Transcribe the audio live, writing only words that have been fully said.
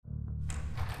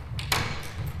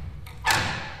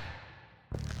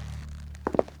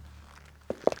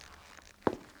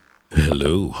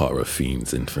Hello, horror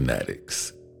fiends and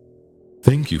fanatics.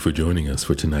 Thank you for joining us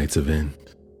for tonight's event.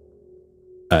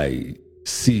 I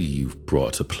see you've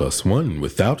brought a +1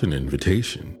 without an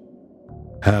invitation.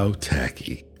 How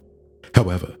tacky.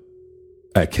 However,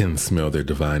 I can smell their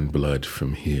divine blood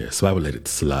from here, so I will let it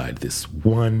slide this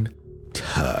one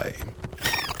time.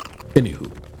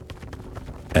 Anywho,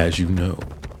 as you know,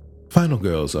 Final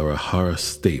Girls are a horror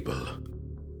staple,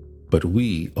 but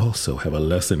we also have a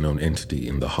lesser-known entity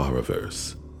in the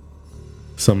horrorverse.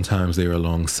 Sometimes they are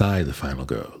alongside the final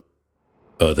girl.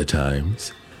 Other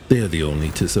times, they are the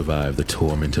only to survive the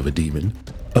torment of a demon,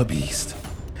 a beast,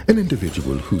 an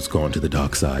individual who's gone to the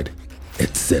dark side,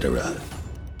 etc.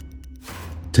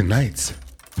 Tonight's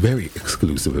very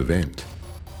exclusive event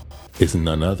is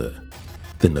none other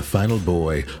than the Final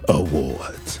Boy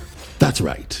Awards. That's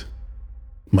right.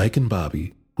 Mike and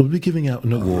Bobby will be giving out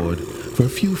an award for a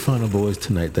few Final Boys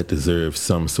tonight that deserve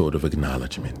some sort of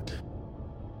acknowledgement.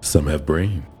 Some have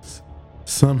brains,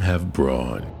 some have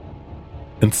brawn,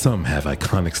 and some have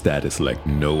iconic status like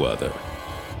no other.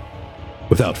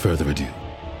 Without further ado,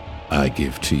 I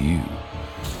give to you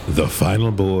the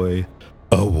Final Boy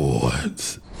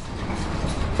Awards.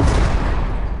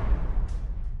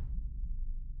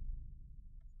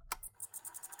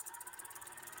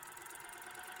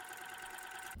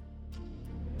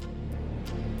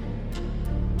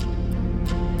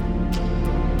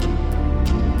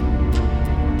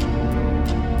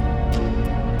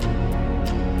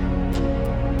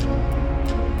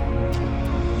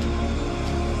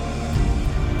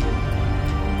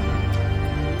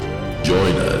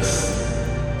 Join us,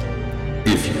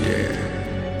 if you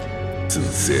dare.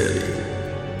 Sincerely,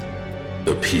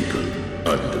 the people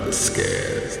under the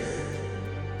scares.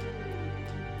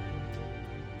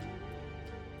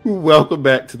 Welcome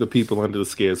back to the People Under the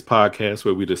Scares podcast,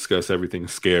 where we discuss everything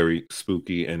scary,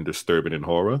 spooky, and disturbing in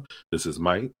horror. This is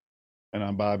Mike. And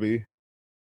I'm Bobby.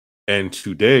 And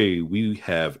today we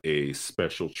have a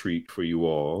special treat for you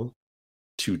all.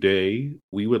 Today,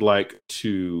 we would like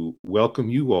to welcome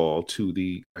you all to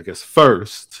the,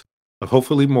 first of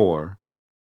hopefully more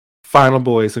Final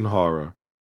Boys in Horror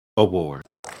Award.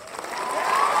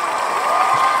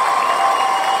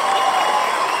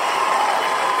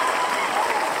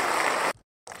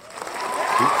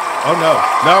 Oh no,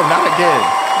 not again.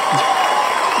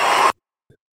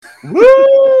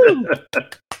 Woo!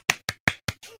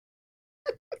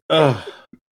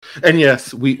 And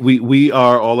yes, we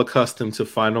are all accustomed to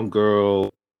Final Girl,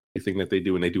 everything that they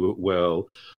do, and they do it well.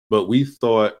 But we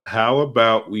thought, how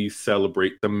about we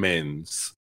celebrate the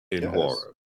men's in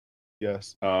horror?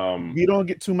 Yes. We don't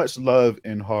get too much love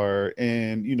in horror,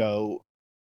 and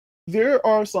there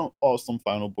are some awesome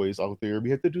Final Boys out there. We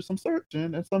have to do some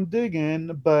searching and some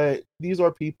digging, but these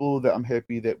are people that I'm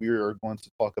happy that we are going to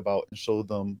talk about and show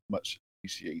them much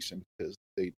appreciation because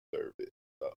they deserve it.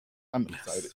 So I'm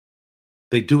excited.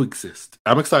 They do exist.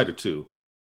 I'm excited too.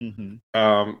 Mm-hmm.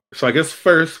 So I guess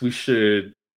first we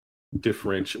should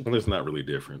differentiate. Well, there's not really a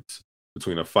difference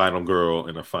between a final girl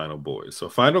and a final boy. So a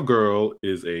final girl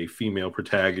is a female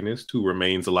protagonist who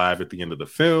remains alive at the end of the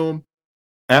film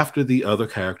after the other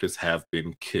characters have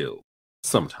been killed.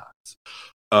 Sometimes,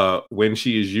 when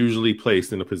she is usually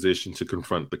placed in a position to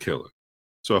confront the killer.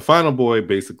 So a final boy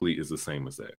basically is the same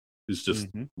as that. It's just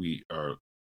we are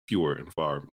fewer and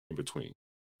far in between.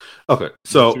 Okay,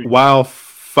 so while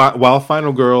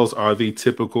Final Girls are the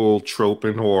typical trope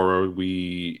in horror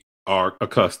we are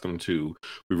accustomed to,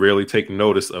 we rarely take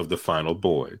notice of the final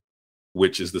boy,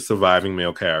 which is the surviving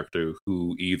male character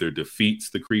who either defeats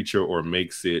the creature or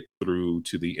makes it through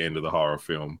to the end of the horror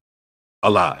film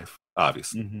alive,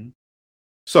 obviously. Mm-hmm.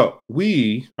 So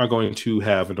we are going to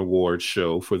have an award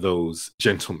show for those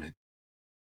gentlemen,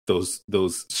 those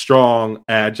strong,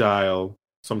 agile,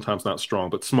 sometimes not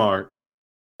strong, but smart,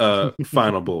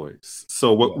 Final Boys.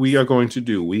 So what we are going to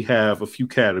do, we have a few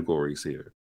categories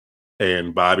here,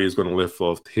 and Bobby is going to lift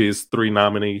off his 3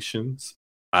 nominations.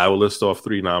 I will list off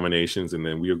 3 nominations, and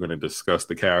then we are going to discuss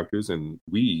the characters, and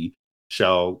we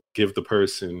shall give the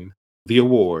person the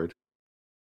award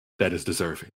that is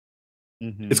deserving.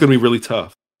 Mm-hmm. It's going to be really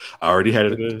tough. I already had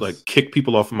to kick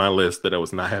people off of my list that I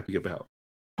was not happy about,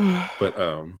 but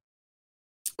we're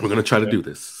going to try to do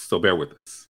this. So bear with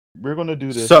us. We're going to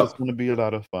do this. It's going to be a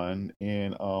lot of fun.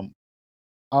 And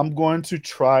I'm going to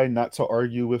try not to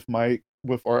argue with Mike,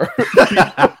 with our...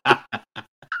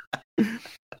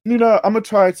 I'm going to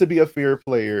try to be a fair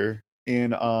player.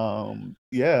 And I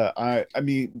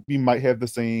mean, we might have the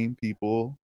same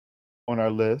people on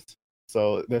our list.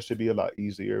 So that should be a lot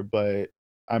easier. But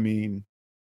I mean,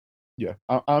 Yeah,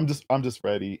 I'm just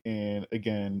ready. And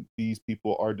again, these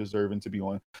people are deserving to be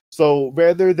on. So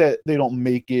rather that they don't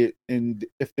make it, and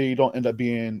if they don't end up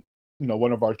being,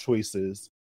 one of our choices,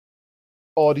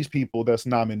 all these people that's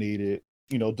nominated,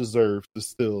 deserve to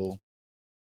still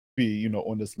be,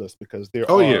 on this list because there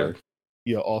Oh are,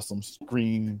 yeah, awesome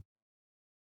screen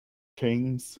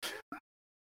kings,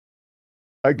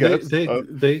 I they guess. they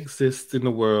they exist in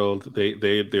the world.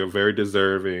 They're very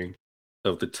deserving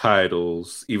of the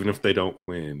titles, even if they don't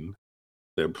win.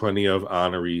 There are plenty of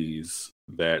honorees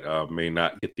that may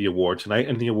not get the award tonight,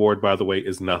 and the award, by the way,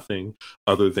 is nothing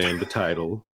other than the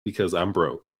title because I'm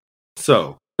broke.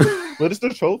 So, What is the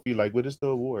trophy like? What is the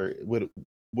award?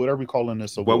 What are we calling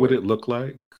this what would award? it look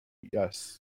like?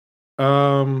 Yes.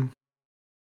 Um,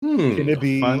 Can it a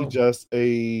be final, just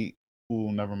a?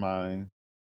 Ooh, never mind.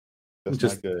 That's not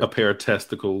just a good. pair of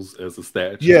testicles as a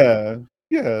statue, Yeah,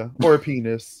 yeah, or a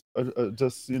penis,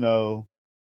 just a or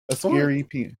scary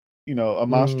a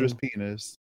monstrous mm,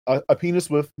 penis, a penis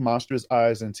with monstrous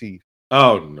eyes and teeth.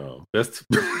 oh no, that's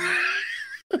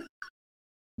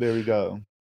There we go.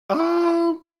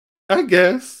 um, I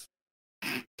guess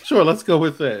sure. Let's go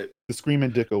with that. The Screaming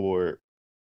Dick Award.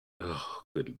 Oh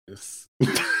goodness.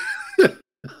 I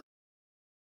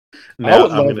Now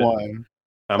would love one.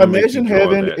 I'm gonna make you Imagine draw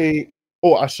having that. a.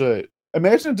 Oh, I should.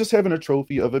 Imagine just having a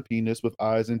trophy of a penis with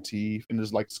eyes and teeth, and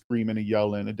just like screaming and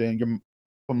yelling, and then your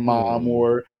mom Mm,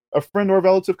 or a friend or a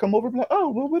relative come over and be like, "Oh,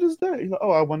 well, what is that?" You're like,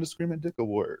 "Oh, I won the Screaming Dick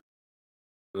Award."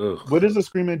 What ugh. is a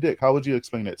Screaming Dick? How would you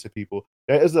explain that to people?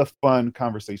 That is a fun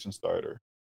conversation starter.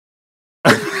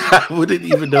 I wouldn't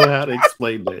even know how to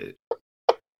explain that.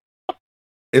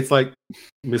 It's like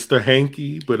Mr.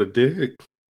 Hanky, but a dick,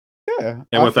 Yeah,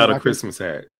 and without a Christmas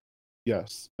hat.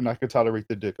 yes, and I could tolerate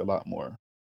the dick a lot more.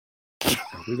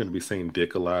 We're gonna be saying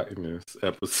dick a lot in this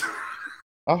episode.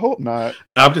 I hope not.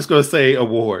 I'm just gonna say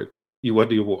award. You want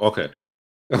the award? Okay.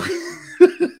 All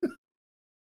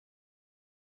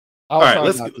I'll right. try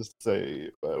Let's not get to say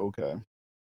it, but okay.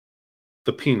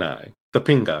 the Peni, the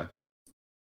Pinga,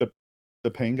 The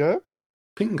the Panga?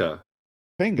 Pinga.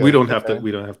 We Panga, don't have to. okay.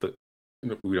 We don't have to.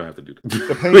 We don't have to do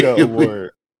The Panga that.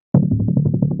 Award.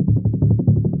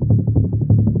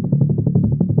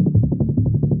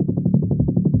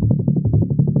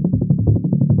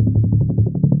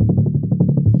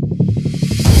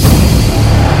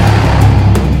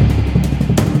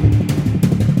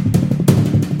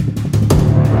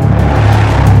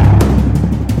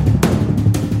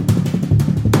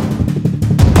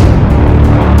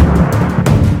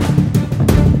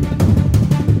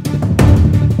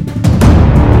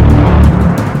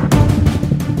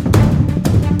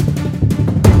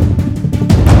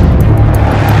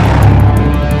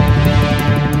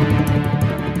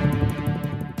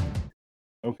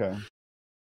 Okay.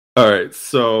 All right.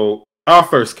 So our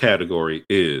first category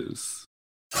is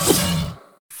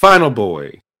Final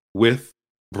Boy with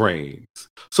brains.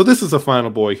 So this is a final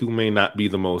boy who may not be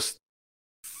the most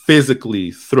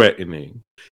physically threatening.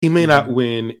 He may not Mhm.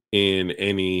 win in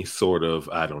any sort of,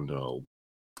 I don't know,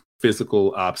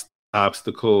 physical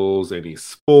obstacles, any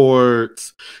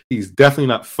sports. He's definitely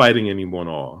not fighting anyone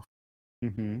off.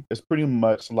 It's pretty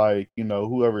much like,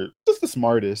 whoever just the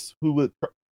smartest who would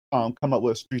come up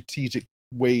with strategic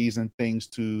ways and things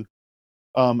to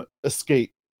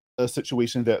escape a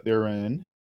situation that they're in.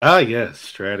 Ah, yes,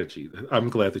 strategy. I'm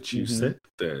glad that you Mhm. said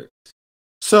that.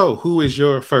 So, who is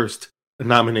your first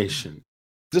nomination?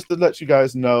 Just to let you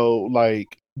guys know,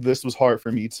 like, this was hard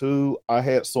for me too. I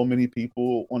had so many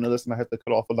people on the list, and I had to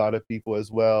cut off a lot of people as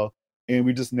well. And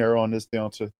we just narrowing this down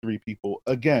to 3 people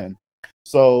again.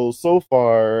 So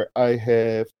far, I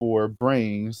have for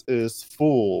brains is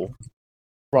full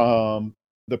from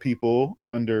the people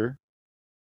under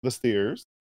the stairs,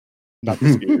 not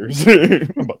the scares.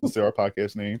 I'm about to say our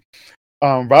podcast name.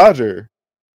 Roger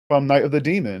from Night of the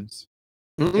Demons,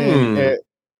 and Mm.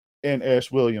 and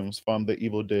Ash Williams from the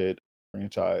Evil Dead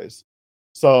franchise.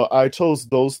 So I chose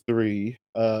those three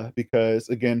because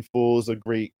again, Fool's a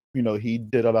great, he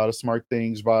did a lot of smart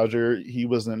things. Roger, he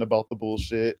wasn't about the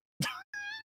bullshit.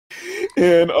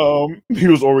 And he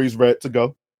was always ready to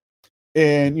go.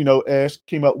 And Ash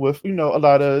came up with, a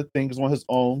lot of things on his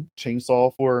own,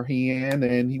 chainsaw for hand,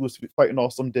 and he was fighting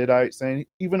off some deadites. And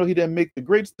even though he didn't make the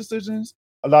greatest decisions,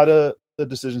 a lot of the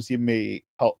decisions he made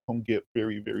helped him get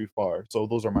very, very far. So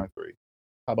those are my three.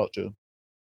 How about you?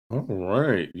 All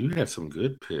right, you had some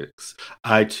good picks.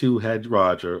 I too had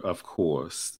Roger, of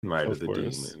course, Night of Of the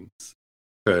course. Demons.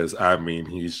 Because, I mean,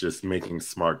 he's just making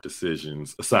smart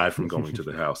decisions aside from going to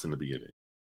the house in the beginning.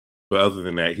 But other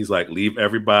than that, he's like, leave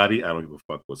everybody. I don't give a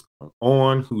fuck what's going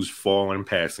on, who's falling,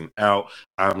 passing out.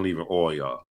 I'm leaving all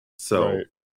y'all. So Right.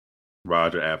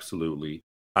 Roger, absolutely.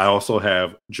 I also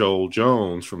have Joel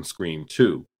Jones from Scream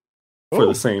 2 for the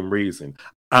Oh, same reason.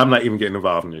 I'm not even getting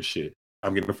involved in this shit.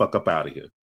 I'm getting the fuck up out of here.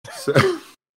 So,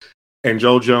 and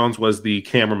Joel Jones was the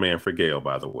cameraman for Gale,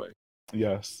 by the way.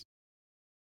 yes.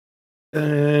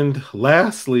 And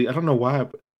lastly, I don't know why,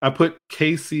 but I put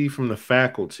Casey from The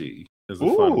Faculty as the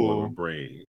final one with Ooh,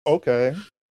 brains. okay.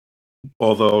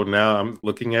 Although now I'm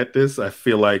looking at this, I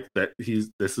feel like that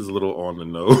this is a little on the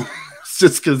nose,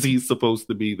 just because he's supposed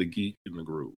to be the geek in the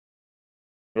group.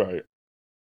 Right.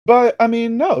 But I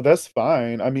mean, no, that's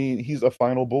fine. I mean, he's a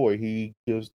final boy. He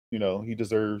gives, he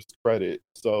deserves credit.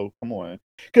 So come on,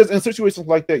 because in situations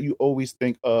like that, you always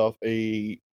think of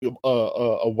a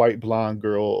white blonde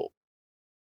girl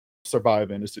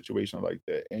surviving a situation like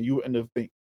that, and you end up think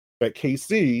that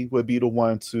KC would be the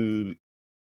one to,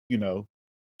 you know,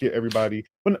 get everybody,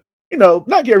 but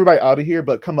not get everybody out of here,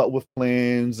 but come up with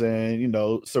plans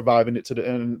and surviving it to the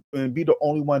end, and be the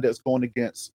only one that's going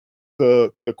against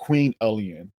the queen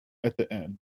alien at the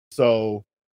end. So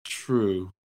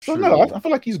True. no, I True.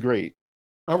 feel like he's great.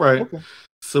 All right. Okay.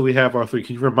 So we have our three.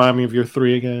 Can you remind me of your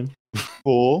three again?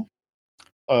 Full,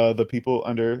 the people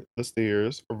under the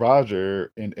stairs,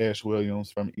 Roger, and Ash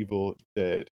Williams from Evil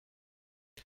Dead.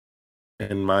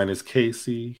 And mine is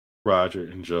Casey, Roger,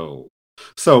 and Joel.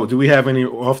 So, do we have any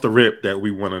off the rip that we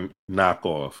want to knock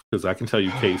off? Because I can tell you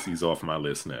Casey's off my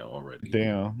list now already.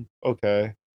 Damn.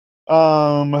 Okay.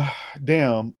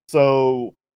 Damn.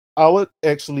 So I would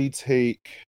actually take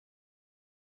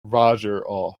Roger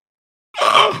off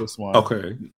this one.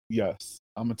 Okay. Yes,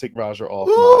 I'm gonna take Roger off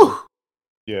mine.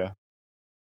 Yeah,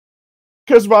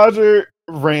 because Roger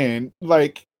ran.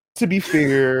 Like, to be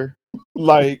fair,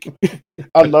 like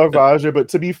I love Roger, but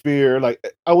to be fair, like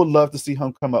I would love to see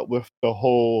him come up with the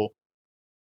whole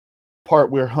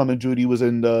part where hum and Judy was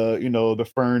in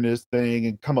the furnace thing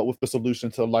and come up with the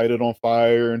solution to light it on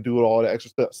fire and do all the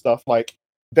extra stuff. Like,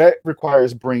 that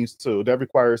requires brains too. That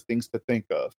requires things to think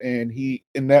of. And he,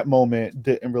 in that moment,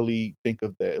 didn't really think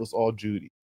of that. It was all Judy.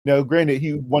 Now, granted,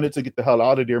 he wanted to get the hell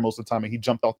out of there most of the time, and he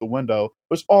jumped out the window,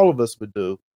 which all of us would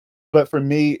do. But for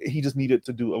me, he just needed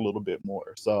to do a little bit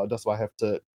more. So that's why I have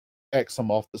to X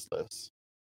him off this list.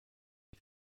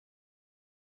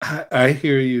 I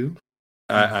hear you.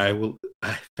 I will.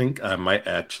 I think I might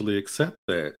actually accept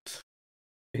that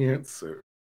answer.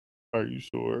 Are you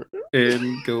sure?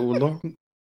 And go along.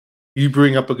 You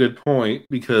bring up a good point,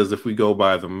 because if we go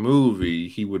by the movie,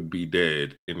 he would be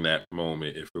dead in that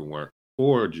moment if it weren't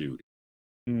for Judy.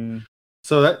 Mm.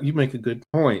 So that you make a good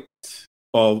point.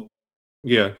 Oh,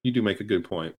 yeah, you do make a good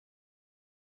point.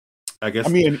 I guess. I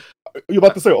mean, you're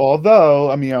about to say, although,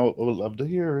 I mean, I would love to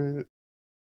hear it.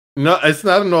 No, it's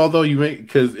not an although you make,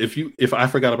 because if I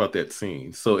forgot about that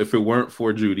scene. So if it weren't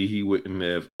for Judy, he wouldn't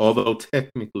have. Although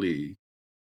technically,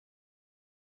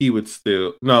 he would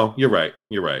still. No, you're right.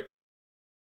 You're right.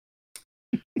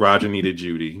 Roger needed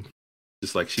Judy,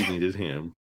 just like she needed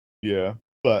him. Yeah,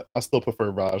 but I still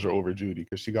prefer Roger over Judy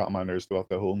because she got on my nerves throughout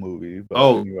the whole movie.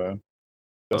 But anyway,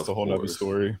 that's a whole nother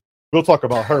story. We'll talk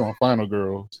about her on Final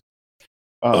Girls.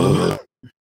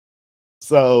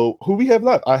 So who we have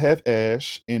left? I have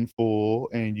Ash in full,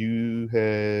 and you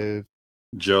have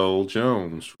Joel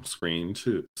Jones from Scream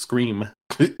 2. Scream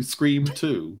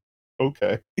 2.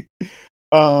 Okay.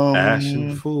 Ash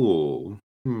in full.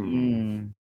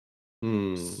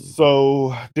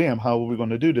 So, damn, how are we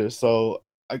going to do this? So,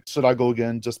 should I go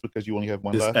again just because you only have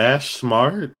one left? Is Ash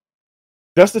smart?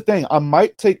 That's the thing. I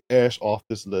might take Ash off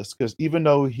this list because even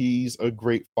though he's a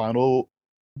great final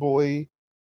boy,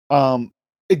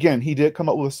 again, he did come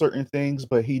up with certain things,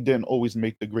 but he didn't always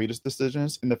make the greatest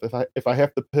decisions. And if I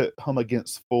have to put him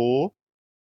against Fool,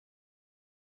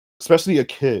 especially a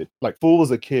kid, like Fool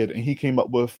was a kid and he came up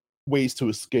with ways to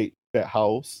escape that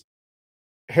house,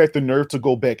 had the nerve to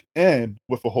go back in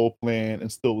with a whole plan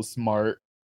and still was smart,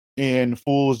 and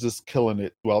Fool's just killing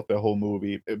it throughout that whole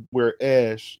movie. Where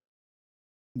Ash,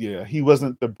 yeah, he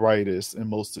wasn't the brightest in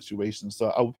most situations.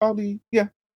 So I would probably, yeah,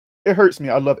 it hurts me.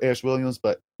 I love Ash Williams,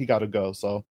 but he got to go.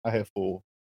 So I have Fool.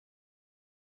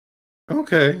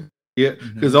 Okay. Yeah,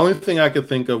 because the only thing I could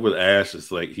think of with Ash is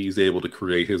like he's able to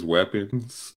create his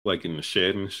weapons like in the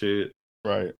shed and shit.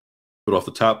 Right. But off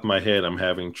the top of my head, I'm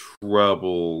having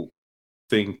trouble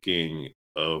thinking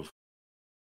of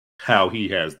how he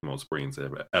has the most brains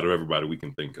out of everybody we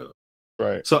can think of.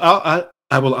 Right. So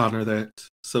I will honor that.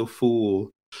 So Fool.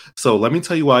 So let me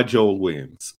tell you why Joel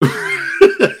wins.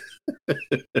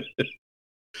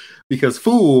 Because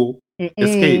Fool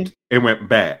escaped and went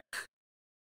back.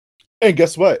 And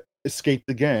guess what? Escaped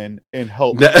again and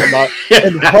helped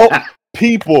and helped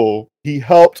people. He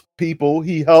helped people.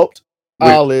 He helped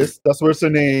Alice. That's what's her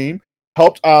name.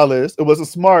 helped Alice. It wasn't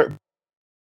smart,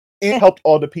 and helped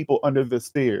all the people under the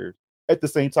stairs at the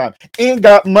same time, and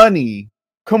got money.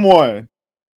 Come on.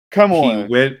 He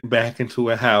went back into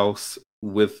a house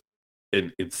with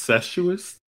an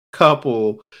incestuous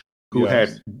couple who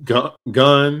had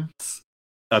guns,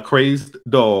 a crazed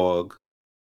dog,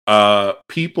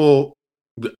 people,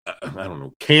 I don't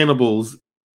know, cannibals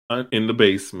in the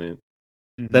basement.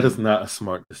 Mm-hmm. That is not a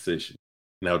smart decision.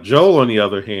 Now, Joel, on the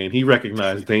other hand, he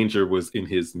recognized danger was in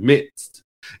his midst,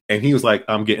 and he was like,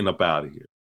 I'm getting up out of here.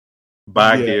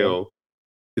 Bye, Gil.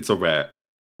 It's a wrap.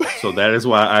 So that is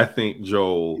why I think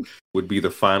Joel would be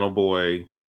the final boy,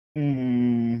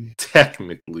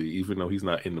 technically, even though he's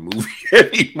not in the movie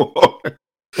anymore.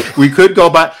 We could go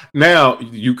by. Now,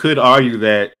 you could argue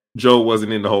that Joel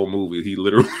wasn't in the whole movie. He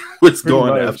literally was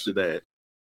gone after that.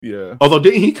 Yeah. Although,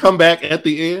 didn't he come back at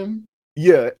the end?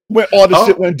 Yeah, when all the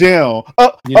shit went down.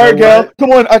 All right, gal,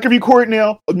 come on, I can record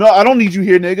now. No, I don't need you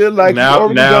here, nigga. Like, you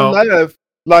already done left.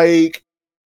 Like,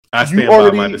 I stand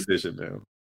by my decision now.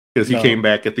 Because he came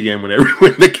back at the end when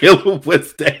the killer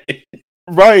was dead.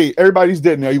 Right, everybody's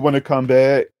dead now. You want to come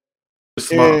back?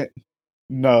 Smart.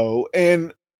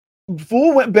 And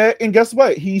Fool went back, and guess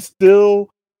what? He still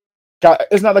got.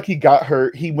 It's not like he got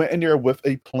hurt. He went in there with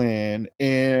a plan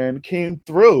and came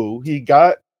through. He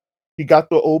got the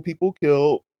old people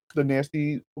killed, the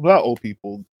nasty, well, not old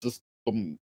people, just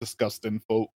some disgusting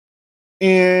folk,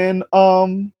 and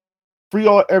free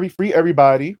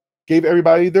everybody, gave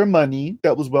everybody their money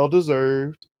that was well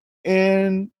deserved,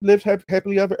 and lived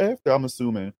happily ever after. I'm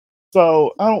assuming.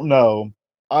 So I don't know.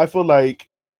 I feel like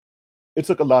it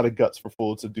took a lot of guts for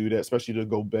Fool to do that, especially to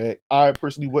go back. I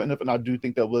personally wouldn't have, and I do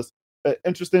think that was an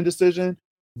interesting decision,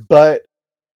 but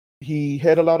he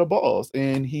had a lot of balls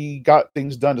and he got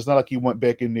things done. It's not like he went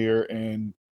back in there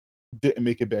and didn't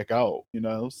make it back out,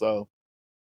 so.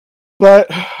 But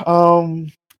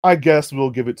I guess we'll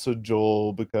give it to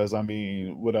Joel because, I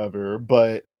mean, whatever.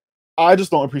 But I just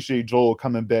don't appreciate Joel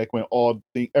coming back when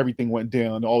everything went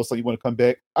down and all of a sudden you want to come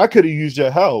back. I could have used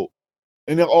your help.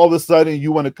 And then all of a sudden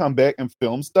you want to come back and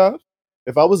film stuff?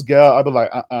 If I was Gal, I'd be like,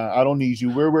 I don't need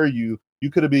you. Where were you? You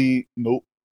could have been, nope.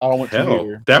 I don't want you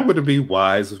here. That wouldn't be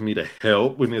wise of me to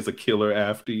help when there's a killer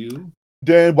after you.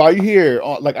 Then why are you here?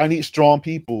 Like, I need strong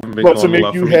people. But to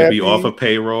make you happy. To be off a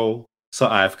payroll, so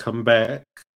I've come back.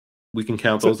 We can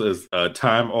count those as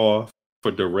time off for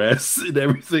duress and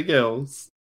everything else.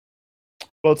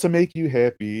 Well, to make you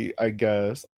happy, I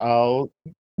guess I'll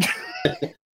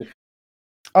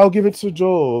give it to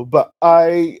Joel. But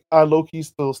I low-key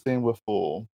still stand with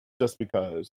Fool just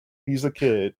because he's a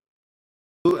kid.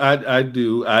 I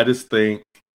do. I just think,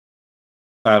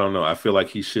 I don't know. I feel like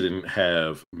he shouldn't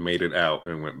have made it out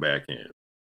and went back in.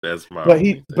 That's my. But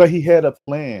he had a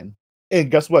plan,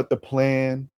 and guess what? The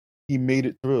plan, he made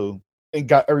it through and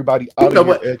got everybody out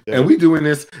of here. And we doing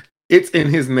this. It's in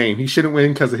his name. He shouldn't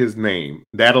win because of his name.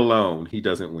 That alone, he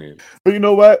doesn't win. But you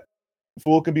know what?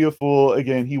 Fool can be a fool.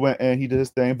 Again, he went and he did his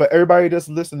thing. But everybody that's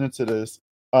listening to this,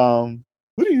 who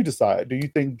do you decide? Do you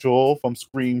think Joel from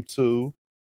Scream 2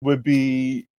 would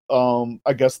be,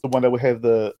 I guess, the one that would have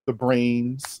the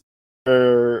brains?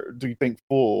 Or do you think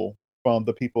Fool from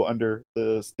the people under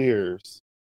the stairs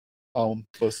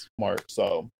was smart?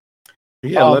 So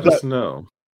yeah, let us know.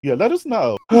 Yeah, let us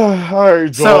know. All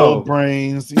right, Joel,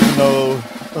 brains,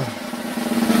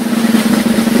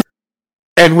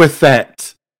 And with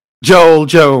that, Joel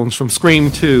Jones from Scream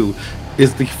 2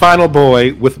 is the final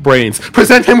boy with brains.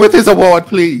 Present him with his award,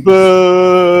 please.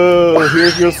 Boo!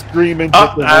 Here's your screaming.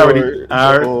 I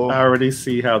already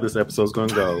see how this episode's going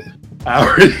to go.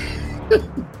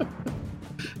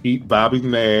 Bobby's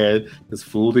mad because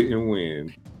Fool didn't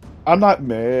win. I'm not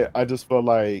mad. I just feel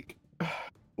like,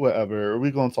 whatever.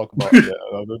 We're going to talk about that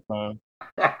another time.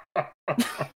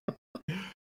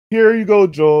 Here you go,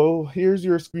 Joel. Here's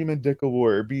your Screaming Dick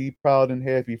Award. Be proud and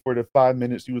happy for the 5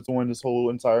 minutes you was on this whole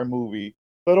entire movie.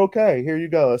 But okay, here you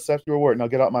go. Accept your award. Now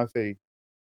get out my face.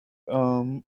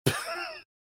 I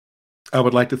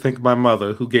would like to thank my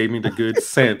mother who gave me the good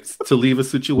sense to leave a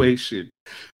situation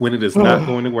when it is not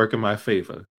going to work in my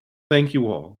favor. Thank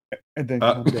you all. And then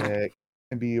come back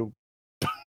and be a...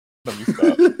 Let me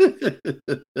stop.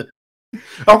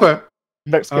 Okay.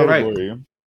 Next category. Right.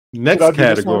 Next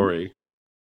category.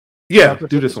 Yeah,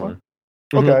 do this one.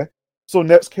 Mm-hmm. Okay. So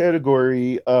next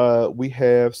category, we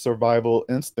have survival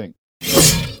instinct.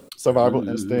 Survival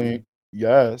instinct.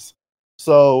 Yes.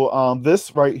 So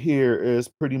this right here is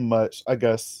pretty much, I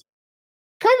guess,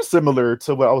 kind of similar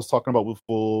to what I was talking about with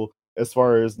Fool, as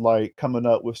far as like coming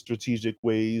up with strategic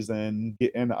ways and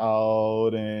getting out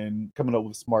and coming up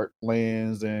with smart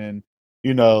plans and,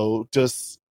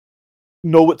 just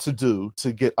know what to do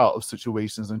to get out of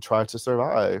situations and try to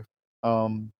survive.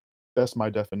 That's my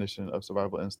definition of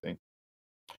survival instinct.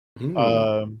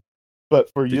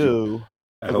 But for you,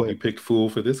 I hope you picked Fool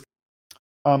for this.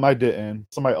 I didn't.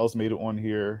 Somebody else made it on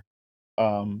here.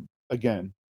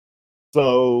 Again.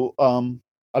 So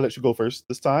I'll let you go first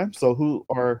this time. So who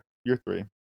are your three?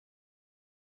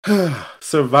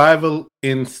 Survival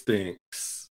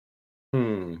instincts.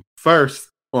 First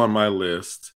on my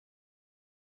list,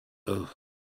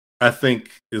 I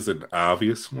think is an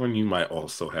obvious one. You might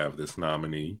also have this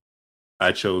nominee.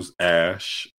 I chose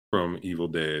Ash from Evil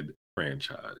Dead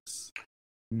franchise.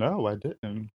 No, I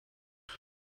didn't.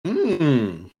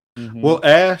 Well,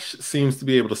 Ash seems to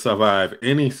be able to survive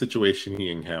any situation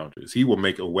he encounters. He will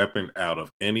make a weapon out of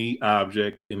any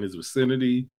object in his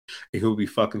vicinity, and he'll be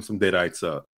fucking some deadites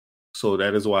up. So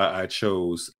that is why I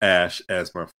chose Ash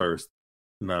as my first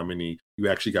nominee. You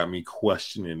actually got me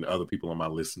questioning other people on my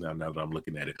list now that I'm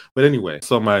looking at it. But anyway,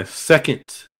 so my second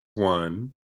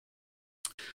one,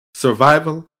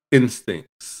 survival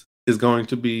instincts, is going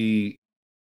to be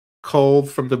Cole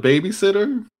from The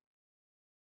Babysitter.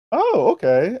 Oh,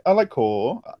 okay. I like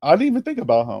Cole. I didn't even think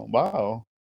about him. Wow.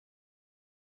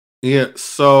 Yeah,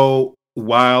 so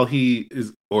while he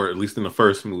is, or at least in the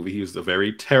first movie, he was a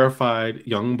very terrified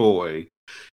young boy.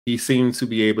 He seemed to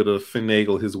be able to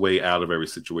finagle his way out of every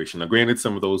situation. Now, granted,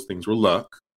 some of those things were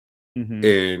luck,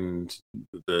 and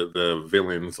the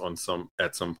villains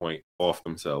at some point off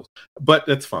themselves, but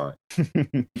that's fine.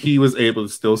 He was able to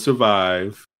still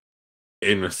survive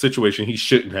in a situation he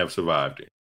shouldn't have survived in.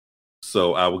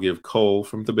 So I will give Cole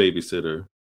from The Babysitter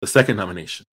the second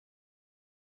nomination.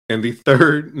 And the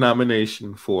third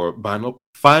nomination for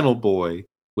Final Boy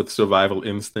with Survival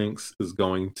Instincts is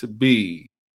going to be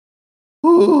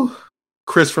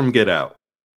Chris from Get Out.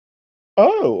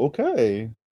 Oh,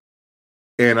 okay.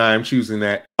 And I'm choosing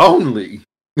that only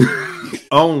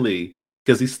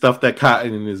because he stuffed that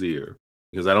cotton in his ear.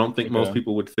 Because I don't think most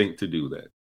people would think to do that.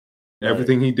 Right.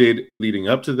 Everything he did leading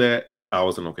up to that, I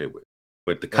wasn't okay with.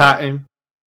 But the cotton,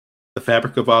 the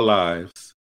fabric of our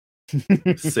lives,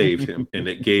 saved him, and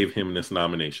it gave him this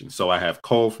nomination. So I have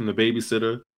Cole from The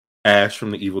Babysitter, Ash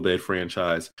from the Evil Dead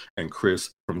franchise, and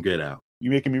Chris from Get Out.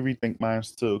 You're making me rethink mine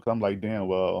too, because I'm like, damn,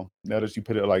 well, now that you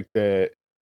put it like that.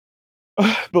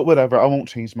 But whatever, I won't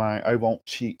change mine. I won't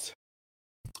cheat.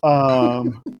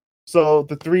 So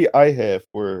the three I have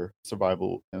for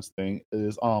survival instinct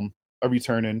is a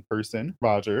returning person,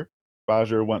 Roger.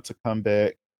 Roger wants to come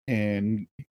back and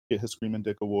get his Screaming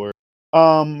Dick Award.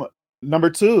 Number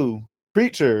two,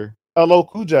 Preacher, LL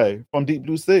Cool J from Deep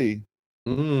Blue Sea.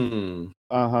 Mm.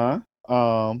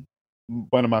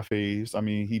 One of my faves. I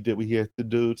mean, he did what he had to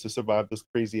do to survive this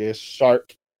crazy ass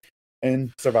shark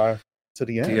and survive to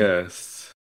the end.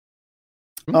 Yes.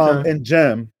 Okay. And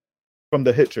Jem from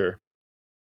The Hitcher.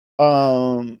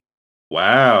 Wow.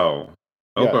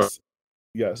 Okay.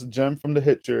 Yes, Jem from The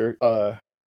Hitcher.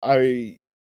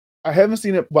 I haven't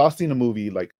seen it. Well, I've seen the movie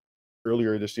like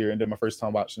earlier this year, and then my first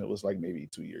time watching it was like maybe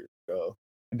 2 years ago.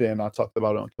 And then I talked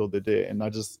about it on Kill the Dead, and I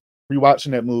just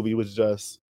rewatching that movie was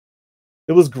just,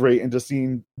 it was great, and just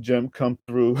seeing Jem come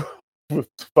through with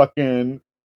fucking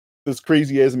this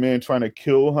crazy ass man trying to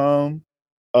kill him.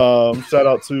 Shout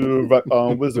out to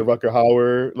Wizard Rucker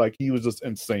Hauer. Like, he was just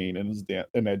insane in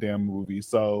that damn movie.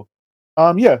 So,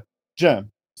 yeah, Jem.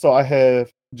 So I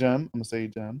have Jem. I'm gonna say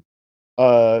Jem.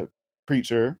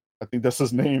 Preacher. I think that's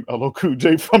his name. LL Cool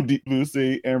J from Deep Blue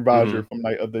Sea, and Roger from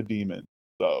Night of the Demon.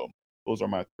 So those are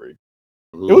my three.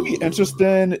 Ooh. It would be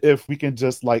interesting if we can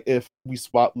just if we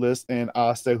swap lists and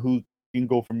I say who can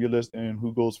go from your list and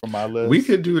who goes from my list. We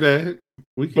could do that.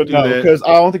 But no, because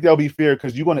I don't think that'll be fair,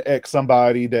 because you're going to X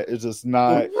somebody that is just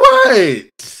not. What?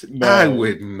 No. I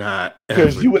would not.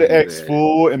 Because you would have X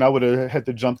Fool, and I would have had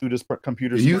to jump through this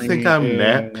computer screen. You think I'm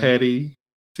that petty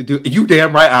to do it? You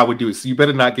damn right I would do it. So you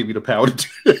better not give me the power to do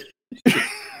it.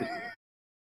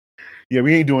 Yeah,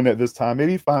 we ain't doing that this time.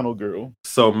 Maybe Final Girl.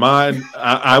 So mine,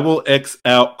 I will X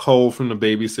out Cole from The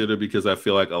Babysitter, because I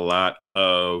feel like a lot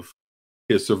of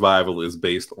his survival is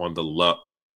based on luck,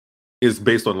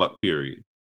 period.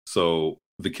 So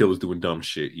the killer's doing dumb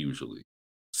shit usually.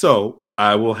 So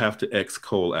I will have to X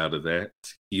Cole out of that.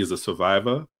 He is a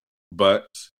survivor, but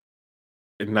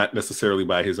not necessarily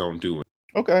by his own doing.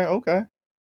 Okay. Okay.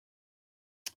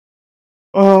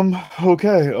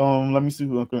 Let me see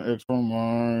who I can X from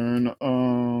mine.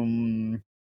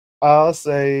 I'll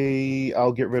say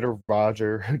I'll get rid of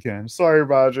Roger again. Sorry,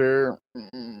 Roger.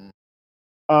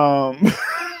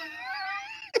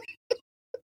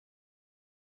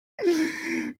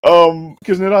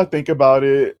 Because now I think about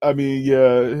it, I mean,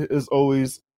 yeah, it's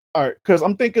always All right, because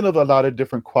I'm thinking of a lot of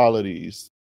different qualities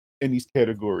in these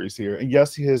categories here. And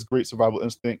yes, he has great survival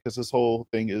instinct because his whole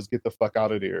thing is get the fuck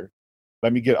out of there.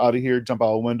 Let me get out of here, jump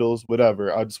out of windows,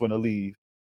 whatever. I just want to leave.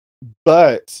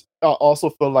 But I also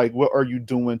feel like, what are you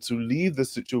doing to leave the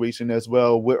situation as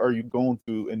well? What are you going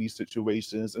through in these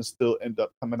situations and still end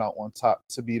up coming out on top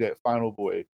to be that final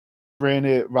boy?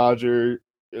 Granted, Roger,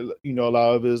 a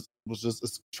lot of it was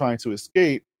just trying to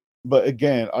escape. But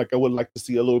again, like I would like to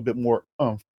see a little bit more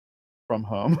from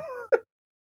him.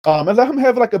 And let him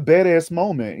have like a badass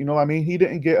moment. You know what I mean? He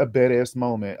didn't get a badass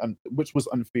moment, which was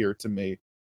unfair to me.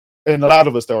 And a lot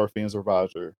of us that are fans of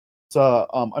Roger. So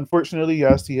unfortunately,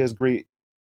 yes, he has great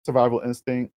survival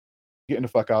instinct, getting the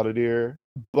fuck out of there.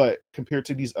 But compared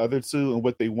to these other two and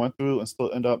what they went through and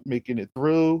still end up making it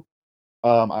through,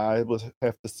 I would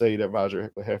have to say that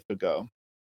Roger would have to go.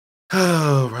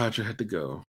 Oh, Roger had to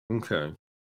go. Okay.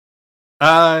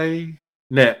 I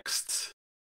next.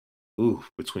 Ooh,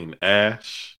 between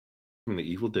Ash from the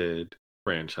Evil Dead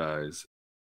franchise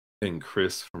and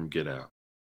Chris from Get Out.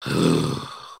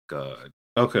 God.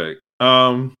 Okay.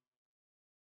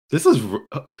 This is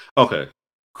okay.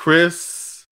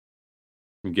 Chris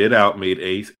from Get Out made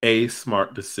a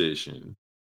smart decision,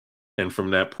 and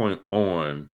from that point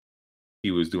on,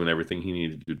 he was doing everything he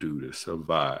needed to do to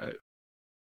survive.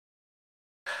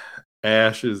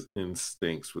 Ash's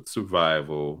instincts with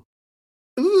survival.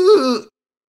 Ugh,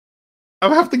 I'm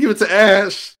gonna have to give it to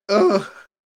Ash. I'm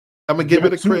gonna give it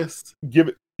to Chris. Give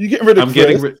it. You getting rid of Chris?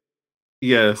 Getting rid.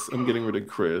 Yes, I'm getting rid of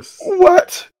Chris.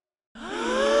 What?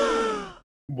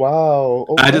 Wow.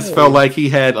 Okay. I just felt like he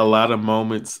had a lot of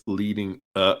moments leading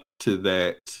up to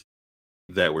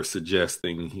that were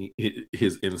suggesting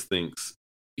his instincts.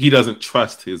 He doesn't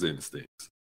trust his instincts.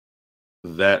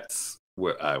 That's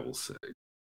what I will say.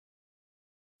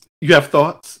 You have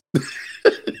thoughts?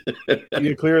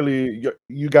 Yeah, clearly,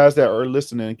 you guys that are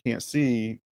listening can't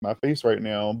see my face right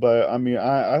now, but I mean,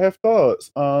 I have thoughts.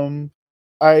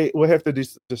 I would have to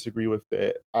disagree with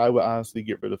that. I would honestly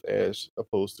get rid of Ash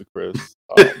opposed to Chris.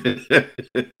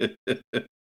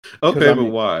 Okay, but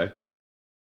why?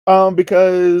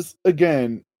 Because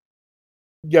again,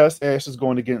 yes, Ash is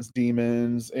going against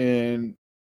demons, and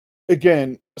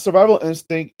again, survival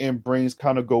instinct and brains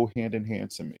kind of go hand in hand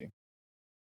to me.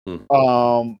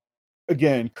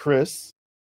 Again, Chris,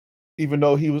 even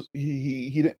though he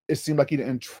didn't, it seemed like he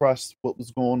didn't trust what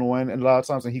was going on, and a lot of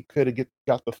times, and he could have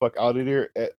got the fuck out of there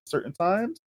at certain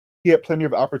times. He had plenty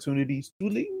of opportunities to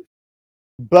leave,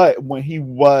 but when he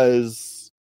was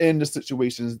in the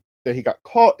situations that he got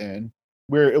caught in,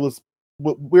 where it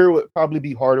would probably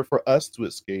be harder for us to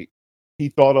escape, he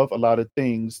thought of a lot of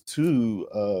things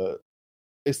to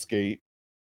escape,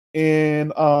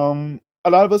 and a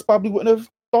lot of us probably wouldn't have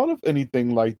thought of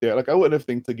anything like that. Like, I wouldn't have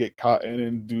think to get caught in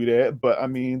and do that, but I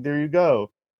mean, there you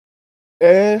go.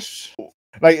 Ash,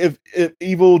 like if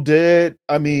Evil Dead,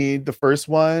 I mean, the first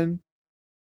one,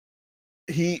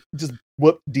 he just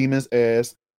whooped demons'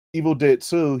 ass. Evil Dead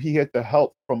 2, he had the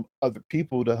help from other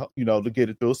people to to get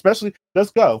it through. Especially,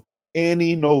 let's go,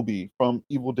 Annie Nobi from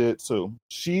Evil Dead 2.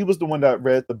 She was the one that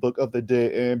read the Book of the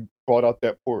Dead and brought out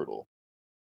that portal.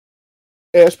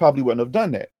 Ash probably wouldn't have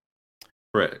done that.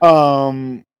 Right.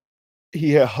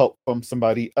 He had help from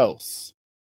somebody else.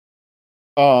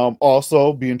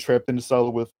 Also being trapped in the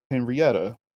cellar with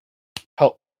Henrietta,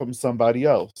 help from somebody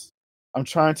else. I'm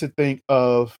trying to think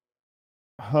of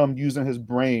him using his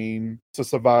brain to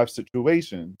survive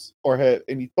situations, or had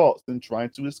any thoughts in trying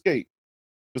to escape,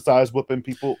 besides whooping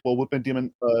people or whooping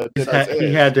demon.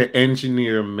 He had to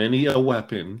engineer many a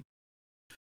weapon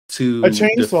to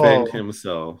defend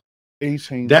himself. A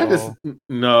chainsaw. That is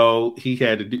no. He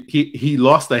had to do. He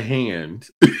lost a hand.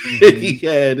 Mm-hmm. He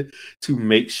had to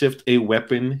makeshift a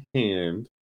weapon hand.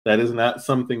 That is not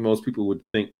something most people would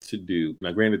think to do.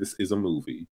 Now, granted, this is a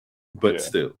movie, but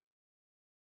still,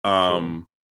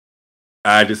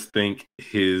 I just think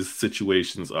his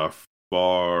situations are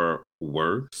far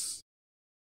worse.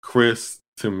 Chris,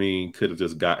 to me, could have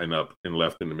just gotten up and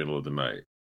left in the middle of the night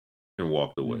and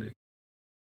walked away.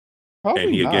 Probably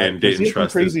and he not, again didn't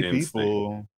trust crazy his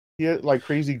people. instinct. He had like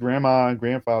crazy grandma and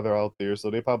grandfather out there, so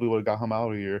they probably would have got him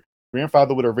out of here.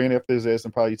 Grandfather would have ran after his ass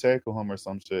and probably tackled him or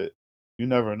some shit. You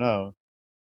never know.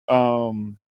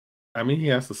 I mean, he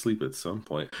has to sleep at some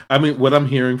point. I mean, what I'm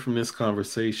hearing from this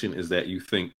conversation is that you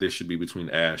think this should be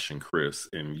between Ash and Chris,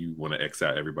 and you want to X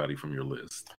out everybody from your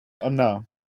list. No.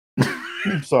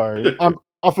 Sorry.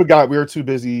 I forgot we were too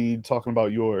busy talking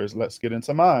about yours. Let's get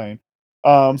into mine.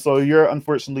 So you're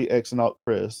unfortunately Xing out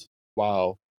Chris.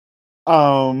 Wow.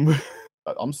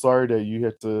 I'm sorry that you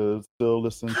had to still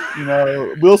listen.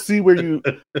 We'll see where you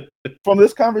from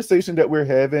this conversation that we're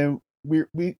having.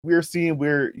 We're seeing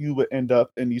where you would end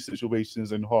up in these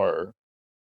situations in horror.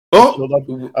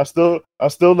 Oh, I still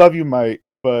love you, Mike.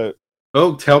 But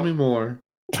tell me more.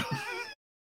 All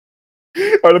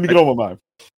right, let me get on with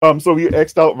mine. So we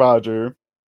X'd out Roger,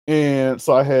 and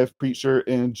so I have Preacher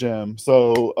and Jem.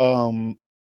 So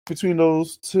between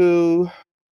those two,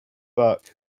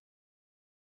 fuck.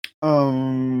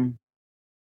 I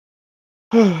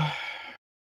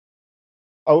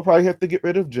would probably have to get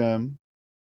rid of Jem.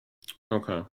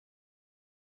 Okay.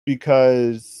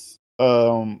 Because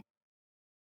I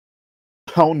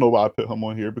don't know why I put him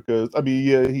on here, because I mean,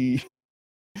 yeah,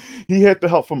 he had the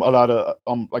help from a lot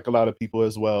of people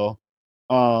as well.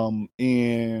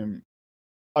 And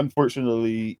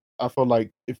unfortunately, I feel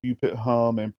like if you put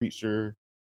him and Preacher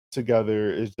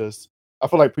together, it's just, I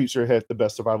feel like Preacher had the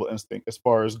best survival instinct as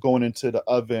far as going into the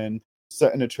oven,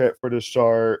 setting a trap for the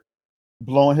shark,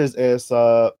 blowing his ass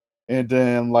up, and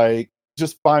then like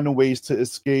just finding ways to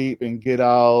escape and get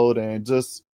out, and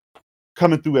just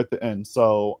coming through at the end.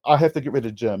 So I have to get rid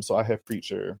of Jem. So I have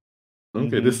Preacher.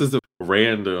 Okay, This is a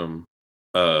random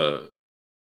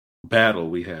battle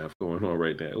we have going on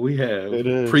right now. We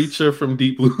have Preacher from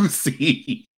Deep Blue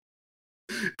Sea.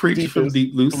 Preacher from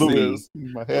Deep Blue Sea.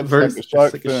 My head versus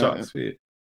like a shark fin.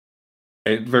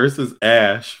 And versus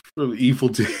Ash from Evil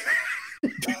Dead.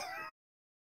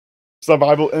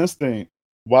 Survival instinct.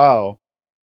 Wow.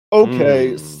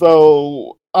 Okay,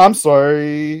 so I'm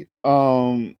sorry.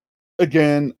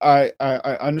 Again, I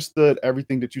understood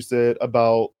everything that you said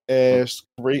about Ash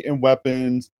creating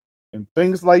weapons and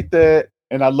things like that.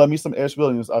 And I love me some Ash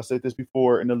Williams. I said this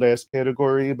before in the last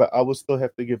category, but I will still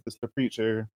have to give this to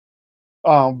Preacher.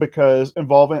 Because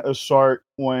involving a shark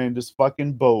on this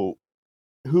fucking boat,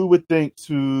 who would think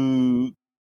to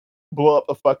blow up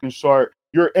a fucking shark?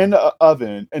 You're in the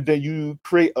oven, and then you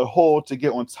create a hole to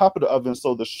get on top of the oven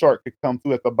so the shark could come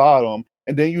through at the bottom,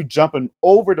 and then you jumping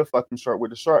over the fucking shark where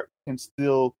the shark can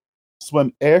still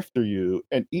swim after you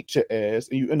and eat your ass,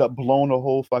 and you end up blowing the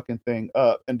whole fucking thing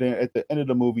up. And then at the end of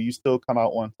the movie, you still come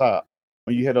out on top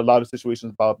when you had a lot of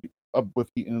situations about to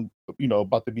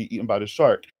be eaten by the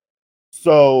shark.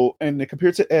 So, and then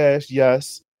compared to Ash,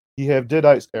 yes, he have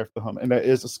deadites after him, and that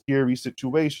is a scary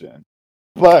situation.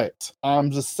 But I'm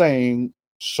just saying,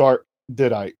 shark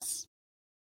deadites.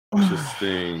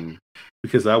 Interesting,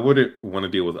 because I wouldn't want to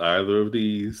deal with either of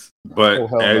these. But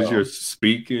you're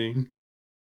speaking,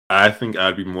 I think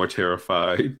I'd be more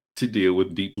terrified to deal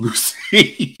with Deep Blue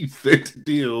Sea than to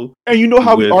deal. And you know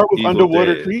how we are with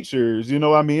underwater creatures. You know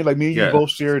what I mean? Like me and you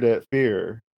both share that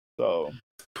fear. So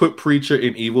put Preacher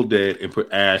in Evil Dead and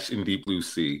put Ash in Deep Blue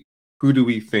Sea. Who do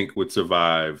we think would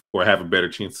survive or have a better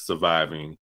chance of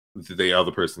surviving the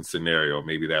other person's scenario?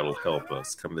 Maybe that'll help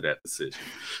us come to that decision.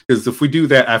 Because if we do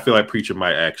that, I feel like Preacher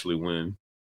might actually win.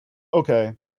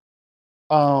 Okay.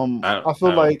 I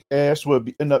feel like Ash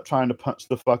would end up trying to punch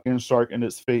the fucking shark in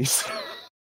its face.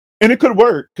 And it could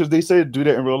work, because they say do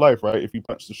that in real life, right? If you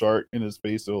punch the shark in his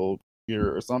face, it'll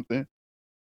hear or something.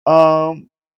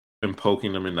 And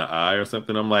poking them in the eye or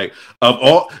something. I'm like,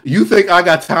 you think I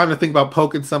got time to think about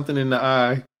poking something in the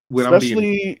eye when I'm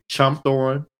being chomped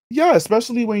on? Yeah,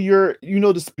 especially when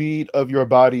the speed of your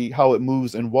body, how it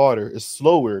moves in water is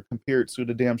slower compared to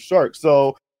the damn shark.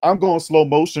 So I'm going slow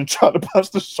motion trying to punch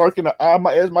the shark in the eye.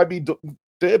 My ass might be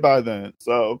dead by then.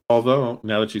 So, although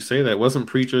now that you say that, wasn't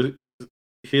Preacher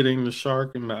hitting the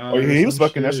shark in the eye? Oh yeah, he was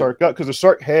fucking that shark up, because the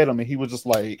shark had him, and he was just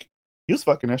like, he was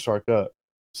fucking that shark up.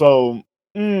 So,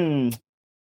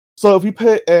 so if we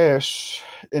put Ash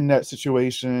in that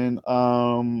situation,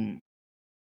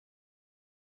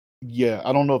 yeah,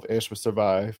 I don't know if Ash would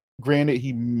survive. Granted,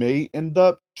 he may end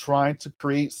up trying to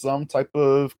create some type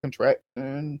of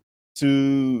contraction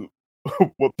to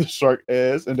whoop the shark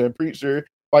ass, and then Preacher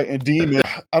fighting demons.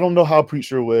 I don't know how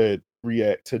Preacher would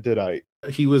react to Deadite.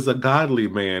 He was a godly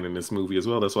man in this movie as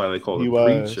well. That's why they call him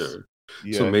Preacher.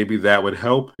 Yeah. So maybe that would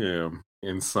help him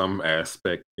in some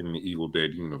aspect in the Evil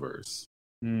Dead universe.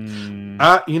 You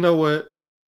know what?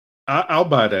 I'll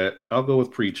buy that. I'll go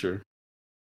with Preacher.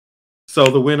 So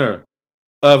the winner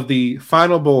of the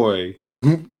Final Boy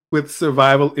with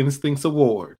Survival Instincts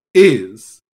Award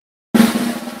is,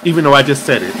 even though I just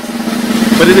said it,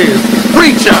 but it is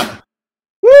Preacher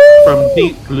from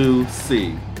Deep Blue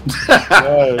Sea.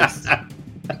 Yes.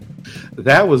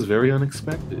 That was very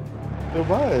unexpected. It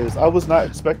was. I was not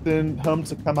expecting him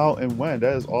to come out and win.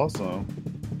 That is awesome.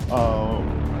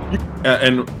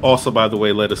 And also, by the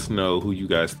way, let us know who you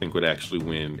guys think would actually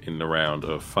win in the round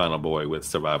of Final Boy with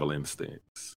Survival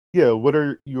Instincts. yeah, what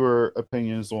are your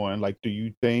opinions on, like, do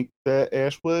you think that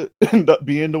Ash would end up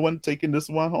being the one taking this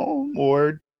one home,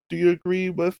 or do you agree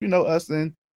with us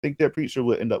and think that Preacher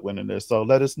would end up winning this? So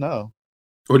let us know.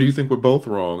 Or do you think we're both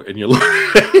wrong and you're like,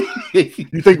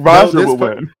 You think no, Roger would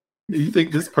win? You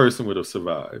think this person would have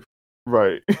survived?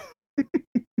 Right.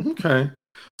 Okay.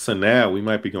 So now we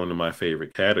might be going to my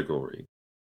favorite category.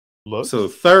 Looks? So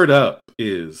third up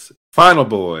is Final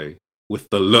Boy with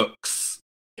the looks.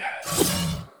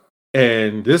 Yes.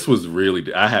 And this was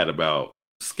really, I had about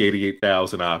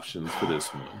 88,000 options for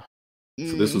this one.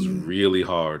 So this was really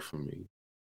hard for me.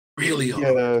 Really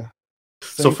hard. Yeah.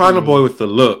 So Final Boy with the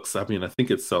looks, I mean, I think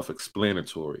it's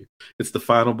self-explanatory. It's the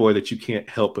Final Boy that you can't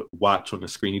help but watch on the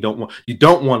screen. You don't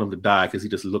want him to die because he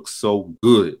just looks so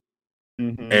good.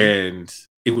 Mm-hmm. And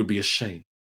it would be a shame.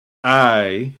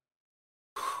 I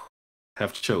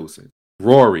have chosen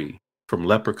Rory from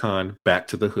Leprechaun Back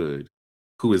to the Hood,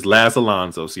 who is Laz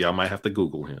Alonso, so y'all might have to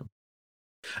Google him.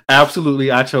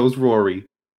 Absolutely, I chose Rory.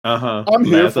 I'm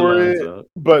here for it,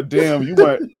 but damn,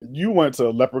 you went to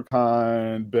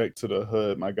Leprechaun Back to the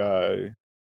Hood, my guy.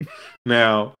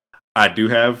 Now, I do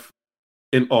have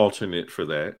an alternate for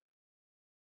that.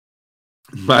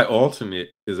 My alternate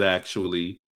is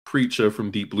actually Preacher from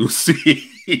Deep Blue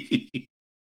Sea.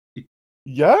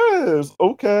 Yes,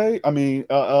 okay. I mean,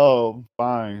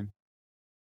 fine.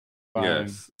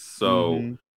 Yes.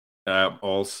 So I'm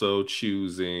also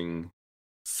choosing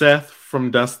Seth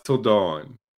from Dusk Till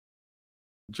Dawn,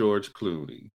 George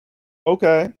Clooney.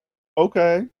 Okay.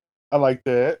 I like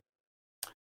that.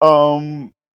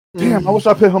 Damn, I wish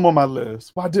I put him on my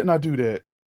list. Why didn't I do that?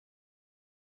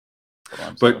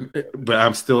 But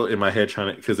I'm still in my head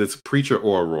trying to, because it's Preacher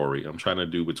or Rory. I'm trying to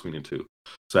do between the two.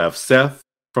 So I have Seth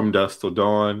from Dusk Till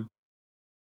Dawn.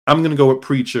 I'm going to go with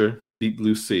Preacher, Deep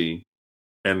Blue Sea.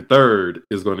 And third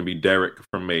is going to be Derek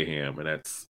from Mayhem, and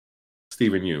that's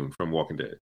Stephen Yeun from Walking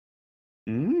Dead.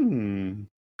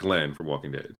 Glenn from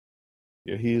Walking Dead.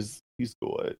 Yeah, he's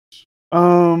good.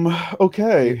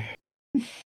 Okay.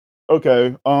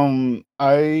 Okay.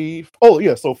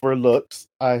 So for looks,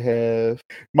 I have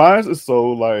mine is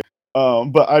so like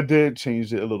but I did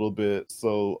change it a little bit,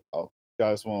 so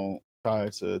guys won't try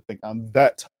to think I'm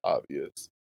that obvious.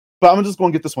 But I'm just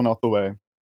gonna get this one out the way.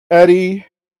 Eddie.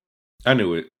 I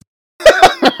knew it.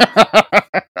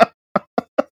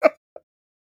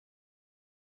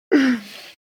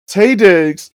 Taye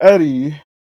Diggs, Eddie,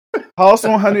 House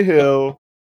on Honey Hill.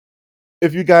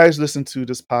 If you guys listen to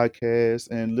this podcast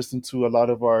and listen to a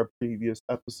lot of our previous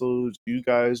episodes, you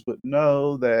guys would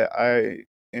know that I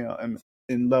am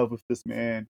in love with this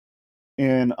man.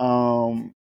 And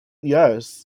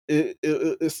yes,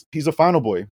 he's a final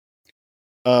boy.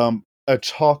 A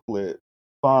chocolate,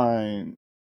 fine.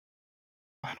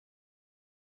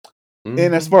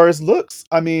 And as far as looks,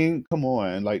 I mean, come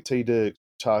on, like Taye Diggs,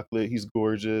 chocolate, he's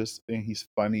gorgeous and he's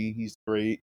funny, he's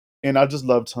great. And I just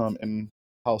loved him in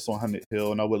House on Haunted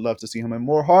Hill, and I would love to see him in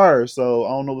more horror. So I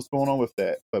don't know what's going on with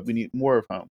that, but we need more of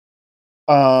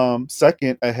him.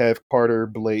 Second, I have Carter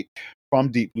Blake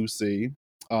from Deep Blue Sea.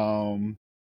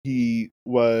 He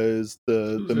was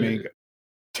the main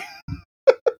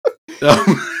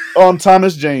guy.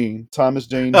 Thomas Jane. Thomas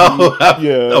Jane.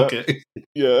 Yeah. Okay.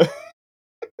 Yeah.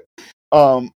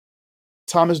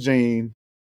 Thomas Jane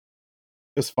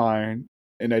is fine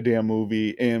in that damn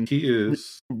movie, and he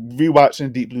is.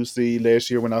 Rewatching Deep Blue Sea last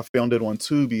year when I found it on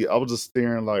Tubi, I was just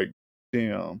staring like,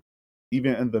 damn.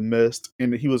 Even in the mist,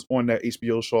 and he was on that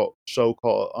HBO show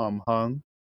called Hung,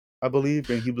 I believe,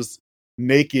 and he was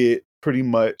naked pretty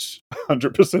much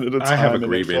 100% of the time. I have a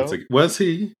grievance. Was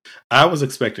he? I was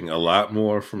expecting a lot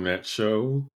more from that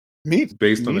show.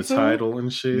 Based on the title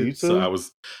and shit. So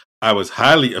I was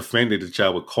highly offended that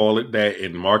y'all would call it that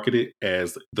and market it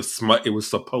as the smut it was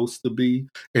supposed to be,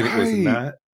 and it was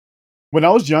not. When I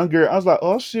was younger, I was like,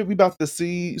 "Oh shit, we about to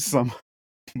see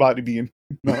somebody being,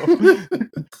 we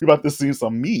about to see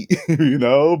some meat,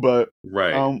 But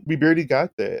right, we barely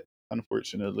got that,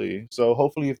 unfortunately. So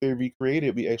hopefully, if they recreate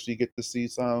it, we actually get to see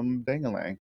some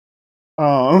dangalang.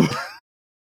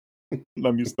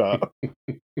 Let me stop.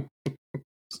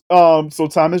 So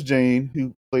Thomas Jane,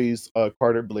 who plays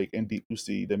Carter Blake in Deep Blue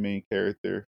Sea, the main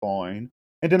character, fine.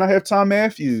 And then I have Tom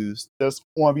Matthews, that's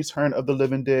on Return of the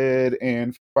Living Dead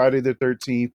and Friday the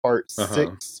 13th Part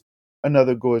 6.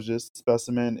 Another gorgeous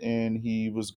specimen, and he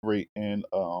was great in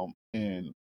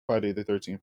Friday the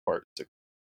 13th Part 6.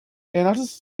 And I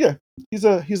just he's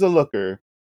a looker.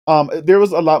 There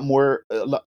was a lot more.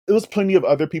 There was plenty of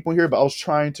other people here, but I was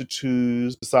trying to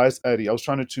choose, besides Eddie, I was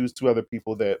trying to choose two other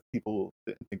people that people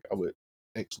didn't think I would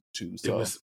actually choose. So.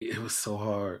 It was so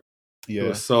hard. Yeah, it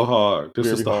was so hard. This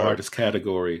was the hard. hardest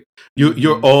category.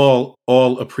 You're all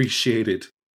appreciated.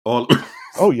 All yes.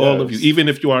 All of you, even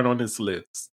if you aren't on this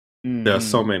list. There are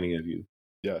so Mhm. many of you.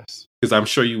 Yes. Because I'm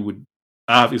sure you would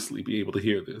obviously be able to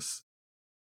hear this.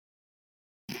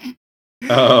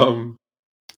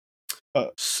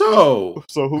 So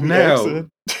who we now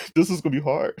asking? This is gonna be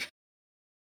hard.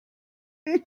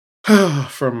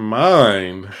 for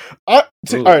mine. All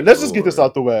right, let's just get this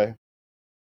out the way.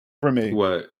 For me,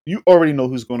 what? You already know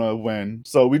who's gonna win,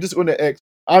 so we just gonna X.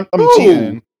 I'm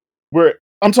cheating.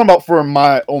 I'm talking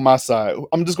about on my side.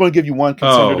 I'm just going to give you one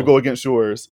contender to go against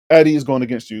yours. Eddie is going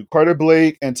against you. Carter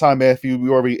Blake and Ty Matthew, we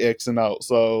already Xing out.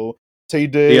 So Tay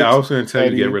Diggs. Yeah, I was going to tell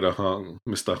Eddie, you get rid of Hung,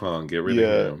 Mr. Hung. Get rid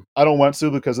of him. I don't want to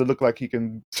because it looked like he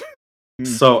can.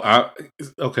 So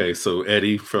so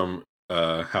Eddie from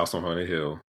House on Haunted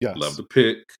Hill. Yes. Love the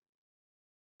pick.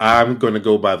 I'm going to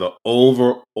go by the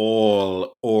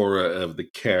overall aura of the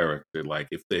character. Like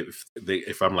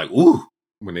if I'm like, ooh,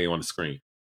 when they on the screen.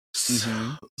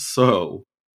 Mm-hmm. So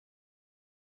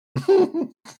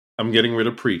I'm getting rid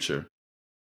of Preacher.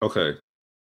 Okay.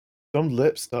 Them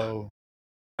lips though.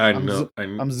 I know.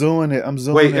 I'm zooming it. I'm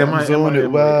zooming it. I'm zooming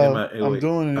it. Wow. I'm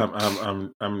doing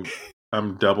it.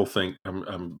 I'm double think.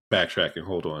 I'm backtracking.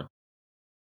 Hold on.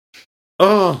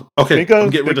 Oh, okay. I'm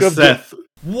getting rid of Seth.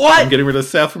 What? I'm getting rid of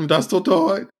Seth from Dusk Till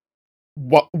Dawn.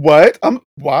 What?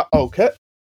 Okay.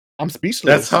 I'm speechless.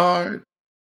 That's hard.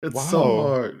 It's so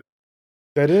hard.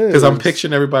 That is because I'm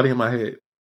picturing everybody in my head.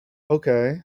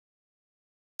 Okay.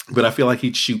 But I feel like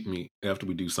he'd shoot me after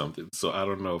we do something, so I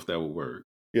don't know if that would work.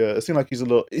 Yeah, it seemed like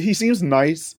he seems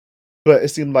nice, but it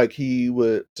seemed like he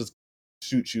would just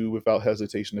shoot you without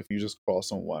hesitation if you just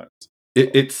cross him once.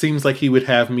 It seems like he would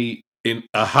have me in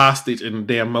a hostage in a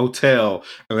damn motel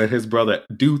and let his brother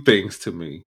do things to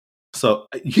me. So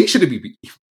he should be.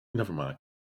 Never mind.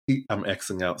 I'm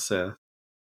Xing out Seth.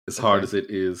 As hard as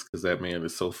it is, because that man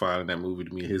is so fine in that movie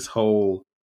to me.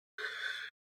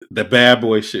 The bad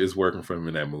boy shit is working for him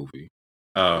in that movie.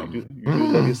 You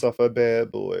love yourself a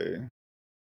bad boy.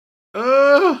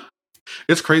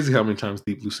 It's crazy how many times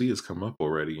Deep Blue Sea has come up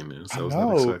already in there. So I was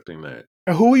not expecting that.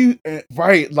 And who are you?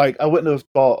 Right, like I wouldn't have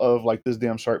thought of like this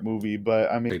damn shark movie,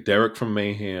 but I mean, like Derek from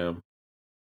Mayhem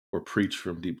or Preach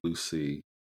from Deep Blue Sea.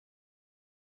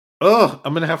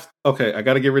 I'm gonna have. Okay, I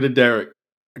got to get rid of Derek.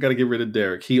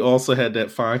 He also had that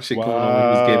fine shit going on.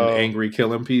 He was getting angry,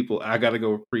 killing people. I got to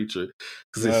go with Preacher.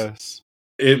 Yes.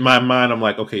 In my mind, I'm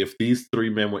like, okay, if these three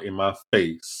men were in my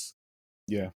face,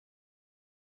 yeah,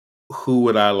 who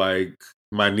would I like?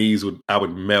 I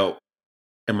would melt,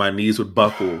 and my knees would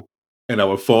buckle, and I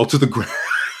would fall to the ground.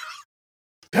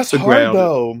 That's hard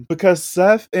though, because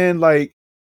Seth and like,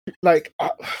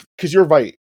 because you're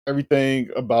right, everything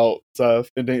about Seth,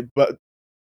 and then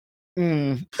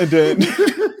and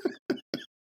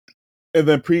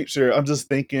then Preacher. I'm just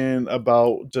thinking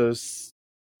about just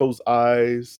those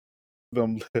eyes,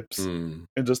 them lips, and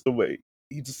just the way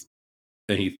he just.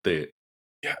 And he's thick.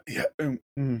 Yeah.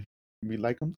 We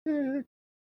like him thick.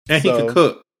 And he could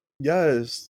cook.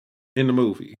 Yes. In the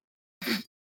movie.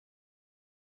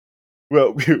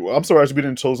 Well, I'm sorry, I should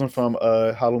be chosen from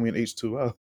Halloween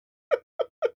H2O.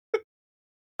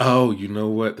 Oh, you know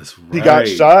what? That's right. He got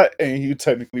shot, and he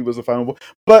technically was a final boy.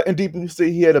 But in Deep Blue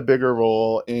Sea, he had a bigger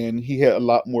role, and he had a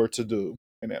lot more to do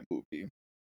in that movie.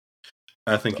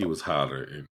 I think he was hotter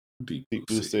in Deep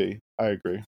Blue Sea. I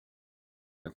agree.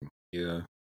 Yeah.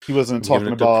 He wasn't talking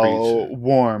about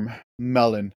warm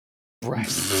melon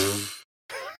breasts.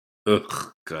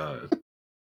 Ugh, God.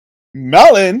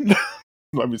 Melon?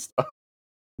 Let me stop.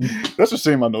 That's a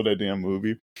shame I know that damn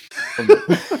movie.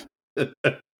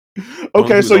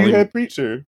 Okay, so you had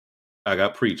Preacher. I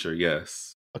got Preacher,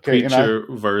 yes. Okay, Preacher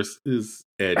versus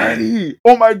Eddie.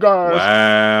 Oh my gosh.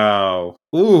 Wow.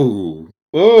 Ooh.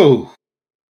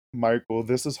 Michael,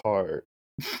 this is hard.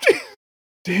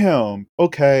 Damn.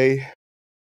 Okay.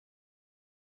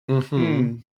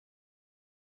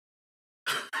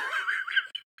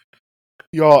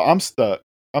 Y'all, I'm stuck.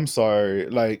 I'm sorry.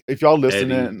 Like, if y'all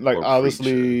listening, Eddie like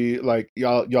obviously, Preacher. Like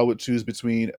y'all would choose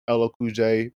between LL Cool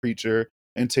J, Preacher,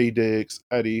 and Tay Diggs,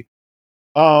 Eddie.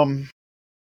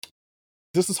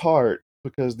 This is hard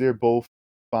because they're both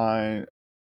fine.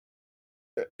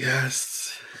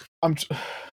 Yes. I'm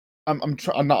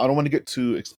trying. I don't want to get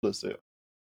too explicit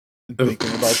in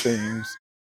thinking about things.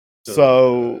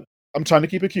 So I'm trying to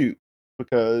keep it cute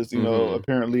because know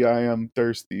apparently I am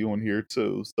thirsty on here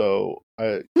too. So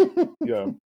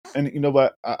yeah, and you know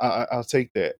what? I'll take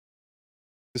that.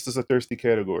 This is a thirsty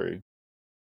category.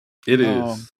 It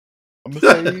is. I'm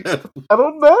gonna say I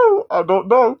don't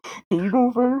know. Can you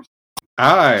go first?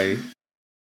 I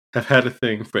have had a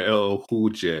thing for LL Cool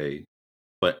J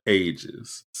for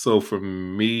ages. So for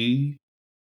me,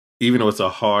 even though it's a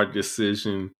hard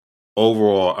decision,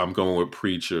 overall, I'm going with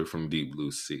Preacher from Deep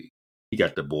Blue Sea. He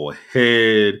got the boy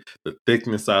head, the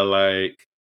thickness I like,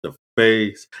 the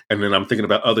face, and then I'm thinking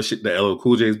about other shit that LL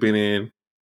Cool J's been in,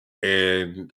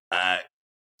 and I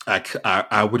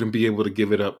wouldn't be able to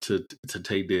give it up to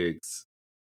Taye Diggs.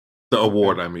 The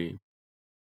award, I mean.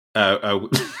 I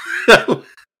would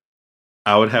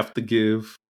I would have to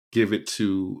give it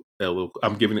to LL.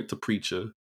 I'm giving it to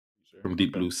Preacher from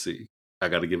Deep Blue Sea. I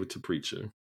got to give it to Preacher.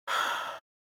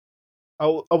 I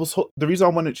was the reason I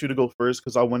wanted you to go first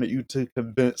because I wanted you to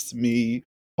convince me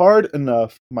hard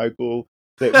enough, Michael,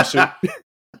 that we should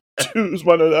choose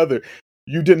one or the other.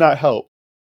 You did not help.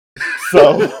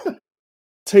 So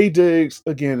Taye Diggs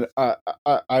again.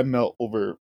 I melt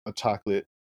over a chocolate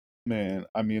man.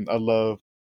 I mean, I love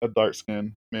a dark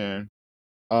skin man.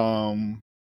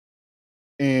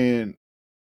 And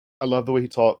I love the way he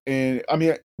talked. And I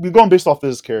mean, we're going based off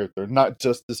this character, not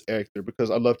just this actor, because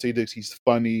I love Taye Diggs. He's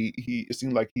funny. It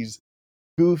seems like he's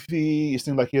goofy. It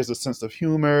seems like he has a sense of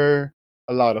humor,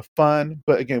 a lot of fun.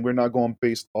 But again, we're not going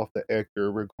based off the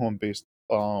actor. We're going based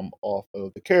off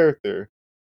of the character.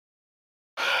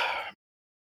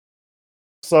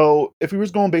 So if we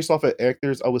was going based off of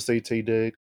actors, I would say Taye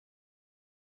Diggs.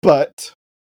 But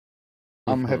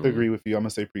I'm gonna have to agree with you. I'm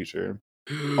gonna say Preacher.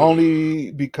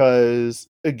 Only because,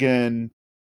 again,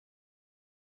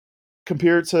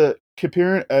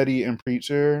 comparing Eddie and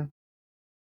Preacher,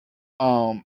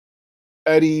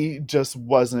 Eddie just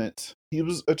wasn't. He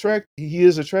is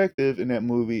attractive in that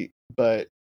movie, but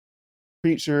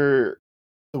Preacher,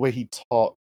 the way he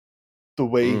talked, the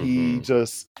way he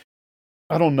just,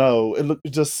 I don't know.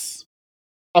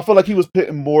 I feel like he was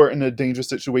putting more in a dangerous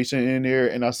situation in there,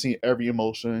 and I seen every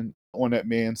emotion on that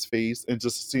man's face, and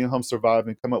just seeing him survive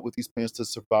and come up with these plans to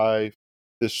survive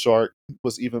this shark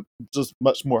was even just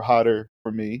much more hotter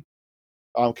for me.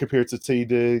 Compared to Taye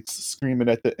Diggs screaming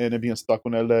at the end and being stuck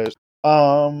on that ledge.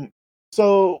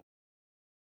 So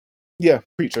yeah,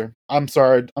 Preacher. I'm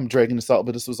sorry, I'm dragging this out,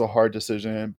 but this was a hard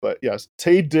decision. But yes,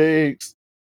 Taye Diggs,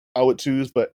 I would choose,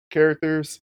 but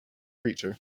characters,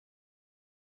 Preacher.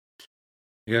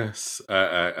 Yes,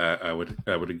 I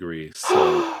would agree.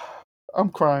 So I'm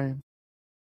crying.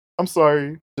 I'm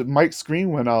sorry. Mike's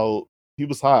screen went out. He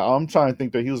was hot. I'm trying to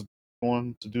think that he was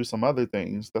going to do some other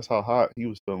things. That's how hot he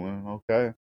was feeling.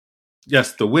 Okay.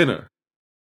 Yes, the winner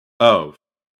of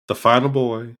The Final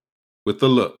Boy with the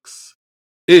Looks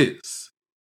is,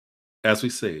 as we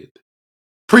said,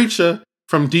 Preacher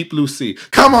from Deep Blue Sea.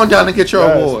 Come on down and get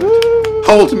your award. Woo!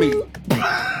 Hold me.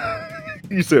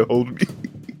 You said hold me.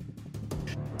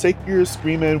 Take your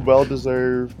Screaming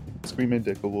well-deserved Screaming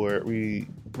Dick Award. We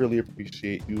really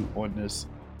appreciate you on this.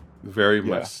 Very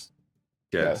much.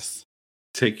 Yes.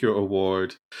 Take your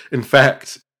award. In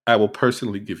fact, I will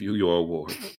personally give you your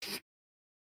award.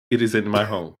 It is in my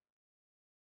home.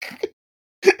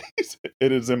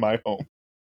 It is in my home.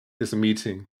 It's a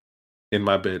meeting in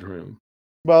my bedroom.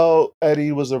 Well,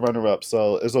 Eddie was a runner-up,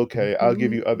 so it's okay. I'll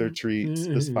give you other treats.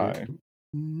 It's fine.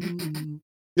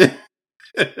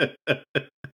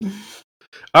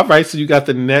 All right, so you got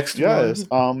the next one. Yes.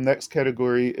 Next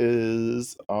category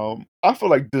is I feel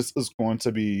like this is going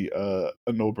to be a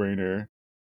no-brainer.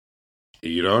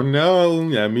 You don't know.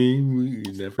 I mean,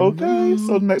 you never know. Okay,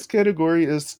 so the next category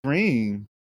is Scream.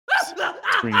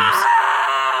 Screams.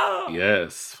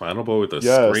 Yes, Final Boy with a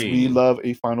yes, scream. We love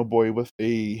a Final Boy with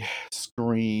a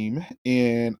scream.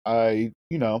 And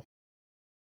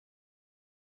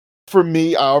for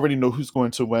me, I already know who's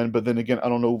going to win, but then again, I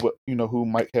don't know who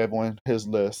Mike have on his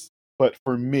list. But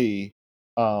for me,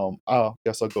 I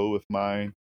guess I'll go with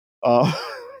mine. I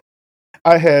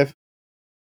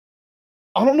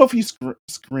don't know if he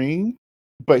screamed,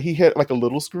 but he had like a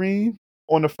little scream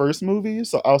on the first movie,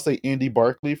 so I'll say Andy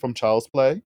Barclay from Child's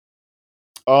Play.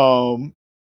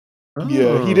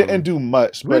 Yeah, he didn't do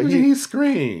much, but he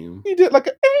screamed. He did like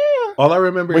a. All I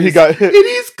remember when is he got hit. It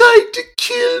is going to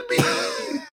kill me.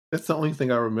 That's the only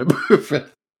thing I remember.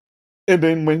 And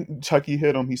then when Chucky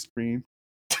hit him, he screamed.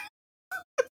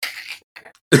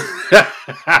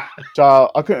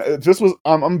 Child, I couldn't. This was.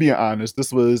 I'm being honest.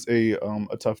 This was a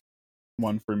tough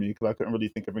one for me because I couldn't really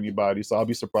think of anybody. So I'll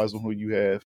be surprised with who you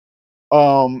have.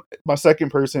 My second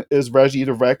person is Reggie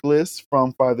the Reckless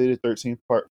from Friday the 13th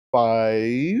Part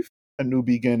 5, A New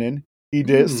Beginning. He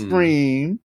did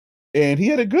scream, and he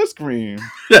had a good scream.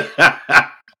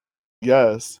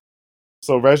 Yes.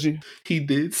 So Reggie, he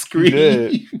did scream. He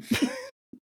did.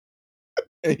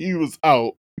 And he was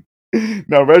out.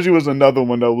 Now Reggie was another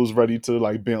one that was ready to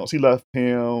like bounce. He left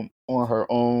Pam on her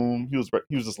own. He was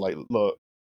just like, look,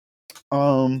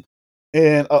 um,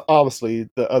 and obviously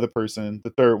the other person,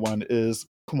 the third one is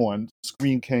come on,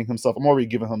 Scream King himself. I'm already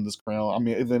giving him this crown. I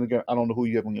mean, and then again, I don't know who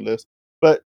you have on your list,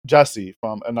 but Jesse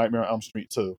from A Nightmare on Elm Street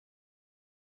too.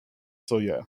 So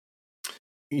yeah.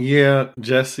 Yeah,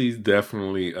 Jesse's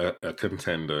definitely a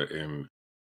contender, and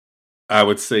I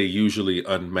would say usually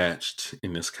unmatched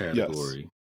in this category. Yes.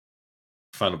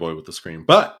 Final Boy with the Scream.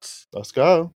 But let's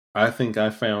go. I think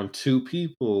I found two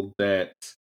people that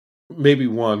maybe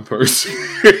one person.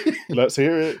 Let's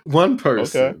hear it. One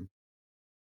person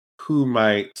who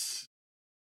might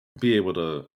be able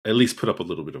to at least put up a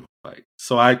little bit of a fight.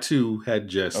 So I too had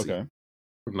Jesse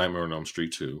from Nightmare on Elm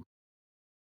Street 2.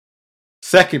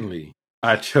 Secondly,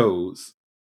 I chose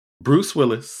Bruce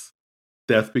Willis,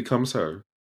 Death Becomes Her.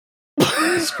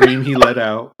 The scream he let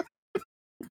out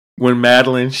when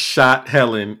Madeline shot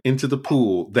Helen into the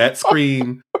pool. That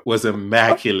scream was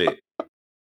immaculate.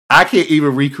 I can't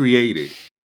even recreate it.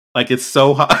 Like, it's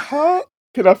so hot. How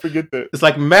can I forget that? It's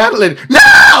like, Madeline,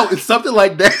 no! It's something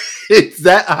like that. It's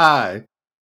that high.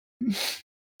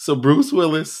 So Bruce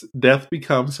Willis, Death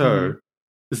Becomes Her.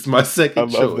 This is my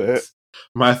second choice. That.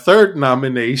 My third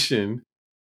nomination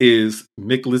is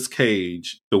Nicolas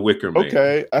Cage, The Wicker Man.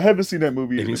 Okay, I haven't seen that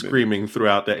movie. And he's screaming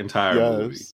throughout that entire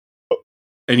movie.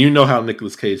 And you know how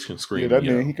Nicolas Cage can scream. Yeah, that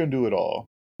man, he can do it all.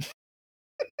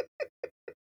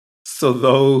 So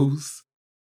those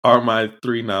are my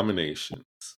three nominations.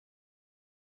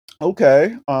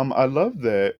 Okay, I love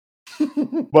that.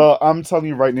 Well, I'm telling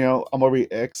you right now, I'm already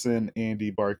Xing Andy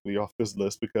Barclay off this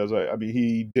list because I mean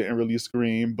he didn't really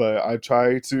scream, but I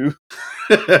tried to.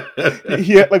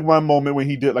 He had like one moment when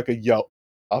he did like a yelp.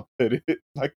 I'll put it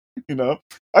like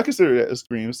I consider that a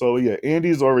scream. So yeah,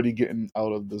 Andy's already getting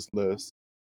out of this list.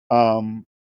 Who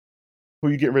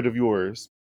you get rid of yours?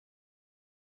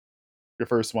 Your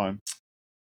first one.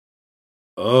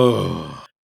 Oh,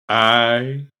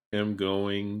 I am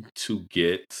going to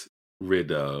get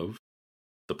rid of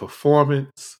the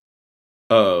performance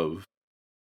of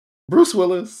Bruce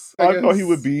Willis. I thought he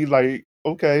would be like,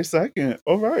 okay, second.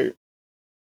 All right.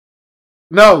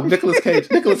 No, Nicolas Cage.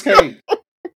 Nicolas Cage.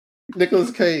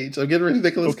 Nicolas Cage. I'm getting rid of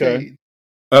Nicolas Cage.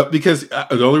 Because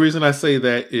the only reason I say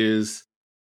that is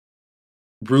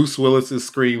Bruce Willis's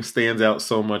scream stands out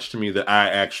so much to me that I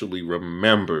actually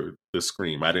remembered the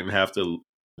scream. I didn't have to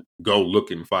go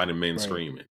look and find a man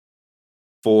screaming.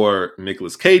 For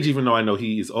Nicolas Cage, even though I know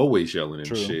he is always yelling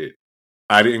and shit,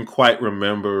 I didn't quite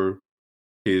remember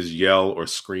his yell or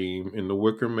scream in The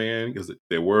Wicker Man because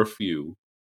there were a few,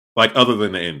 like other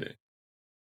than the ending.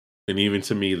 And even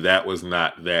to me, that was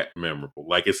not that memorable.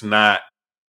 Like, it's not,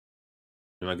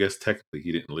 and I guess technically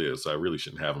he didn't live, so I really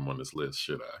shouldn't have him on this list,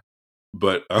 should I?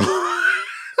 But,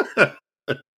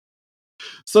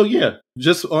 so yeah,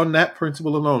 just on that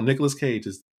principle alone, Nicolas Cage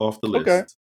is off the list. Okay.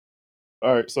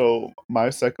 All right, so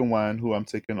my second one, who I'm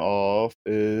taking off,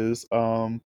 is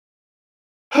I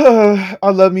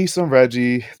love me some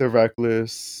Reggie, the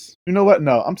Reckless. You know what?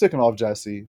 No, I'm taking off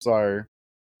Jesse. Sorry.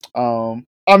 I'm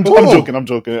joking. I'm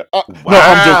joking. Wow. No,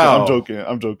 I'm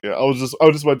joking. I was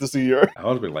just about to see your. I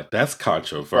would have been like, that's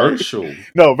controversial.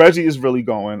 No, Reggie is really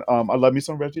going. I love me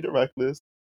some Reggie the Reckless.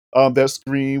 That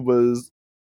scream was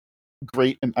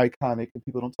great and iconic, and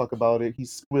people don't talk about it. He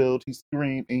squealed, he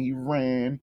screamed, and he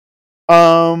ran.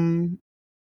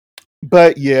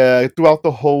 But yeah, throughout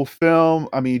the whole film,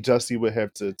 I mean, Jesse would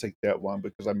have to take that one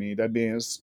because I mean, that man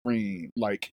screamed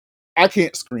like I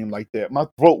can't scream like that. My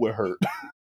throat would hurt.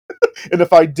 And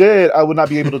if I did, I would not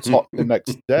be able to talk the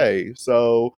next day.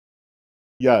 So,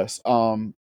 yes,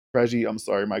 Reggie, I'm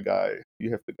sorry, my guy,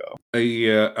 you have to go.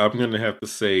 Yeah, I'm gonna have to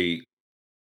say,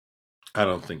 I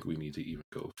don't think we need to even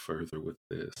go further with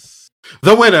this.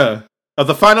 The winner of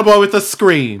the Final Boy with a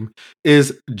Scream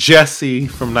is Jesse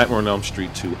from Nightmare on Elm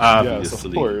Street 2. Obviously, yes,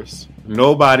 of course.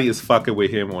 Nobody is fucking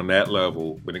with him on that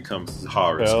level when it comes to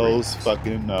horror. Hells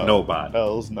fucking no. Nobody.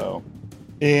 Hells no.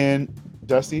 And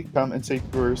Jesse, come and take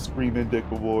your Screaming Dick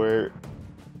Award.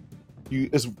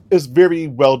 It's very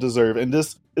well deserved, and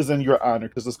this is in your honor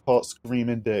because it's called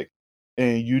Screaming Dick,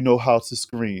 and you know how to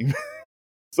scream.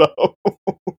 So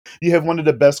you have one of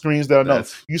the best screams that I know.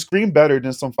 You scream better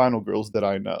than some final girls that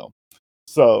I know.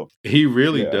 So he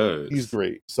really does. He's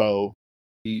great. So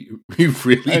he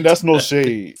really, and that's no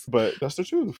shade, but that's the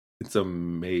truth. It's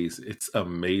amazing. It's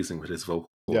amazing what his vocal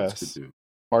cords could do.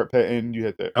 Mark Patton, you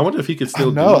hit that. I wonder if he could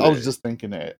still. No, I was just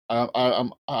thinking that. I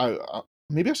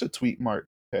maybe I should tweet Mark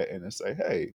Patton and say,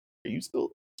 "Hey, can you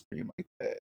still scream like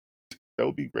that?" That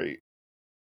would be great.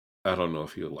 I don't know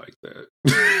if he'll like that.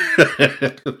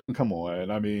 Come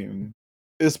on, I mean,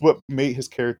 it's what made his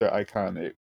character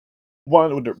iconic.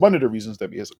 One of the reasons that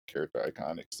made his character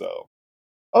iconic. So,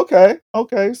 okay,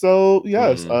 so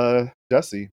yes,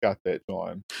 Jesse got that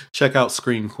going. Check out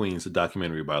Scream Queens, the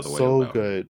documentary, by the way. So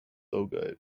good, so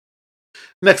good.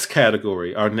 Next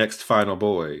category, our next final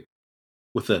boy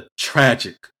with a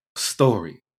tragic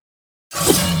story.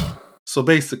 So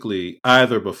basically,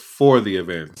 either before the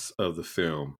events of the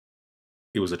film,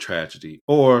 it was a tragedy,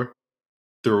 or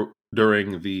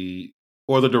during the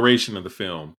duration of the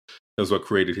film is what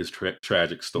created his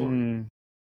tragic story.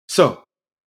 So,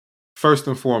 first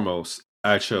and foremost,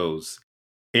 I chose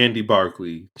Andy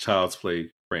Barclay, Child's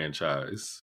Play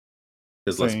franchise.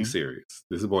 Because let's be serious,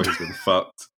 this boy has been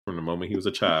fucked from the moment he was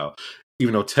a child.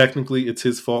 Even though technically it's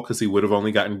his fault because he would have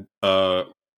only gotten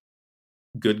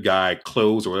good guy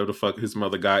clothes or whatever the fuck his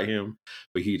mother got him,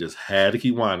 but he just had to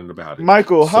keep whining about it.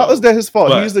 Michael, how is that his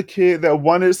fault? He's the kid that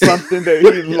wanted something that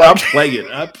he liked.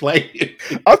 I play it.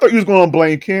 I thought you was going to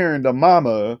blame Karen, the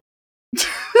mama.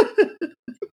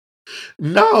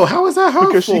 No, how is that her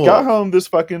Because fault? she got him this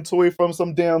fucking toy from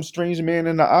some damn strange man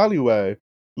in the alleyway.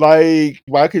 Like,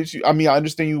 why could you? I mean, I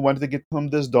understand you wanted to get him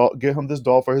this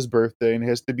doll for his birthday, and it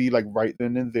has to be like right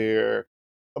then and there.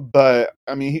 But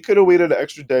I mean, he could have waited an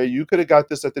extra day. You could have got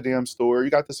this at the damn store. You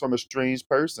got this from a strange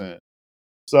person.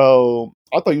 So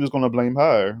I thought you was going to blame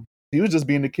her. He was just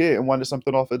being a kid and wanted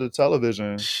something off of the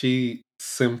television. She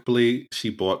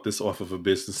bought this off of a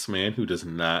businessman who does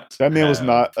not. That man was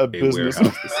not a businessman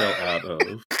warehouse to sell out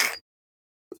of.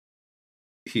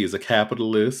 He is a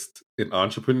capitalist, an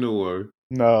entrepreneur.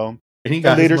 No, and he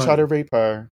got later tried to rape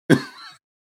her.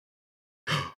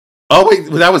 Oh wait,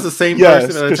 that was the same person.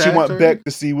 Yes, because she went back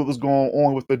to see what was going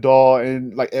on with the doll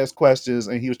and like ask questions,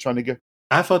 and he was trying to get.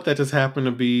 I thought that just happened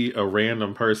to be a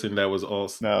random person that was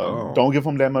also. No, don't give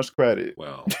him that much credit.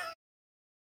 Well,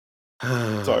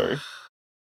 sorry,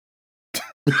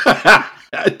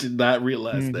 I did not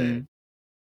realize that.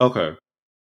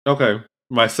 Okay.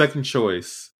 My second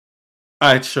choice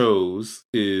I chose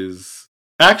is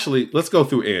actually, let's go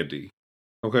through Andy.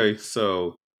 Okay,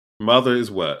 so mother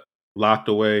is what? Locked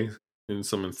away in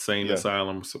some insane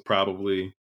asylum, so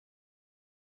probably.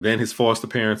 Then his foster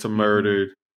parents are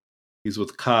murdered. He's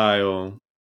with Kyle.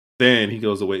 Then he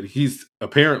goes away. He's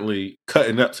apparently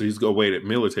cutting up, so he's going away at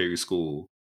military school.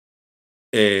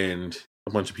 And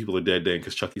a bunch of people are dead then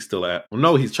because Chucky's still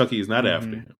Chucky is not after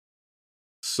him.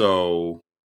 So,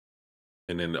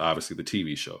 and then obviously the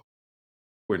TV show,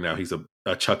 where now he's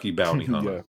a Chucky bounty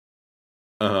hunter.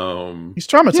 He's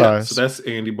traumatized. Yeah, so that's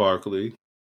Andy Barclay.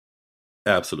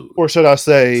 Absolutely. Or should I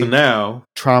say, so now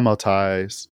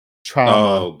traumatized. Trauma.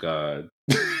 Oh God.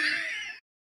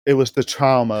 It was the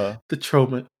trauma. The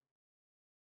trauma.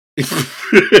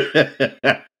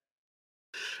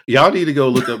 Y'all need to go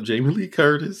look up Jamie Lee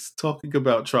Curtis talking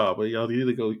about trauma. Y'all need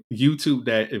to go YouTube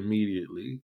that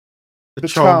immediately. The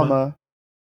trauma.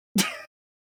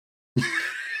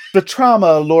 The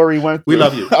trauma Lori went through. We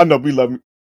love you. I know, we love you.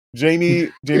 Jamie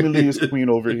Lee is queen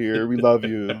over here. We love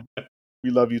you. We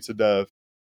love you to death.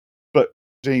 But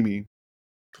Jamie,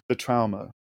 the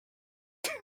trauma.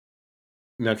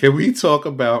 Now, can we talk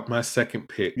about my second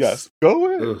pick? Yes, go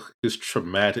ahead. His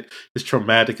traumatic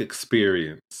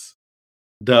experience.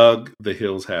 Doug, The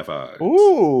Hills Have Eyes.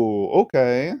 Ooh,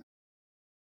 okay.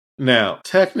 Now,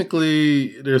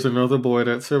 technically, there's another boy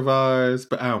that survives,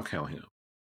 but I don't count him.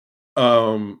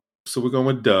 So we're going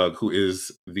with Doug, who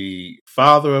is the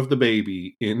father of the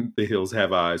baby in The Hills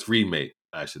Have Eyes remake,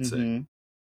 I should say.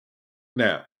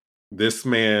 Now, this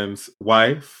man's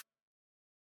wife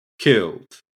killed.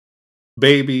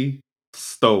 Baby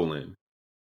stolen.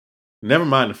 Never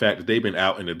mind the fact that they've been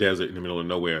out in the desert in the middle of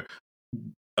nowhere,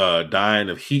 dying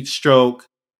of heat stroke.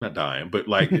 Not dying, but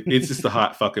like it's just a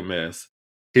hot fucking mess.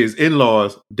 His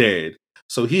in-laws dead,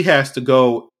 so he has to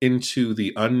go into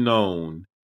the unknown,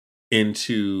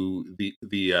 into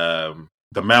the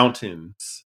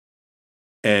mountains,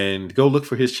 and go look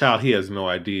for his child. He has no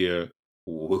idea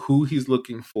who he's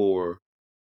looking for,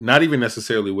 not even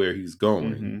necessarily where he's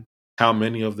going. How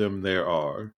many of them there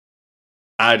are.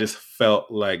 I just felt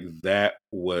like that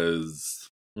was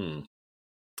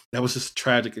just a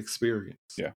tragic experience.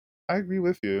 Yeah, I agree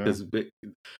with you.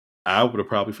 I would have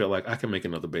probably felt like I can make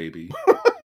another baby.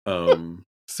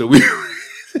 So we.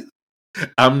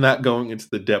 I'm not going into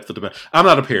the depth of the. I'm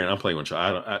not a parent. I'm playing with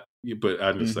y'all. But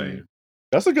I'm just saying.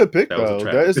 That's a good pick, though.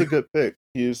 That is a good pick.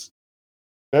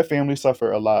 That family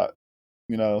suffered a lot.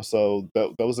 So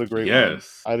that was a great one.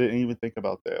 I didn't even think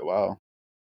about that. Wow.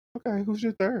 Okay, who's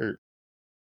your third?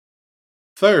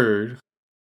 Third,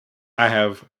 I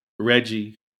have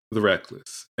Reggie the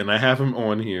Reckless, and I have him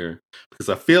on here because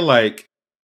I feel like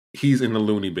he's in the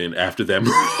loony bin after that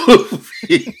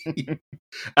movie.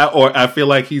 Or I feel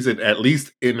like he's at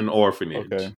least in an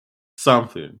orphanage. Okay.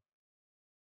 Something.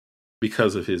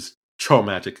 Because of his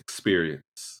traumatic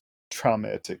experience.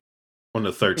 Traumatic. On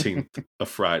the 13th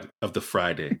of the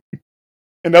Friday.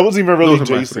 And that wasn't even really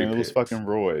Jason. It was fucking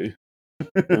Roy.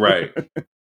 Right.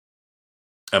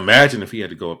 Imagine if he had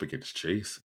to go up against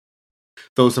Jason.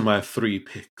 Those are my 3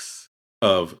 picks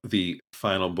of the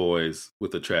final boys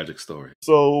with a tragic story.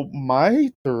 So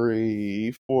my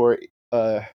 3 for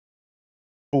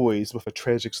boys with a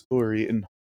tragic story in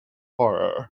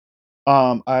horror.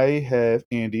 I have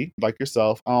Andy, like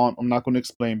yourself. I'm not going to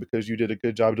explain because you did a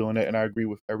good job doing it, and I agree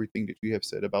with everything that you have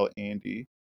said about Andy.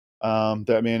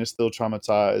 That man is still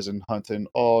traumatized and hunting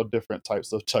all different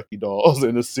types of Chucky dolls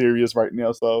and is serious right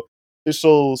now. So it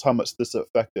shows how much this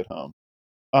affected him.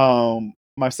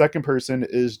 My second person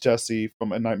is Jesse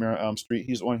from A Nightmare on Elm Street.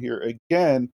 He's on here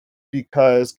again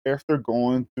because after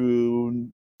going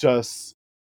through just,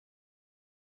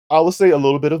 I would say, a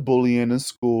little bit of bullying in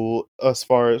school as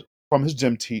far as from his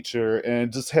gym teacher,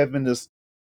 and just having this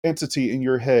entity in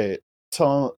your head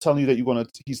telling you that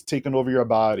he's taking over your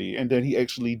body, and then he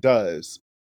actually does.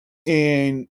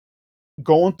 And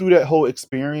going through that whole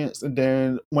experience, and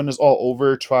then when it's all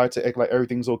over, try to act like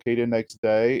everything's okay the next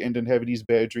day, and then having these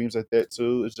bad dreams like that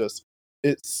too,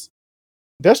 that's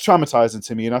traumatizing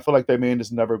to me, and I feel like that man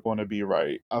is never going to be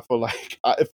right. I feel like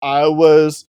if I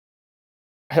was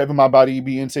having my body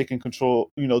being taken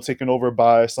over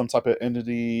by some type of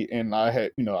entity, and I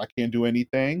can't do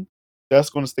anything, that's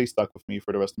going to stay stuck with me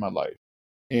for the rest of my life.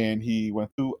 And he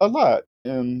went through a lot,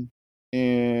 and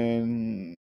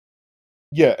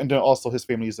yeah, and then also his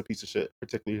family is a piece of shit,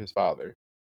 particularly his father.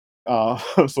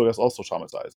 So that's also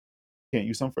traumatizing. Can't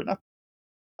use him for nothing.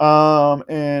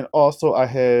 And also I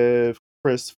have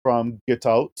Chris from Get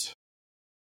Out.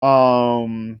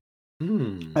 I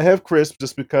have Chris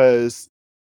just because,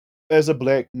 as a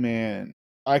black man,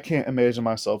 I can't imagine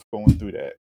myself going through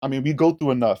that. I mean, we go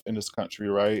through enough in this country,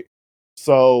 right?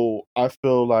 So I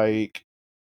feel like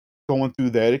going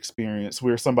through that experience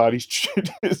where somebody's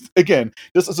again,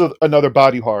 this is another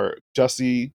body horror.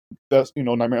 Jesse, that's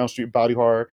Nightmare on Elm Street body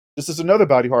horror. This is another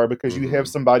body horror because you have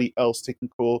somebody else taking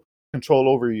control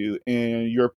over you, and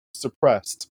you're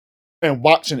suppressed and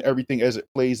watching everything as it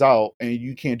plays out, and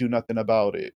you can't do nothing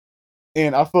about it.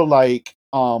 And I feel like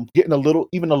getting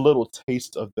even a little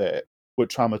taste of that would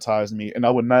traumatize me, and I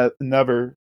would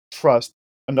never trust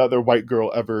another white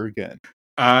girl ever again.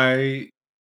 I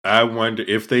wonder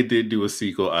if they did do a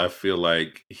sequel. I feel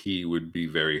like he would be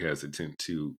very hesitant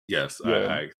to. Yes,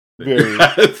 yeah,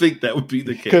 I think that would be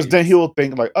the case. Because then he will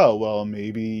think like, oh well,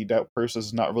 maybe that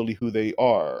person's not really who they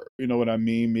are. You know what I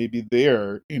mean? Maybe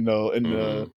they're in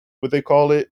the what they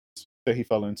call it that he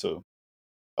fell into.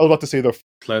 I was about to say the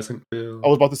Pleasantville. I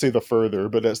was about to say the Further,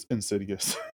 but that's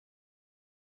Insidious.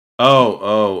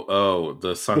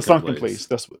 The sunken place.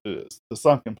 That's what it is. The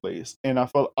sunken place. And I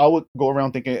felt I would go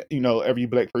around thinking, every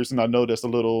black person I know that's a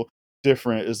little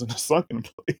different is in a sunken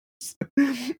place.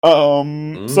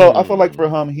 So I feel like for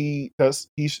him, he's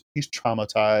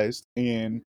traumatized,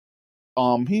 and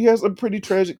he has a pretty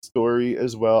tragic story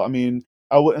as well. I mean,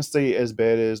 I wouldn't say as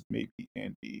bad as maybe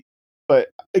Andy, but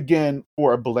again,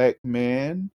 for a black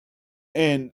man,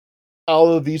 and out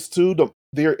of these two,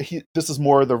 this is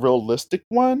more the realistic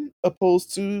one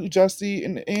opposed to Jesse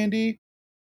and Andy.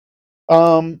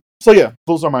 So yeah,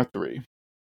 those are my 3.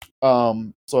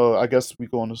 So I guess we're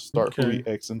going to start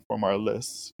re-Xing from our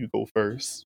list. You go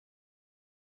first.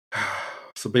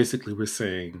 So basically, we're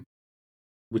saying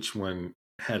which one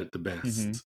had it the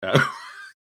best,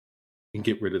 and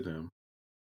get rid of them.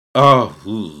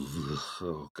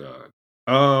 Oh God.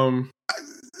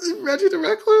 Reggie the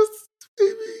Reckless,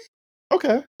 maybe.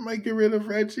 Okay, I might get rid of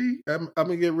Reggie. I'm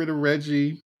gonna get rid of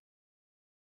Reggie.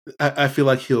 I feel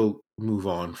like he'll move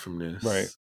on from this, right?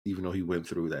 Even though he went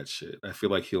through that shit, I feel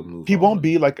like he'll move. He won't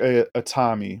be like a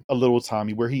Tommy, a little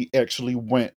Tommy, where he actually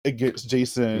went against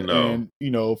Jason and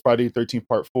Friday the 13th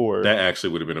Part 4. That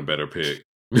actually would have been a better pick.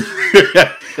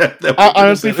 I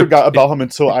honestly forgot about him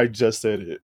until I just said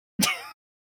it.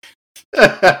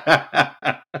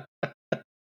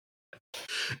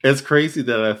 It's crazy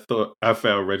that I thought I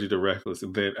found Reggie the Reckless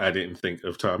and then I didn't think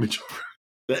of Tommy Jarvis.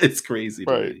 It's crazy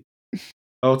to me.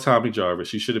 Oh, Tommy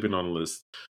Jarvis, you should have been on the list.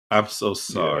 I'm so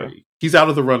sorry. Yeah. He's out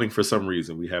of the running for some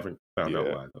reason. We haven't found out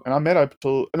why though.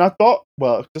 And I thought,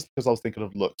 well, just because I was thinking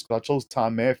of looks, I chose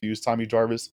Tom Matthews, Tommy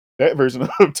Jarvis, that version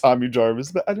of Tommy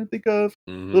Jarvis, but I didn't think of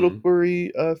little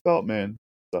Corey Feldman.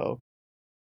 So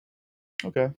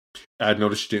Okay. I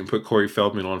noticed you didn't put Corey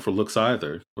Feldman on for looks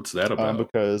either. What's that about?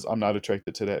 Because I'm not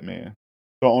attracted to that man.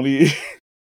 The only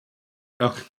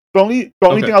Okay. the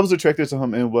only thing I was attracted to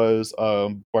him in was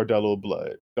Bordello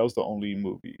Blood. That was the only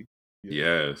movie.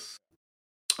 Yeah. Yes.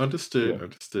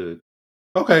 Understood.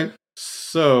 Okay.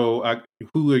 So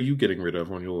who are you getting rid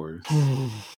of on yours?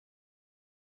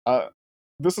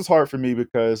 This is hard for me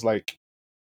because like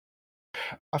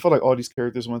I feel like all these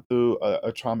characters went through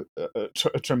a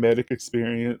traumatic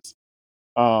experience.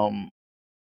 I'm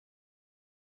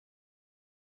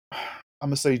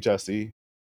gonna say Jesse.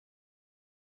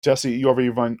 Jesse, you already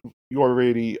won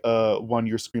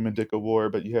your Screaming Dick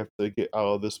award, but you have to get out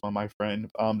of this one, my friend.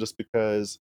 Just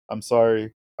because I'm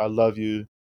sorry, I love you,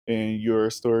 and your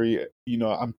story,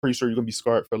 I'm pretty sure you're gonna be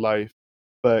scarred for life.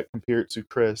 But compared to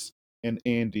Chris and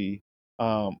Andy,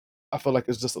 I feel like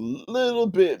it's just a little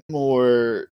bit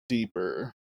more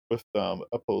deeper with them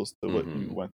opposed to what you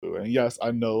went through. And yes,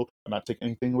 I know I'm not taking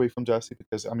anything away from Jesse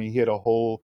because I mean he had a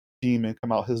whole demon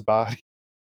come out his body.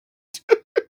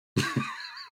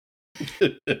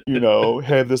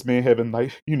 Have this man having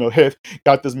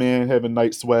got this man having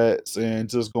night sweats and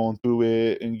just going through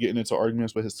it and getting into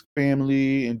arguments with his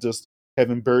family and just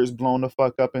having birds blown the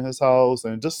fuck up in his house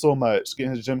and just so much,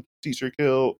 getting his gym teacher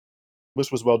killed,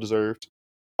 which was well deserved.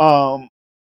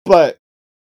 But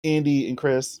Andy and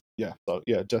Chris,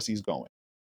 Jesse's going.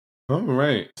 All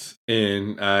right.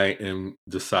 And I am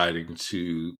deciding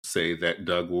to say that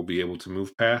Doug will be able to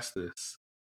move past this.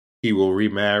 He will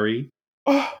remarry.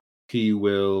 He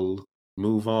will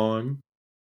move on.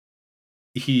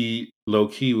 He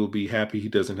low-key will be happy he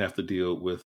doesn't have to deal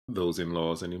with those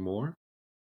in-laws anymore.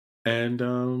 And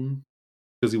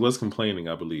because he was complaining,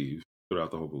 I believe,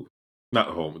 throughout the whole movie.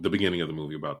 Not the beginning of the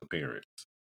movie about the parents.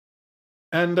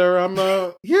 And I'm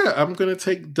gonna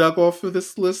take Doug off of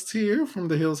this list here from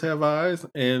The Hills Have Eyes.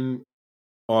 And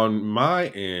on my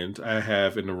end, I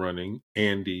have in the running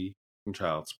Andy from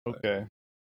Child's Play. Okay.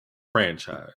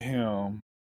 Franchise. Damn.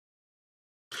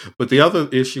 But the other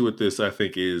issue with this, I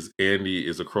think, is Andy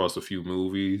is across a few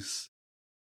movies,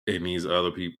 and these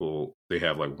other people, they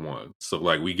have like one. So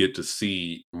like we get to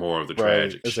see more of the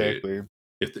tragic shit.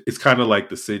 It's kind of like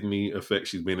the Sydney effect.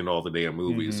 She's been in all the damn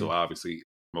movies, so obviously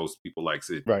most people like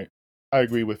Sydney. Right. I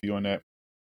agree with you on that.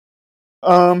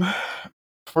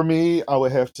 For me, I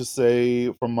would have to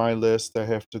say from my list, I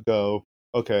have to go.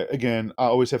 Okay, again, I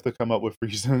always have to come up with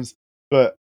reasons,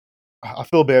 but I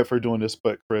feel bad for doing this.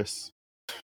 But Chris,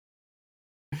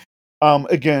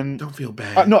 again, don't feel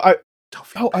bad.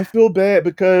 I feel bad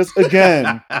because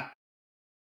again,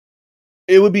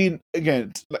 it would be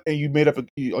again, and you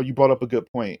brought up a good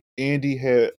point. Andy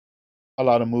had a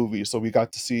lot of movies, so we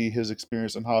got to see his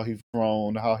experience and how he's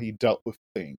grown, how he dealt with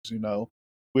things.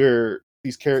 Where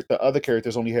the other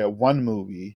characters only had one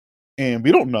movie, and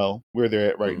we don't know where they're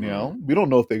at right now. We don't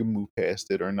know if they can move past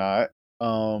it or not.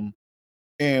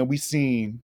 And we've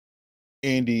seen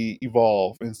Andy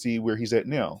evolve and see where he's at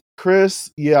now.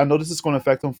 Chris, I know this is going to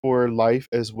affect him for life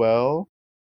as well,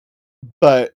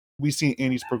 but we've seen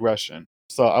Andy's progression.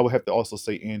 So I would have to also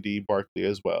say Andy Barclay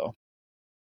as well.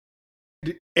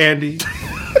 Andy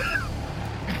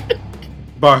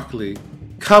Barclay,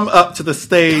 come up to the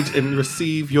stage and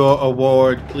receive your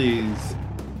award, please.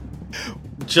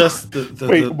 Just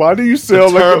the why do you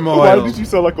sound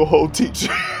like a whole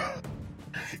teacher?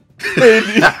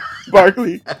 Andy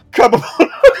Barclay, come on.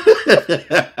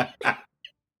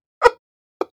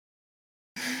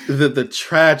 The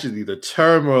tragedy, the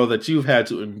turmoil that you've had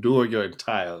to endure your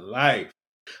entire life.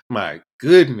 My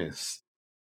goodness.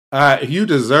 You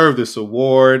deserve this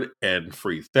award and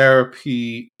free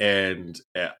therapy, and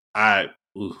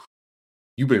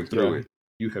you've been through it.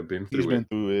 You have been through it. He's been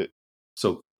through it.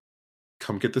 So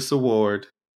come get this award,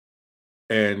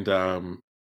 and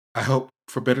I hope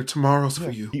for better tomorrows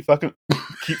for you. Keep fucking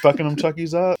them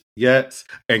Chuckies up. Yes,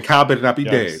 and Kyle better not be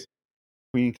dead.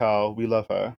 Queen Kyle, we love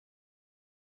her.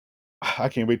 I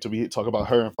can't wait till we talk about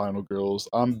her in Final Girls.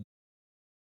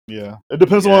 It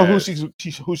depends on who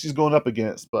she's going up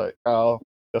against, but Kyle,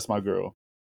 that's my girl.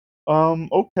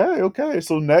 Okay.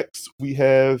 So next we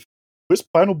have which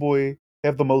final boy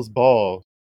have the most balls?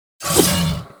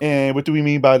 And what do we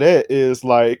mean by that is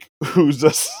like who's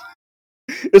just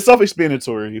it's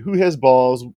self-explanatory. Who has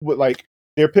balls? Like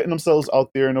they're putting themselves out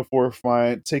there in the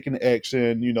forefront, taking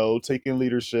action, taking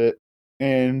leadership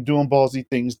and doing ballsy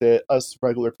things that us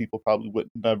regular people probably would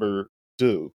never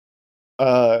do.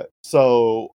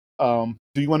 So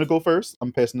do you want to go first?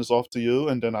 I'm passing this off to you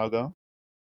and then I'll go.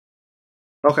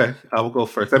 Okay, I will go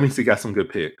first. That means you got some good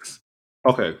picks.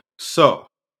 Okay, so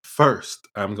first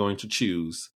I'm going to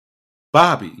choose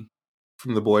Bobby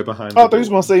from the boy behind. I thought he was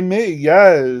going to say me.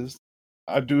 Yes,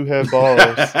 I do have balls.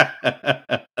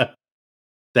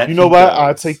 You know what?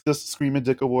 I take this Screaming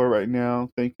Dick Award right now.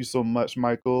 Thank you so much,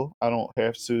 Michael. I don't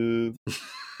have to,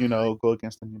 go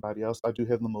against anybody else. I do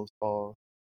have the most balls.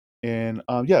 And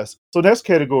yes. So next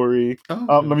category.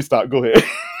 Let me stop. Go ahead.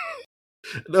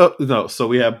 No. So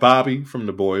we have Bobby from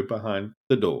The Boy Behind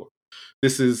the Door.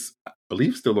 This is, I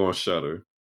believe, still on Shudder.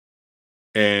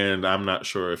 And I'm not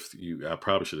sure if I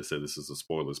probably should have said this is a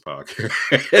spoilers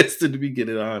podcast to the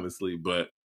beginning, honestly. But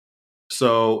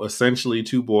so essentially,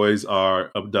 two boys are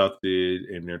abducted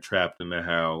and they're trapped in the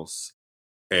house.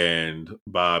 And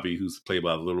Bobby, who's played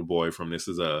by the little boy from This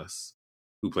Is Us,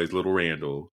 who plays Little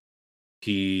Randall,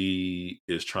 he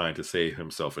is trying to save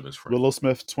himself and his friend. Willow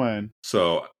Smith twin.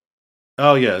 So,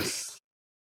 oh yes,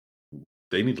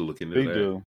 they need to look into that. They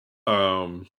do.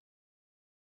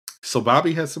 So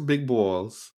Bobby has some big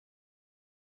balls.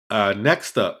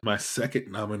 Next up, my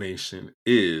second nomination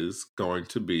is going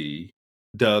to be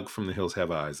Doug from The Hills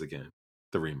Have Eyes again,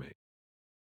 the remake.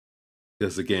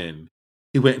 Because again,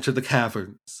 he went into the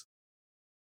caverns,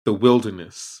 the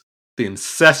wilderness, the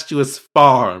incestuous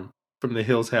farm from The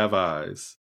Hills Have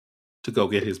Eyes to go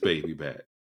get his baby back.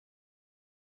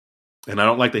 And I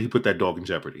don't like that he put that dog in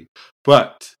jeopardy.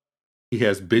 But he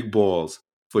has big balls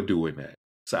for doing that.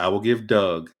 So I will give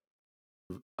Doug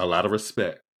a lot of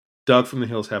respect. Doug from The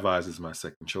Hills Have Eyes is my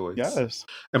second choice. Yes.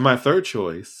 And my third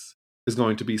choice is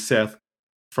going to be Seth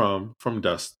from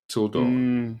Dusk Till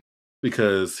Dawn.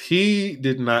 Because he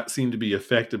did not seem to be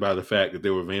affected by the fact that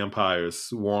there were vampires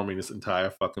swarming this entire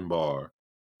fucking bar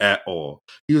at all.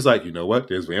 He was like, you know what?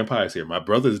 There's vampires here. My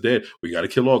brother's dead. We got to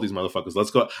kill all these motherfuckers. Let's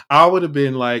go. I would have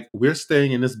been like, we're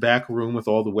staying in this back room with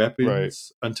all the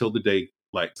weapons until the day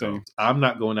light comes. I'm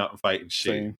not going out and fighting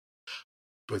shit. Same.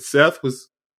 But Seth was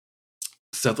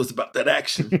about that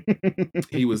action.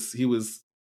 he was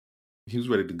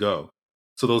ready to go.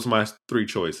 So those are my three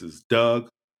choices: Doug,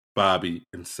 Bobby,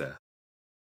 and Seth.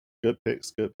 Good picks.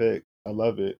 Good pick. I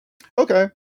love it. Okay.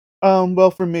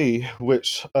 Well, for me,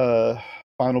 which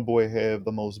final boy have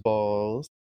the most balls?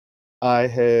 I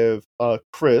have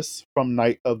Chris from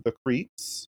Night of the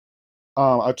Creeps.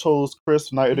 I chose Chris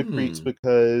from Night of the Creeps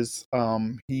because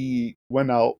he went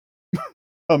out,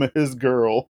 and his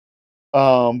girl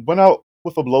went out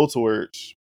with a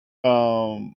blowtorch.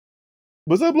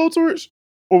 Was that a blowtorch?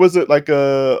 Or was it like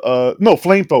no,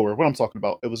 flamethrower? What I'm talking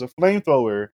about. It was a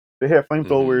flamethrower. They had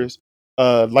flamethrowers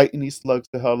lighting these slugs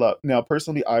the hell up. Now,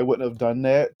 personally, I wouldn't have done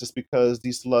that just because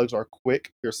these slugs are quick,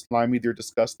 they're slimy, they're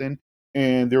disgusting,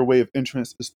 and their way of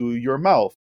entrance is through your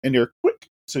mouth. And they're quick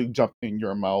to jump in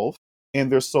your mouth.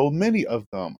 And there's so many of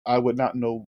them. I would not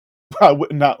know. I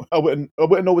wouldn't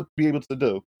know what to be able to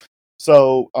do.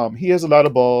 So he has a lot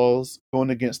of balls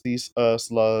going against these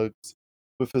slugs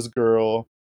with his girl.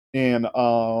 And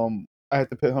I had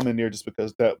to put him in there just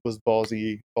because that was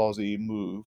ballsy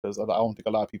move. Because I don't think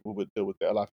a lot of people would deal with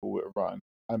that. A lot of people would run.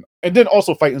 And then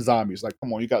also fighting zombies. Like,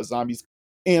 come on, you got zombies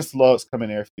and slugs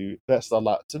coming after you. That's a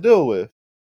lot to deal with.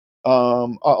 I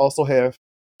also have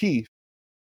Keith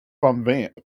from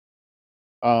Vamp.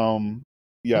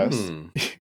 Yes.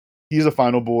 He's a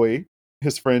final boy.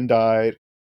 His friend died.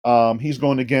 He's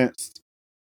going against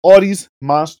all these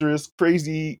monstrous,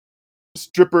 crazy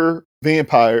stripper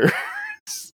vampires.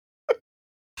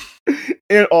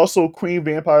 And also Queen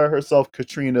Vampire herself,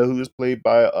 Katrina, who is played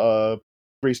by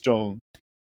Grace Jones.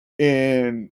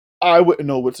 And I wouldn't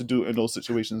know what to do in those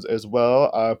situations as well.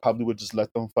 I probably would just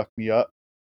let them fuck me up.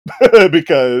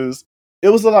 Because it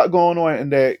was a lot going on in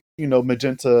that,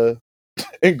 magenta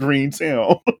and green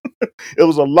town. It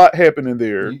was a lot happening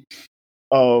there.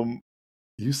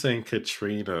 You saying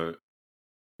Katrina?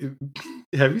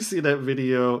 Have you seen that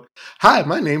video? Hi,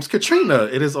 my name's Katrina.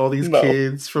 It is all these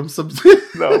kids from some.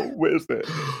 No, where's that?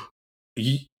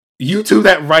 YouTube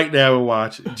that right now and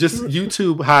watch it. Just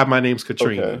YouTube. Hi, my name's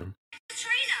Katrina. Okay.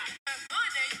 Katrina, my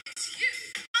name is you.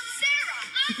 I'm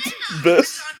Sarah.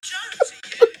 This.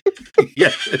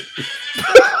 Yes.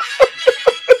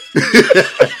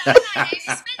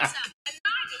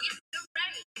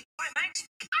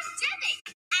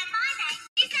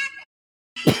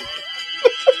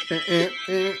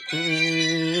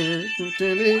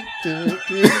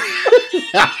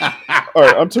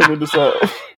 Alright, I'm turning this off.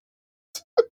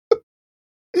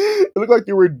 It looked like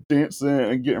you were dancing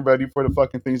and getting ready for the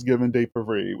fucking Thanksgiving Day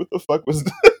parade. What the fuck was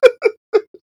that?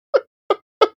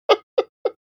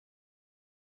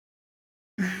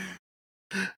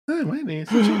 Hi, my name's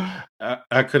Katrina.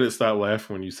 I couldn't stop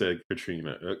laughing when you said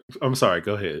Katrina. I'm sorry,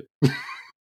 go ahead.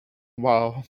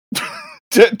 Wow.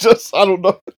 I don't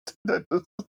know.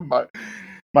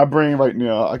 My brain right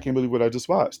now, I can't believe what I just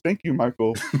watched. Thank you,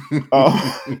 Michael.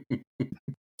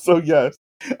 So yes,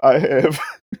 I have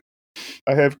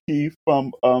I have Keith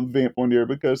from Vamp on there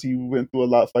because he went through a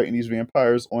lot fighting these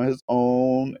vampires on his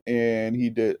own, and he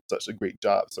did such a great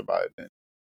job surviving.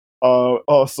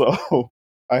 Also,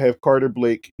 I have Carter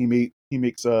Blake. He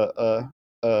makes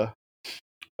another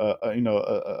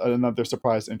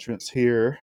surprise entrance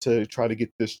here to try to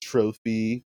get this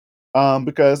trophy.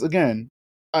 Because again,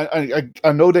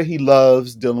 I know that he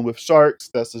loves dealing with sharks.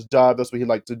 That's his job. That's what he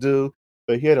liked to do.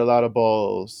 But he had a lot of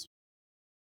balls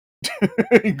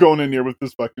going in there with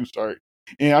this fucking shark.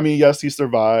 And I mean, yes, he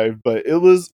survived, but it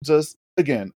was just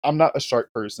again, I'm not a shark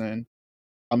person.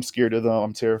 I'm scared of them.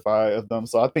 I'm terrified of them.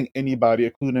 So I think anybody,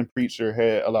 including Preacher,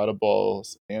 had a lot of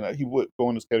balls, and he would go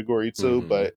in this category too.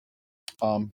 But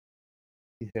um,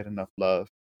 he had enough love.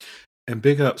 And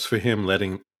big ups for him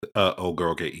letting old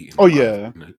girl get eaten. Oh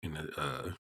yeah,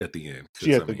 at the end,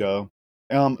 she had to go.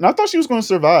 And I thought she was going to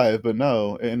survive, but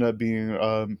no, it ended up being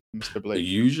Mr. Blake.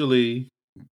 Usually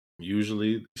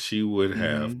she would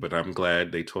have, but I'm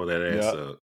glad they tore that ass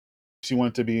up. She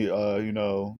wanted to be,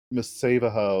 Miss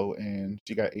Save-A-Ho, and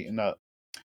she got eaten up.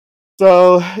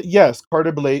 So yes,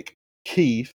 Carter Blake,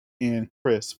 Keith, and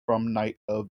Chris from Night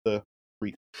of the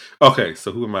Creeps. Okay,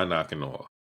 so who am I knocking off?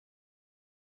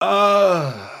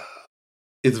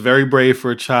 It's very brave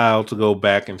for a child to go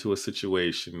back into a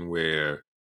situation where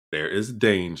there is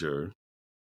danger,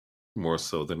 more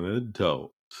so than an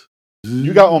adult.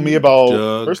 You got on me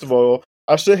about, first of all,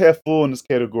 I should have full in this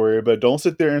category, but don't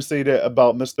sit there and say that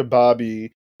about Mr.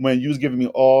 Bobby when you was giving me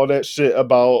all that shit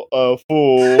about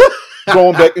full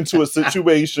going back into a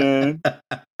situation.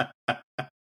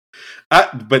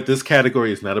 But this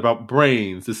category is not about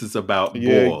brains. This is about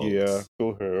balls. Yeah,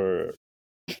 go ahead.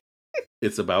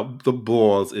 It's about the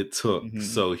balls it took. Mm-hmm.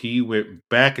 So he went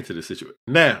back into the situation.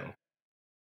 Now,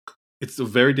 it's a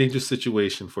very dangerous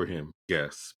situation for him,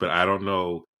 yes. But I don't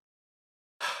know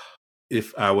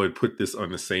if I would put this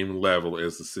on the same level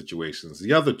as the situations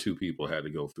the other two people had to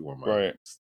go through on my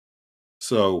list.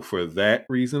 So for that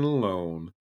reason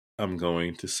alone, I'm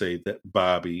going to say that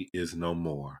Bobby is no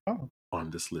more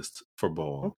on this list for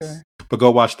balls. Okay. But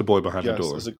go watch The Boy Behind the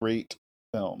Door. It's a great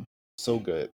film. So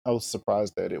good. I was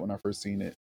surprised at it when I first seen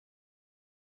it.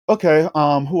 Okay,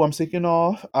 who I'm taking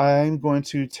off? I'm going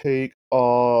to take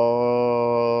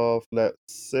off, let's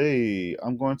see.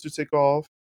 I'm going to take off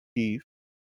Keith.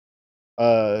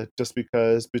 Just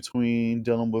because between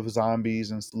dealing with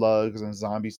zombies and slugs and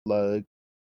zombie slug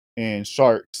and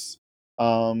sharks,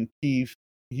 Keith,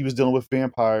 he was dealing with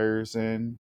vampires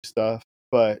and stuff,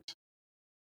 but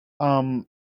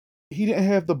he didn't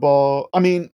have the ball. I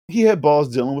mean, he had balls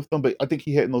dealing with them, but I think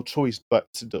he had no choice but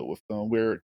to deal with them.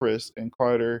 Where Chris and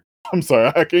Carter, I'm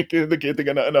sorry, I can't think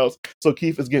of nothing else. So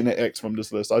Keith is getting an X from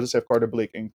this list. I just have Carter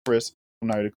Blake and Chris from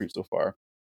Night of the Creeps so far.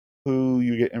 Who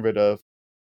you getting rid of?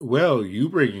 Well, you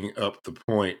bringing up the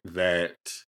point that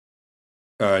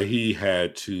he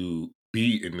had to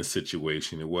be in the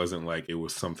situation. It wasn't like it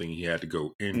was something he had to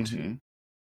go into. Mm-hmm.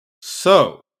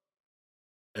 So,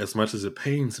 as much as it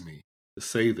pains me to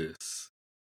say this,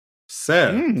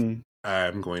 Seth,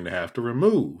 I'm going to have to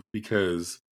remove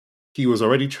because he was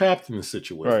already trapped in the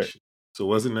situation. Right. So it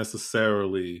wasn't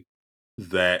necessarily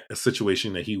that a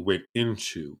situation that he went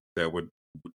into that would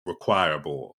require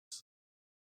balls.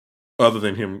 Other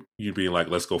than him, you being like,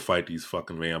 let's go fight these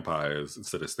fucking vampires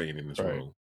instead of staying in this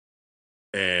room.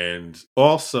 And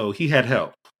also, he had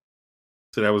help.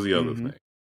 So that was the other thing.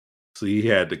 So he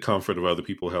had the comfort of other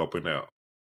people helping out.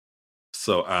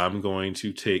 So I'm going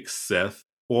to take Seth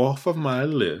off of my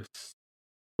list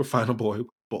for Final Boy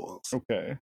balls.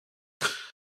 Okay.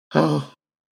 Oh,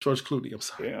 George Clooney, I'm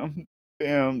sorry.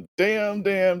 Damn.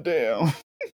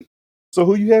 So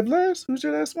who you have last? Who's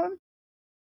your last one?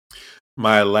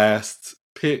 My last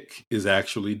pick is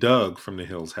actually Doug from The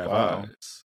Hills Have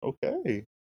Eyes. Okay.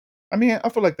 I mean, I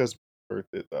feel like that's worth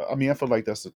it, though. I mean, I feel like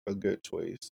that's a good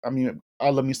choice. I mean, I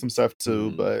love me some Seth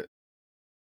too, but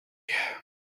yeah,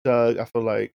 Doug, I feel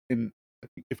like if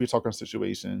you're talking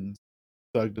situations,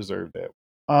 Doug deserved that.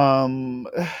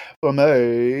 For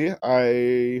me,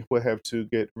 I would have to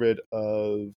get rid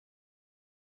of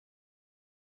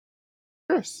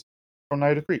Chris from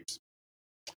Night of the Creeps.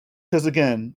 Because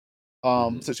again,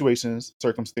 situations,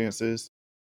 circumstances.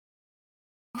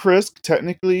 Chris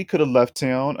technically could have left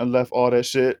town and left all that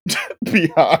shit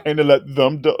behind and let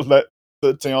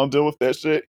the town deal with that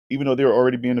shit, even though they were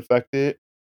already being affected.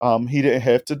 He didn't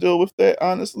have to deal with that,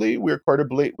 honestly, where Carter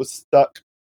Blake was stuck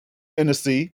in the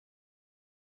sea.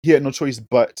 He had no choice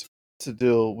but to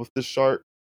deal with the shark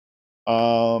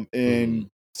and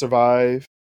survive.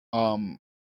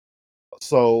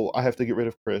 So I have to get rid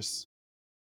of Chris.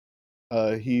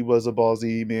 He was a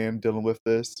ballsy man dealing with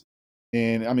this.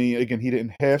 And I mean, again, he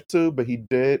didn't have to, but he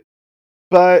did.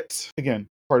 But again,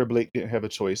 Carter Blake didn't have a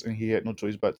choice, and he had no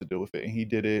choice but to deal with it. And he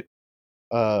did it.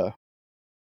 I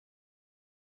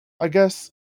guess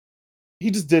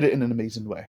he just did it in an amazing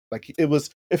way. Like it was,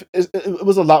 if it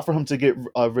was a lot for him to get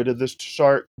rid of this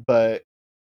shark, but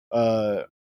I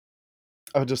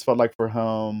just felt like for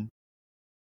him,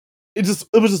 it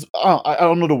was just I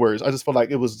don't know the words. I just felt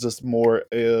like it was just more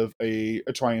of a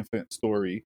triumphant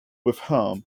story with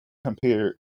him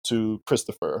compared to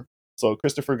Christopher. So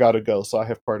Christopher got to go. So I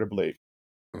have Carter Blake.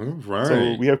 All right.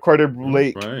 So we have Carter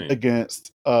Blake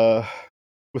against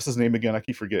what's his name again? I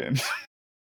keep forgetting.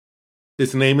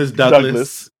 His name is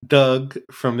Douglas. Doug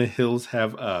from The Hills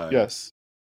Have Eyes. Yes.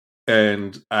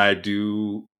 And I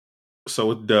do. So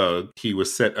with Doug, he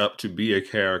was set up to be a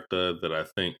character that I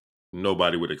think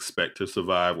nobody would expect to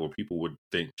survive, or people would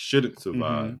think shouldn't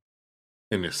survive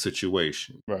in this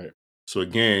situation. Right. So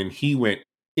again, he went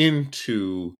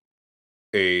into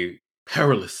a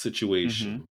perilous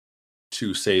situation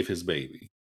to save his baby.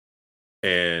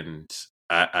 And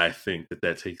I think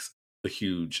that takes a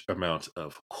huge amount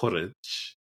of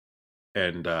courage.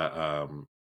 And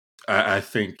I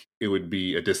think it would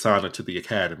be a dishonor to the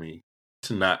Academy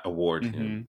to not award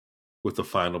him with the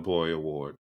Final Boy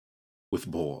Award with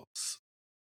balls.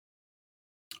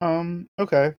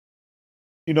 Okay.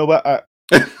 You know what?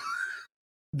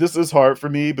 This is hard for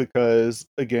me because,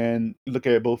 again, look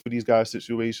at both of these guys'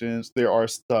 situations. They are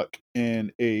stuck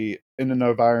in an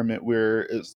environment where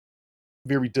it's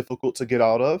very difficult to get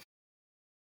out of.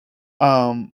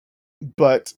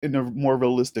 But in a more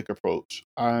realistic approach,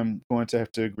 I'm going to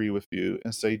have to agree with you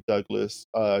and say Douglas,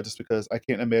 just because I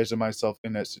can't imagine myself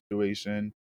in that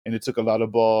situation, and it took a lot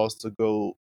of balls to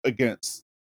go against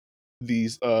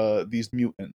these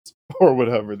mutants or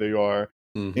whatever they are,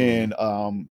 and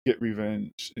get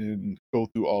revenge and go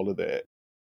through all of that,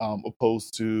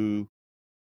 opposed to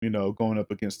going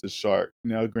up against the shark.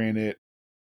 Now, granted,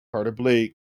 Carter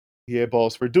Blake, he had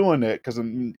balls for doing that because a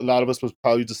lot of us was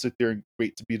probably just sit there and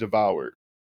wait to be devoured.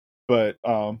 But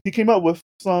he came up with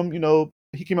some,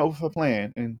 he came up with a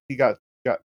plan and he got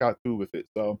through with it.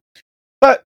 So,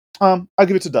 but I'll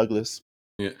give it to Douglas.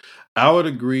 Yeah, I would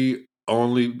agree.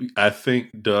 I think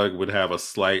Doug would have a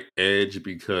slight edge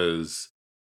because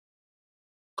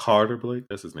Carter Blake,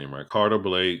 that's his name, right? Carter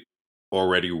Blake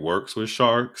already works with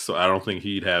sharks, so I don't think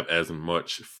he'd have as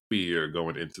much fear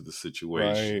going into the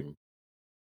situation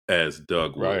as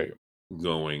Doug would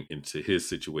going into his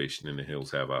situation in The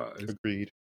Hills Have Eyes. Agreed.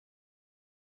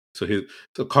 So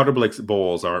Carter Blake's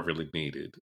balls aren't really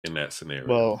needed in that scenario.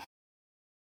 Well,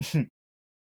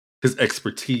 his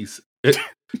expertise.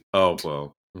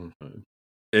 Those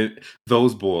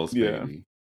balls, baby.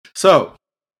 So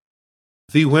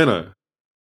the winner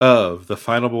of the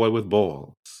Final Boy with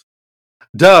Balls,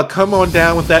 Doug, come on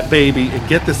down with that baby and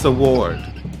get this award.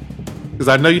 Because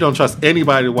I know you don't trust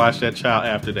anybody to watch that child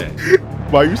after that.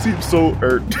 Why you seem so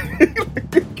irked?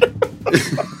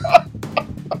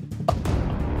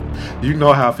 You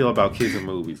know how I feel about kids in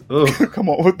movies. Come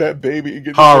on with that baby and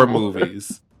get horror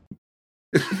movies.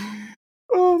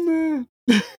 Oh man.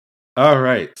 All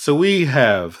right. So we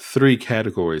have 3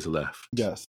 categories left.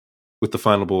 Yes. With the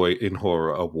Final Boy in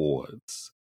Horror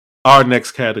Awards. Our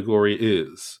next category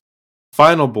is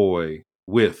Final Boy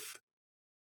with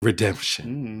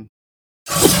Redemption.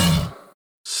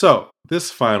 So,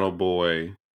 this Final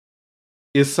Boy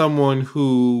is someone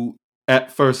who,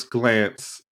 at first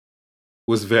glance,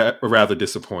 was rather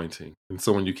disappointing and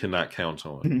someone you cannot count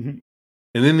on.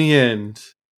 And in the end,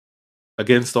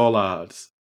 against all odds,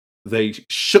 they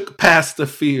shook past the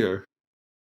fear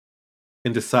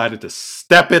and decided to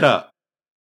step it up.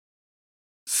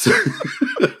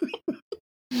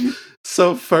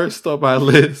 So first on my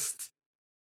list,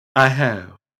 I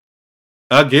have,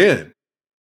 again,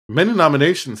 many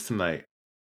nominations tonight.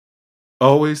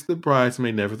 Always the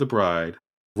bridesmaid, never the bride.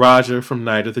 Roger from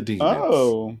Night of the Demons.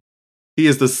 Oh. He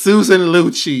is the Susan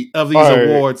Lucci of these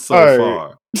awards so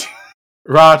far.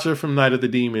 Roger from Night of the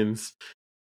Demons.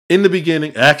 In the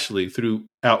beginning, actually,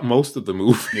 throughout most of the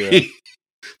movie,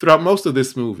 throughout most of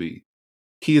this movie,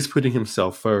 he is putting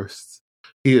himself first.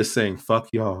 He is saying, fuck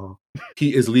y'all.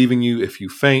 He is leaving you if you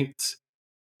faint.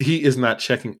 He is not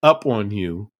checking up on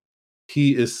you.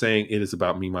 He is saying it is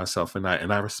about me, myself, and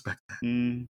I respect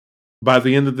that. By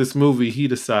the end of this movie, he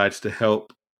decides to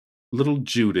help little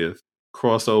Judith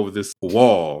cross over this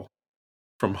wall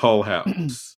from Hull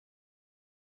House.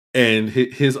 And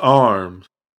his arm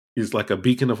is like a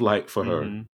beacon of light for her.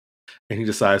 And he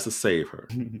decides to save her.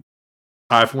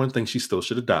 I, for one, think she still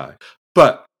should have died.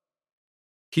 But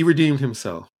He redeemed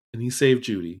himself and he saved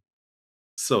Judy.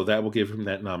 So that will give him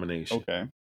that nomination. Okay.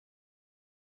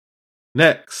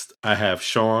 Next, I have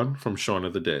Shaun from Shaun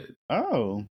of the Dead.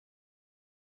 Oh.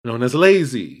 Known as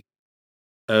lazy.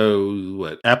 Oh,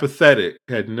 what? Apathetic.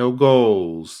 Had no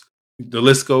goals. The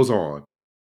list goes on.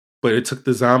 But it took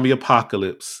the zombie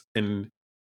apocalypse and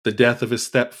the death of his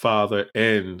stepfather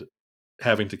and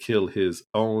having to kill his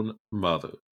own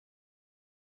mother.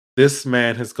 This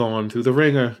man has gone through the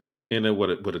ringer in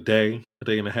a day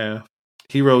and a half.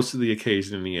 He rose to the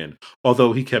occasion in the end,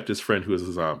 although he kept his friend who is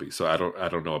a zombie. So I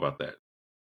don't know about that.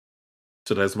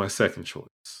 So that's my second choice.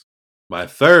 My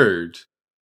third,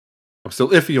 I'm still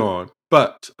iffy on,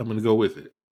 but I'm going to go with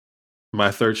it. My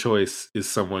third choice is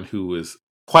someone who is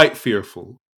quite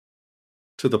fearful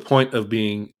to the point of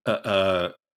being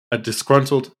a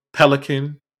disgruntled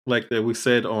pelican, like that we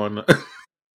said on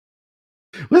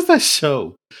what's that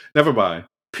show? Never mind.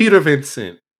 Peter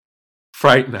Vincent,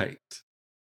 Fright Night.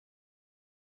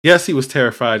 Yes, he was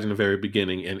terrified in the very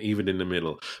beginning and even in the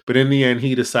middle, but in the end,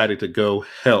 he decided to go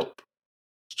help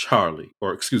Charlie,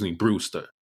 or excuse me, Brewster.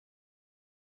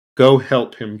 Go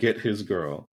help him get his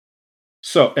girl.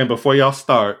 So, and before y'all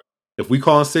start, if we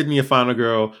call Sydney a final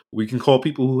girl, we can call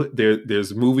people who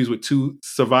there's movies with two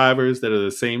survivors that are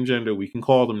the same gender. We can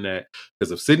call them that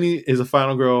because if Sydney is a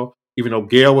final girl, even though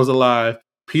Gail was alive,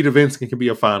 Peter Vincent can be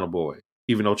a final boy,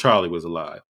 even though Charlie was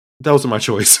alive. Those are my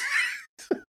choices.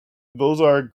 Those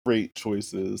are great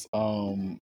choices.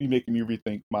 You making me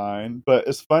rethink mine. But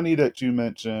it's funny that you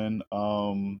mentioned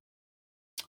Fright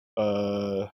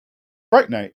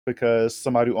Night because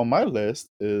somebody on my list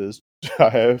is I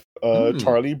have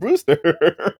Charlie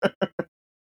Brewster.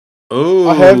 Oh,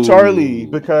 I have Charlie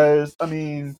because I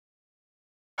mean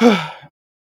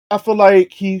I feel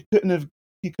like he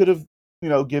could have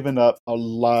given up a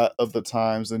lot of the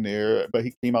times in there, but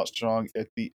he came out strong at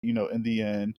the in the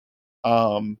end.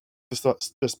 Um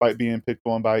despite being picked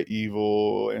on by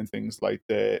evil and things like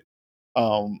that.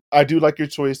 I do like your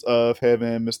choice of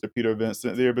having Mr. Peter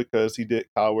Vincent there because he did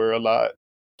cower a lot.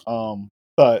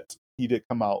 But he did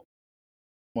come out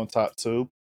on top too.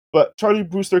 But Charlie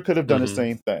Brewster could have done the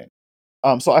same thing.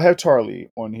 So I have Charlie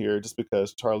on here just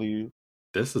because Charlie.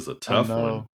 This is a tough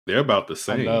one. They're about the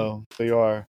same. I know they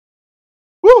are.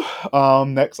 Woo!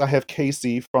 Next I have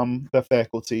Casey from The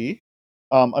Faculty.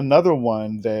 Another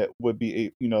one that would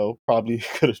be probably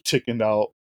could have chickened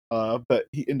out, but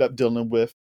he ended up dealing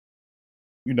with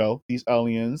these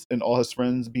aliens and all his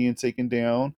friends being taken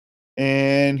down,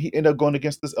 and he ended up going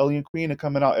against this alien queen and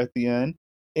coming out at the end.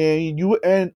 And you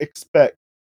would expect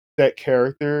that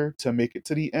character to make it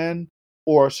to the end,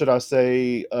 or should I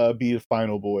say, be the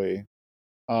final boy,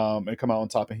 and come out on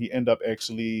top. And he ended up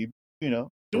actually, doing,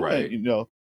 right.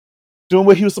 Doing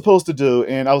what he was supposed to do.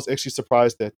 And I was actually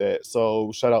surprised at that.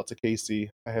 So shout out to Casey.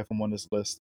 I have him on this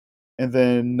list. And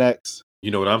then next,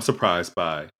 you know what I'm surprised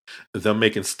by? Them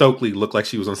making Stokely look like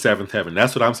she was on Seventh Heaven.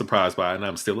 That's what I'm surprised by, and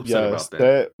I'm still upset about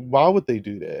that. Why would they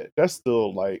do that? That's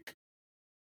still like,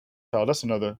 oh, that's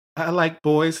another. I like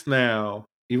boys now,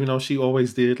 even though she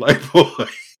always did like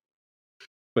boys.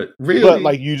 But really, but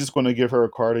like you just going to give her a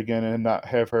cardigan and not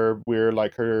have her wear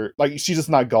like she's just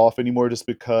not golf anymore just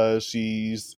because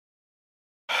she's.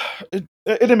 It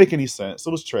didn't make any sense. It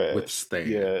was trash. With Stan.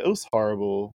 Yeah, it was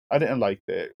horrible. I didn't like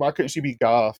that. Why couldn't she be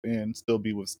Goth and still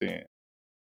be with Stan?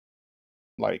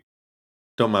 Like,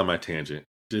 don't mind my tangent.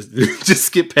 Just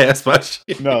skip past my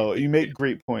shit. No, you make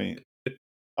great point.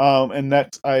 And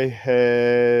next I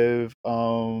have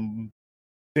damn,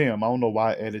 I don't know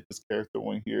why I added this character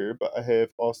on here, but I have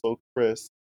also Chris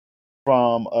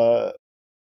from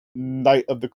Night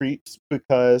of the Creeps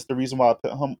because the reason why I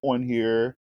put him on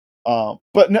here.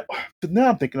 But now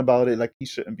I'm thinking about it, like he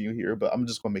shouldn't be here, but I'm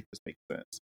just gonna make this make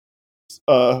sense.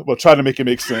 Well, try to make it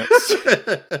make sense.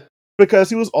 Because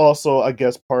he was also, I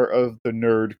guess, part of the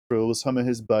nerd crew. It was him and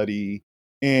his buddy.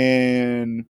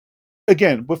 And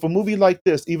again, with a movie like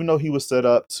this, even though he was set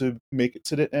up to make it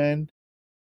to the end,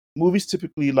 movies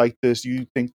typically like this, you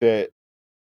think that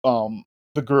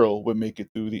the girl would make it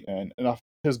through the end. And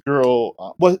his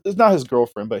girl, well, it's not his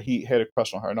girlfriend, but he had a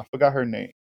crush on her, and I forgot her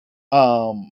name.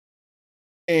 And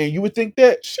you would think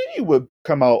that she would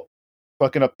come out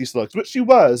fucking up these slugs, which she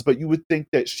was, but you would think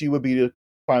that she would be the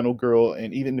final girl,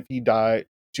 and even if he died,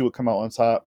 she would come out on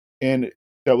top. And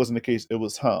that wasn't the case. It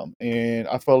was him. And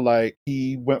I felt like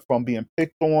he went from being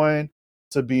picked on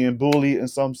to being bullied in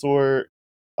some sort,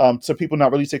 to people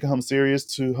not really taking him serious,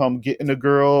 to him getting a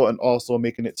girl and also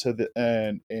making it to the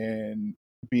end and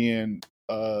being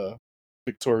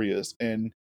victorious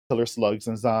and killer slugs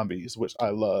and zombies, which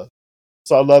I love.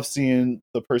 So I love seeing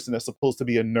the person that's supposed to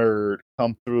be a nerd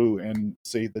come through and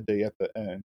save the day at the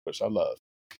end, which I love.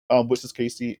 Which is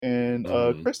Casey and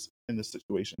Chris in this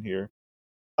situation here.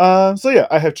 So yeah,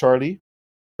 I have Charlie,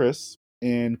 Chris,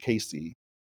 and Casey.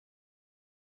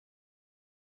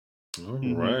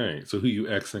 All right. So who you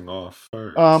Xing off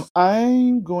first?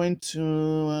 I'm going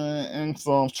to X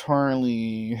off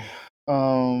Charlie.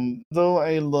 Though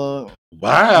I love.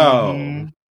 Wow.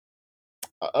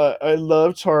 I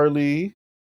love Charlie.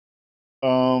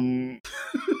 You're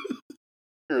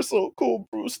so cool,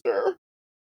 Brewster.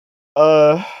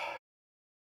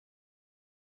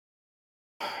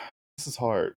 This is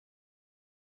hard.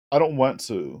 I don't want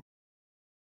to.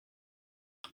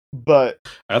 But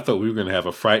I thought we were gonna have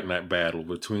a Fright Night battle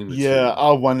between the two. Yeah,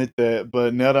 I wanted that,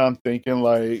 but now that I'm thinking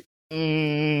like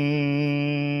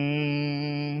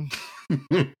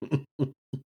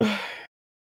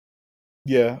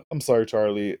yeah, I'm sorry,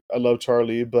 Charlie. I love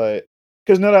Charlie, but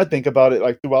because now that I think about it,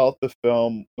 like throughout the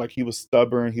film, like he was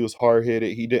stubborn, he was hard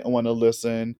headed, he didn't want to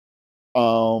listen.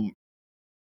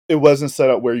 It wasn't set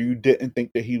up where you didn't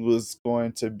think that he was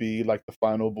going to be like the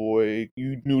final boy.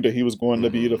 You knew that he was going to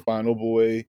be the final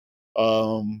boy.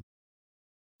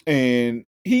 And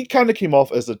he kind of came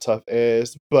off as a tough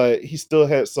ass, but he still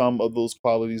had some of those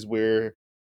qualities where,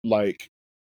 like,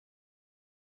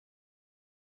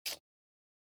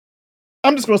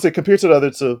 I'm just going to say, compared to the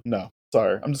other two, no,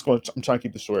 sorry, I'm trying to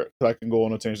keep this short so I can go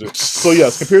on a tangent. So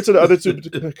yes, compared to the other two,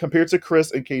 compared to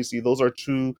Chris and Casey, those are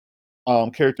two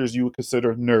characters you would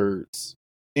consider nerds,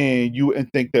 and you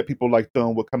wouldn't think that people like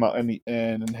them would come out in the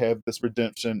end and have this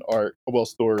redemption arc, well,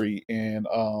 story, and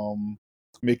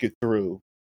make it through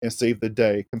and save the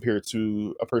day compared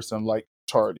to a person like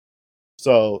Charlie.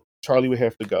 So Charlie would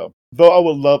have to go. Though I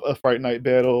would love a Fright Night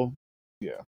battle.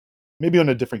 Yeah. Maybe on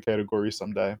a different category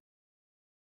someday.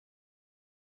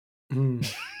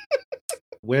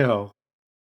 Well,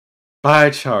 bye,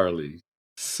 Charlie.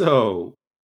 So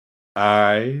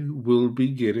I will be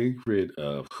getting rid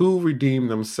of who redeemed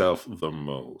themselves the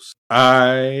most.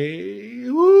 I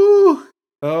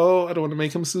don't want to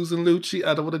make him Susan Lucci.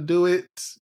 I don't want to do it.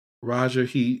 Roger,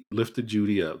 he lifted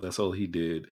Judy up. That's all he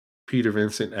did. Peter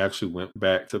Vincent actually went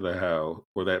back to the house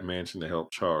or that mansion to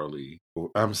help Charlie.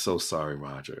 I'm so sorry,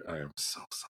 Roger. I am so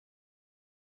sorry.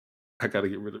 I gotta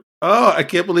get rid of. Oh, I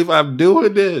can't believe I'm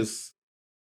doing this.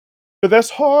 But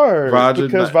that's hard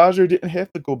because Roger didn't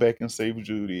have to go back and save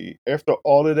Judy after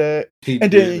all of that.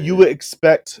 Then you would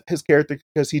expect his character,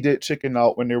 because he did chicken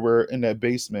out when they were in that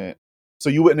basement.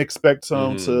 So you wouldn't expect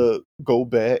him to go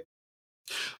back.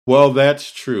 Well, that's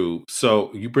true.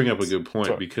 So you bring up a good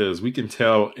point because we can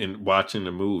tell in watching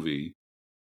the movie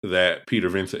that Peter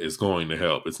Vincent is going to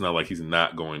help. It's not like he's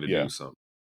not going to do something.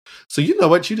 So you know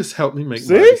what? You just helped me make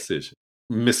my decision.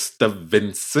 Mr.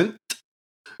 Vincent,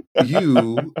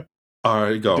 you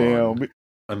are gone. Damn.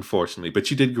 Unfortunately,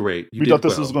 but you did great. We thought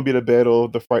this was going to be the battle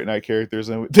of the Fright Night characters,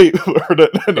 and they were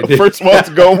the first ones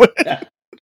going.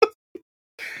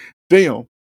 Damn.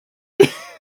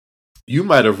 You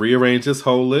might have rearranged this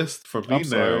whole list for me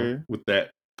now with that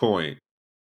point.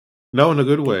 No, in a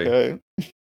good way. Okay.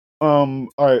 All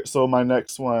right. So my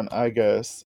next one, I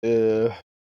guess,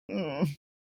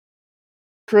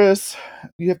 Chris.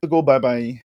 You have to go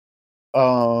bye.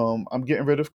 I'm getting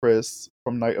rid of Chris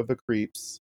from Night of the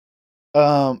Creeps.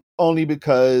 Only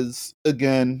because,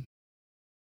 again,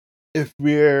 if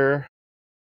we're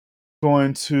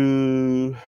going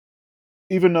to,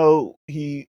 even though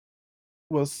he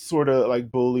was sort of like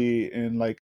bully and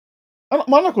like, I'm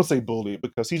not gonna say bully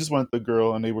because he just wanted the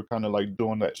girl and they were kind of like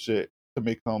doing that shit to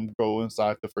make him go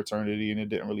inside the fraternity, and it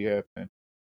didn't really happen.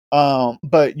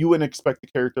 But you wouldn't expect the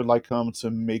character like him to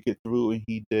make it through, and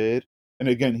he did. And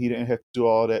again, he didn't have to do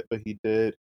all that, but he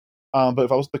did. But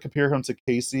if I was to compare him to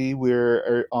Casey,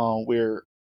 where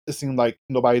it seemed like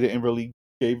nobody didn't really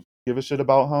give a shit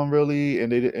about him really, and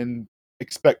they didn't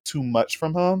expect too much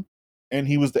from him, and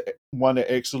he was the one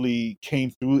that actually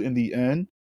came through in the end.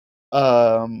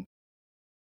 I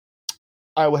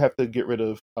would have to get rid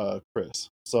of Chris,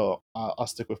 so I'll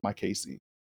stick with my Casey,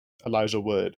 Elijah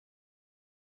Wood.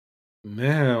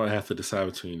 Now I have to decide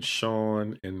between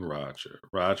Shawn and Roger.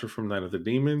 Roger from Night of the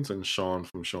Demons and Shawn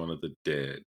from Shaun of the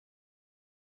Dead.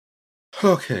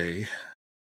 Okay.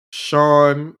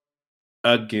 Shawn,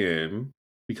 again,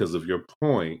 because of your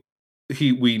point,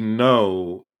 we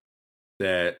know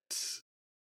that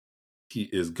he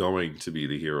is going to be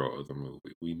the hero of the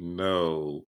movie. We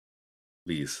know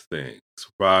these things.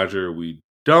 Roger, we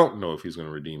don't know if he's going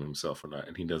to redeem himself or not,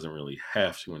 and he doesn't really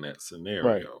have to in that scenario.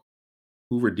 Right.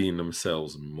 Who redeemed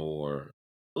themselves more?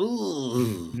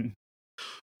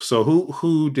 So So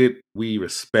who did we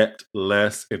respect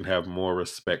less and have more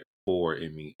respect for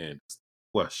in the end?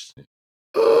 Question.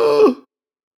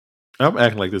 I'm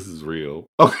acting like this is real.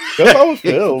 Okay. That's how I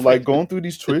feel. Like going through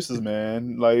these choices,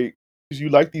 man. Like, you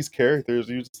like these characters,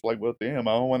 you're just like, well, damn,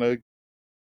 I don't want to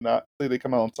not say they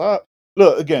come out on top.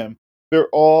 Look, again, they're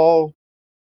all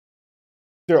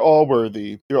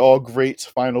worthy. They're all great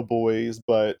final boys,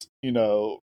 but in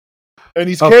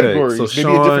these categories, so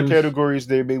maybe in different categories,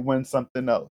 they may win something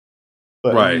else.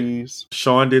 But right,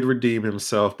 Sean did redeem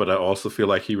himself, but I also feel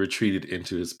like he retreated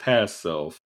into his past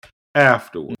self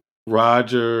afterward.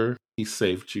 Roger, he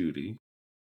saved Judy.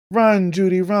 Run,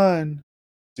 Judy, run.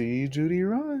 See, Judy,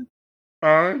 run.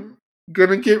 I'm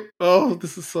gonna get. Oh,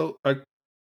 this is so. I'm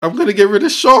gonna get rid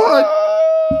of Sean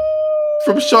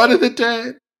from Shaun of the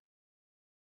Dead.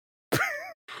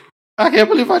 I can't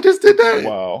believe I just did that.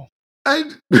 Wow.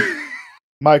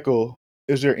 Michael,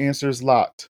 is your answers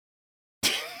locked?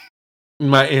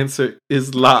 My answer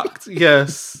is locked.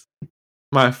 Yes.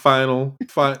 My final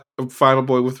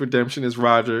boy with redemption is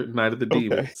Roger, Knight of the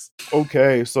Demons.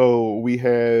 Okay, so we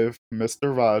have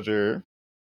Mr. Roger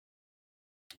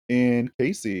and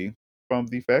Casey from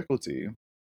the faculty.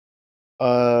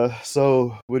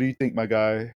 So what do you think, my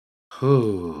guy?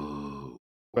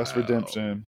 Best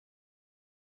redemption.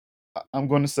 I'm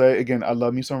going to say, again, I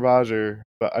love me some Roger,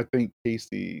 but I think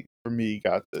Casey, for me,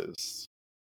 got this.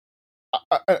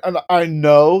 I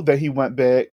know that he went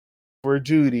back for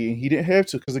Judy, and he didn't have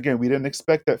to, because, again, we didn't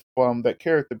expect that from that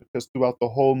character, because throughout the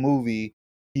whole movie,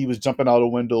 he was jumping out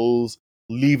of windows,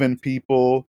 leaving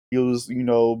people. He was,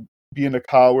 being a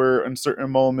coward in certain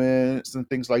moments and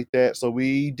things like that. So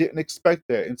we didn't expect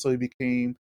that until he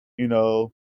became,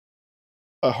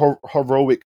 a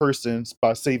heroic person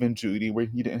by saving Judy, where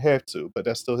he didn't have to, but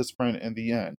that's still his friend in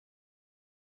the end.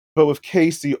 But with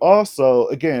Casey also,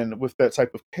 again, with that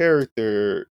type of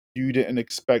character, you didn't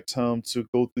expect him to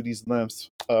go through these lengths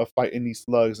fighting these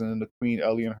slugs, and then the Queen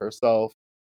Alien herself,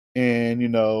 and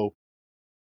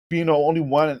being the only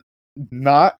one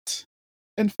not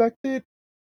infected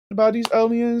by these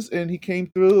aliens, and he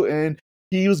came through, and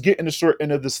he was getting the short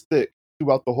end of the stick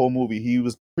throughout the whole movie. He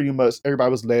was pretty much, everybody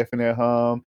was laughing at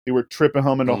him. They were tripping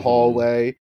him in the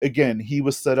hallway. Again, he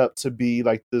was set up to be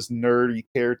like this nerdy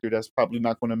character that's probably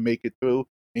not going to make it through,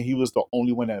 and he was the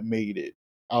only one that made it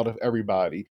out of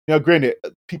everybody. Now, granted,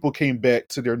 people came back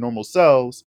to their normal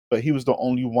selves, but he was the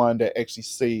only one that actually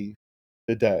saved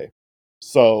the day.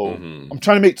 So I'm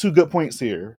trying to make two good points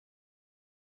here,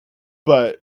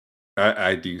 but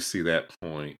I do see that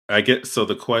point. So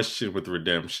the question with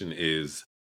redemption is,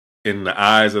 in the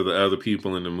eyes of the other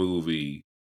people in the movie,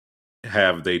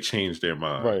 have they changed their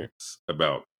minds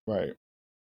about? Right.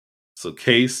 So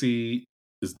Casey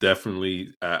is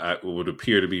definitely, I would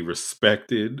appear to be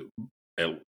respected,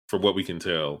 for what we can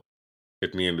tell,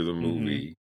 at the end of the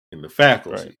movie in the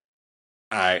faculty.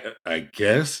 Right. I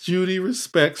guess Judy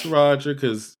respects Roger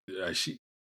because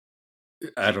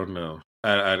I don't know.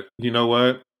 You know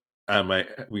what?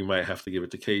 We might have to give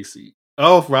it to Casey.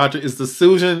 Oh, Roger is the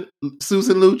Susan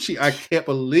Lucci. I can't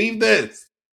believe this.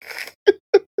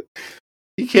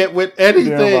 He can't win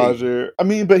anything. Yeah, Roger. I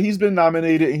mean, but he's been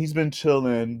nominated and he's been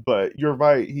chilling. But you're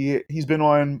right. He's been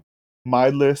on my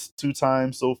list 2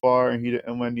 times so far, and he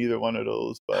didn't win either one of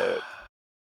those. But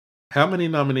how many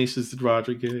nominations did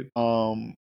Roger get?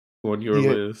 On your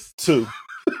list, 2.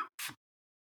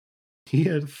 He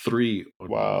had 3.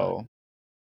 Wow.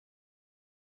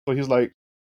 So he's like,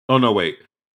 oh no, wait,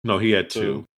 no, he had 2.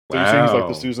 So wow. He's like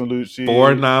the Susan Lucci.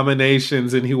 4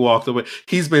 nominations and he walked away.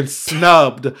 He's been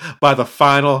snubbed by the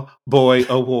Final Boy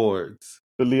Awards.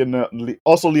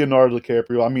 Also Leonardo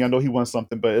DiCaprio. I mean, I know he won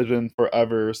something, but it's been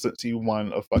forever since he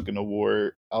won a fucking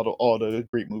award out of all the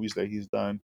great movies that he's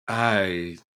done.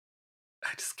 I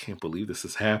just can't believe this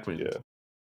has happened. Yeah.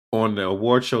 On the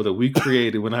award show that we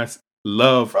created when I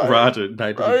love Roger,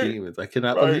 Knight of the Demons. I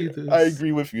cannot believe this. I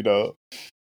agree with you, though.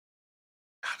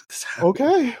 How did this happen?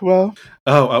 Okay, well.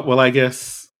 Oh, well, I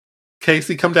guess,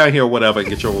 Casey, come down here or whatever and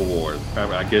get your award.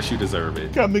 I guess you deserve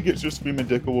it. Come and get your Screaming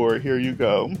Dick Award. Here you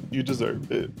go. You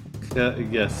deserve it.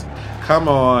 Yes. Come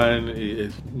on.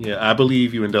 Yeah, I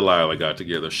believe you and Delilah got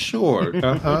together. Sure.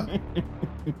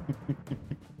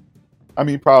 I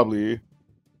mean, probably.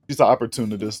 She's an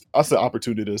opportunist. I said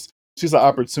opportunist. She's an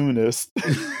opportunist.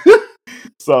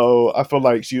 So I feel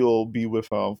like she'll be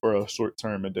with him for a short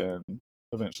term and then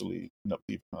eventually end up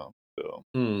leaving him. So.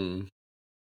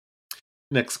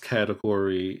 Next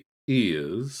category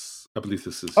is, I believe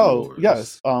this is yours.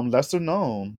 Yes, lesser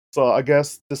known. So I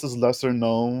guess this is lesser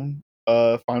known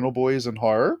Final Boys in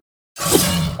horror.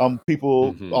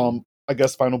 People I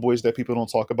guess, final boys that people don't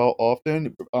talk about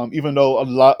often. Even though a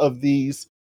lot of these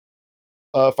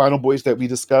final boys that we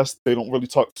discussed, they don't really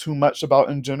talk too much about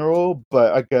in general.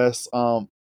 But I guess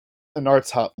in our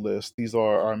top list, these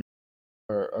are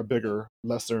our bigger,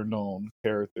 lesser known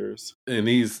characters. And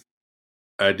these,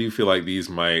 I do feel like these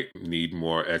might need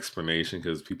more explanation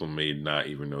because people may not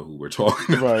even know who we're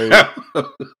talking Right.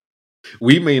 about.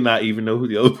 We may not even know who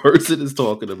the other person is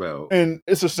talking about. And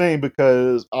it's a shame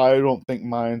because I don't think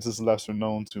mine's is lesser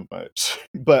known too much.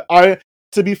 But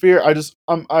to be fair, I just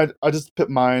put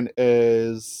mine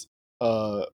as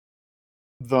uh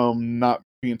them not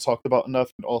being talked about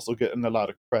enough and also getting a lot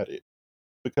of credit.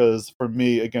 Because for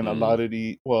me, again, a lot of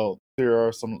there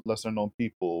are some lesser known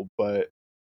people, but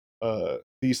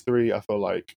these three, I feel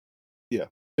like, yeah,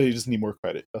 they just need more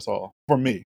credit. That's all for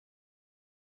me.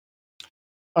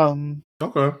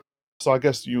 Okay. So I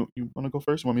guess you want to go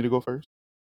first? You want me to go first?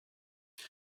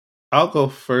 I'll go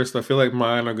first. I feel like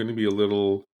mine are going to be a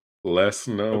little less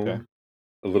known, Okay.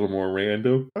 a little more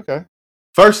random. Okay.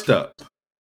 First up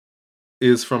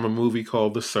is from a movie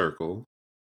called The Circle.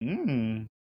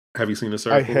 Have you seen The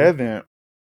Circle? I haven't.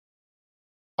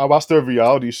 I watched the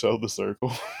reality show, The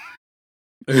Circle.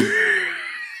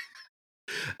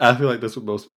 I feel like that's what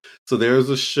most. So there's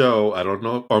a show, I don't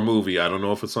know, or movie, I don't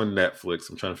know if it's on Netflix.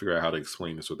 I'm trying to figure out how to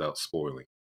explain this without spoiling.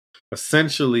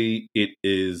 Essentially, it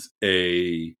is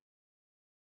a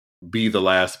be the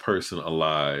last person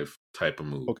alive type of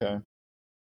movie. Okay.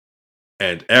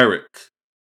 And Eric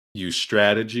used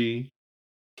strategy.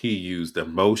 He used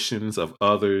emotions of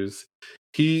others.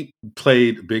 He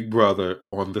played Big Brother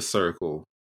on The Circle,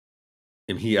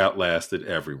 and he outlasted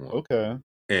everyone. Okay.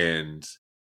 And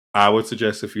I would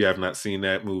suggest, if you have not seen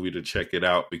that movie, to check it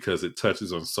out because it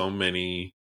touches on so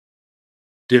many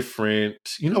different.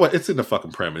 You know what? It's in the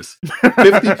fucking premise.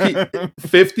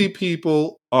 50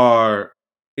 people are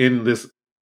in this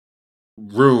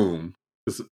room,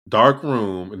 this dark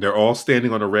room, and they're all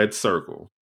standing on a red circle.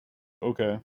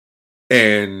 Okay.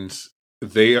 And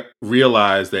they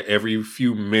realize that every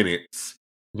few minutes,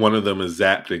 one of them is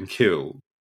zapped and killed.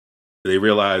 They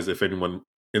realize if anyone,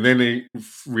 and then they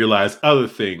realize other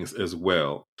things as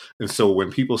well. And so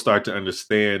when people start to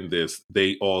understand this,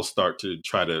 they all start to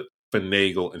try to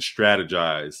finagle and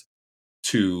strategize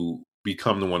to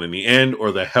become the one in the end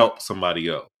or to help somebody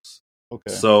else.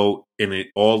 Okay. So in it,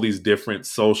 all these different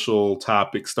social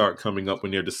topics start coming up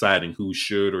when they're deciding who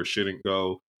should or shouldn't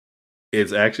go.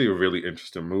 It's actually a really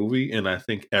interesting movie, and I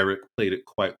think Eric played it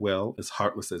quite well, as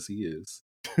heartless as he is.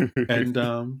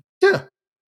 And yeah,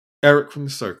 Eric from The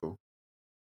Circle.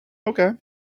 Okay.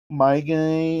 My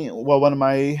game, well, one of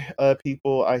my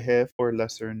people I have for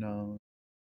lesser known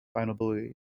final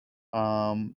boy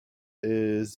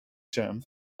is Jim.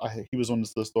 He was on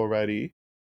this list already.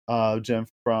 Jim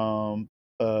from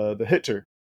The Hitcher.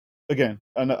 Again,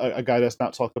 a guy that's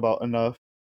not talked about enough.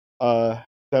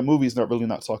 That movie's not really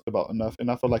not talked about enough, and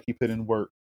I feel like he put in work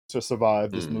to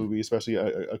survive this movie, especially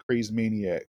a crazy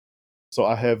maniac. So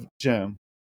I have Jim.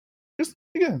 Just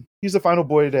again, he's the final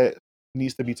boy that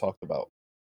needs to be talked about.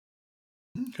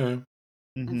 Okay.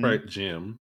 Right,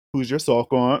 Jim. Who's your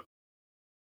sock on?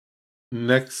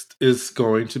 Next is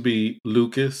going to be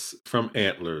Lucas from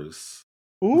Antlers.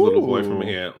 Ooh, the little boy from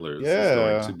Antlers is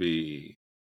going to yeah. be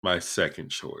my second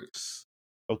choice.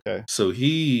 Okay. So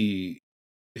he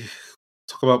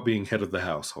talk about being head of the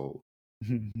household.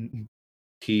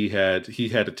 He had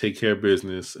to take care of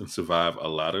business and survive a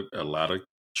lot of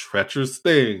treacherous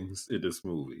things in this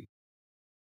movie.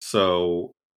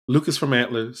 So Lucas from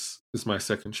Antlers is my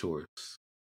second choice.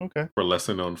 Okay. For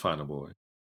lesser known final boy.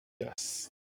 Yes.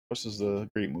 This is a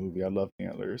great movie. I love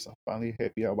Antlers. I'm finally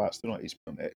happy I watched it on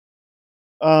HBO Max.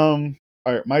 All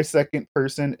right, my second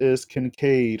person is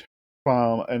Kincaid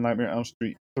from A Nightmare on Elm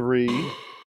Street 3.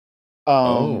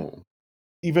 Oh.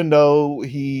 Even though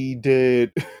he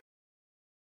did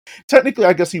technically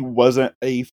I guess he wasn't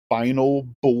a final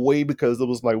boy because there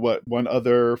was like what, one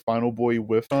other final boy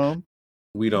with him.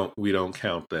 We don't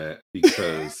count that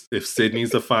because if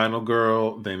Sydney's a final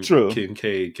girl, then True.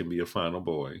 Kincaid can be a final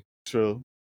boy. True.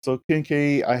 So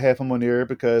Kincaid, I have him on there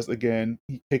because again,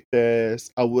 he kicked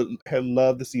ass. I would have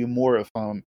loved to see more of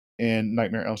him in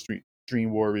Nightmare on Elm Street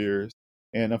Dream Warriors,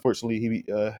 and unfortunately, he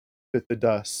bit the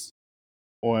dust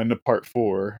on the part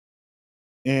 4.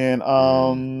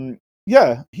 And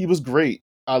yeah, he was great.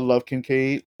 I love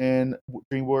Kincaid and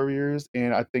Dream Warriors,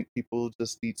 and I think people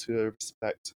just need to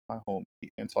respect my home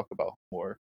and talk about him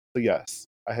more. So yes,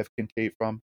 I have Kincaid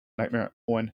from Nightmare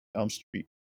on Elm Street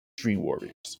Dream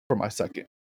Warriors for my second.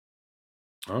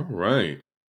 All right.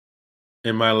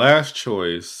 And my last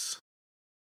choice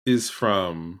is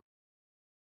from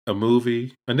a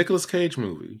movie, a Nicolas Cage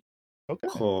movie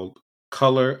called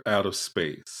Color Out of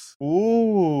Space.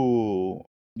 Ooh.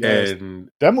 Yes. And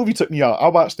that movie took me out. I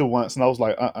watched it once and I was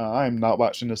like, I am not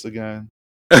watching this again.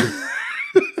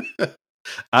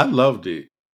 I loved it.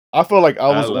 I felt like I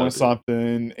was on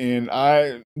something and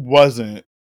I wasn't.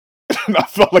 I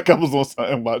felt like I was on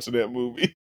something watching that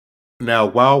movie. Now,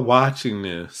 while watching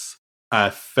this, I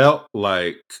felt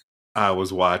like I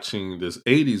was watching this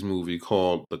 80s movie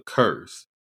called The Curse,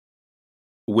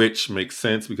 which makes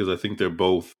sense because I think they're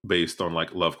both based on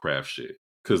like Lovecraft shit.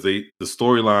 Because the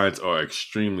storylines are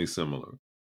extremely similar.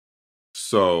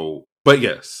 So, but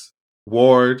yes,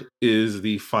 Ward is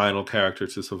the final character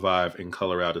to survive in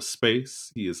Color Out of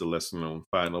Space. He is a lesser known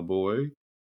final boy.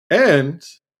 And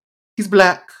he's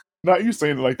black. Not you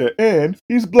saying it like that. And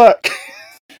he's black.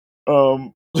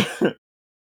 Well,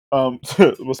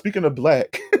 speaking of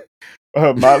black,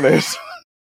 my last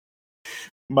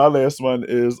one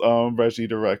is Reggie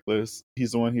the Reckless.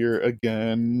 He's on here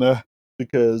again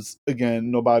because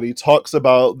again nobody talks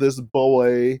about this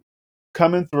boy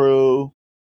coming through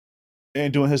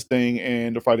and doing his thing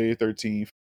in the Friday the 13th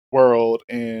world.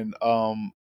 And I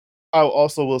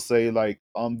also will say like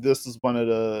this is one of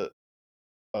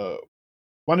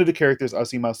the characters I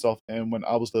see myself in when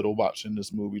I was little watching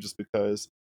this movie, just because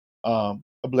a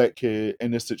black kid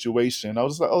in this situation, I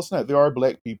was like, oh snap, there are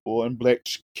black people and black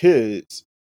kids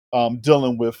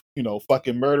dealing with,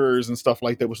 fucking murderers and stuff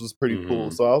like that, which was pretty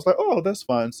cool. So I was like, oh, that's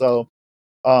fun. So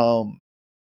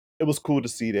it was cool to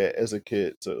see that as a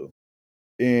kid too.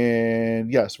 And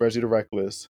yes, Reggie the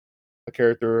Reckless, a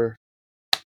character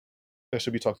that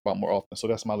should be talked about more often. So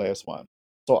that's my last one.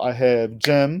 So I have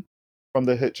Jim from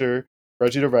The Hitcher,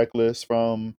 Reggie the Reckless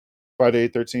from Friday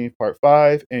the 13th Part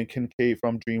 5, and Kincaid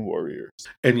from Dream Warriors.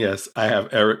 And yes, I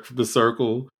have Eric from The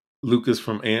Circle, Lucas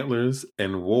from Antlers,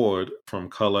 and Ward from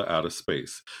Color Out of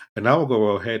Space. And I will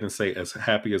go ahead and say, as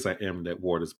happy as I am that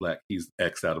Ward is black, he's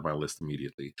X'd out of my list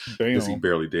immediately. Because he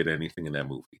barely did anything in that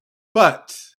movie.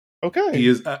 But he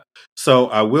is. So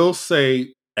I will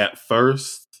say at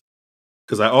first,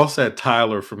 because I also had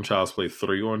Tyler from Child's Play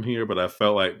 3 on here, but I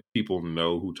felt like people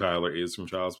know who Tyler is from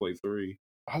Child's Play 3.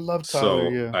 I love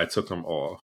Tyler, so I took him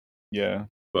off. Yeah.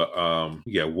 But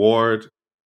yeah, Ward,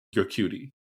 you're cutie.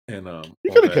 And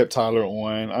you could have kept Tyler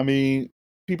on. I mean,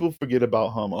 people forget about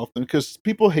him often because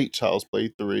people hate Child's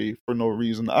Play 3 for no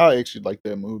reason. I actually like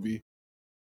that movie.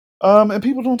 And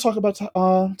people don't talk about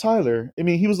Tyler. I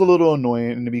mean, he was a little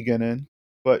annoying in the beginning,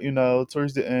 but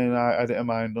towards the end, I didn't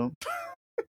mind him.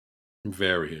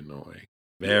 Very annoying.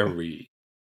 Very.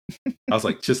 I was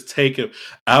like, just take it.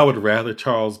 I would rather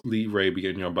Charles Lee Ray be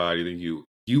in your body than you.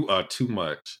 You are too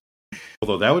much.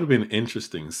 Although that would have been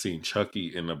interesting seeing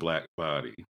Chucky in a black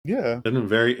body. Yeah. It'd been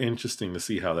very interesting to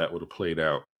see how that would have played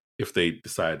out if they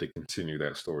decided to continue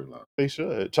that storyline. They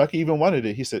should. Chucky even wanted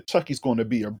it. He said, Chucky's going to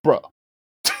be your bro.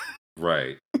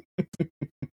 Right.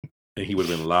 And he would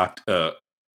have been locked up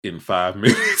in 5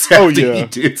 minutes after he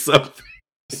did something.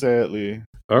 Sadly.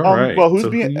 All right. Well,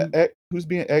 who's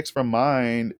being X from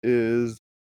mine is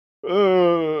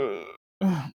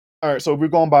all right, so we're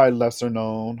going by lesser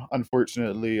known.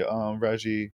 Unfortunately,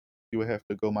 Reggie, you would have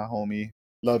to go, my homie.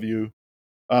 Love you.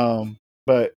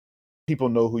 But people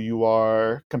know who you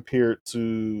are compared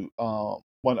to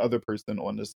one other person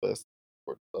on this list,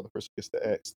 or the other person gets the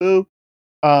X too.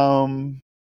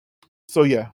 So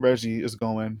yeah, Reggie is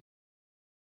going.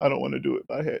 I don't want to do it,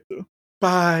 but I had to.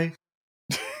 Bye.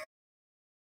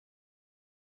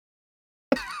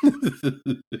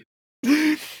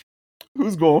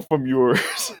 Who's going from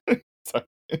yours?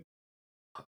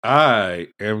 I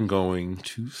am going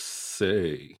to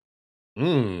say,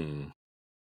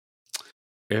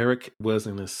 Eric was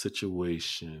in a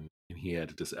situation and he had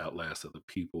to just outlast other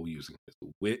people using his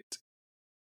wit.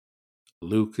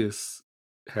 Lucas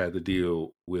had to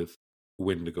deal with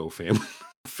Wendigo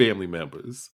family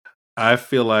members. I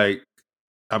feel like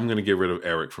I'm going to get rid of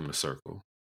Eric from The Circle.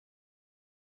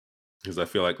 Because I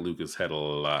feel like Lucas had a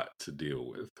lot to deal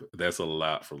with. That's a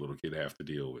lot for a little kid to have to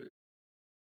deal with.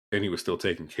 And he was still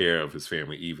taking care of his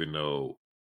family, even though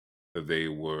they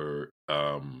were,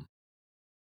 I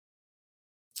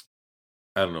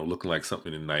don't know, looking like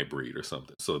something in Nightbreed or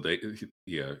something. So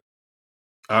yeah.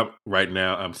 Right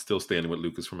now, I'm still standing with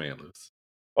Lucas from Antlers.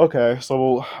 Okay,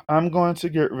 so I'm going to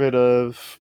get rid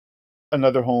of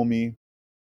another homie.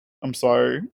 I'm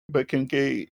sorry, but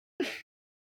Kincaid.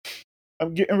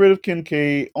 I'm getting rid of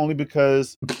Kincaid only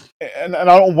because, and I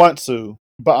don't want to,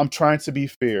 but I'm trying to be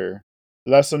fair.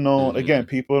 Lesser known, again,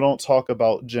 people don't talk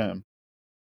about Jim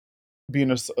being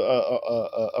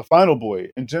a final boy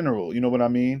in general. You know what I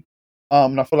mean?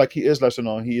 And I feel like he is lesser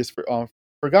known. He is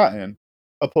forgotten.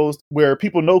 opposed where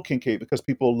people know Kincaid because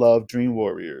people love Dream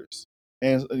Warriors,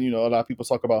 and you know a lot of people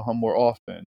talk about him more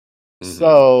often. Mm-hmm.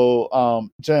 So,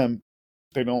 Jem,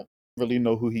 they don't really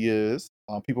know who he is.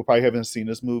 People probably haven't seen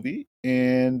this movie,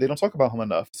 and they don't talk about him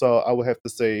enough. So, I would have to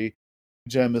say,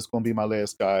 Jem is going to be my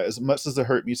last guy. As much as it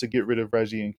hurt me to get rid of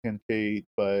Reggie and Kincaid,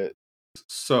 but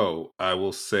So I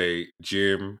will say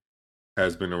Jim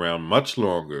has been around much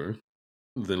longer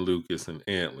than Lucas and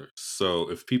Antlers. So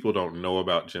if people don't know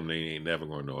about Jim, they ain't never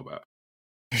going to know about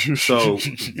it. So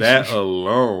that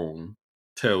alone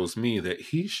tells me that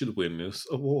he should win this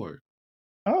award.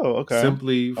 Oh, okay.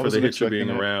 Simply I for the wasn't history being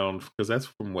expecting it. around, because that's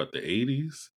from what, the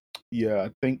 80s? Yeah, I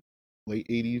think late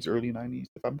 80s, early 90s,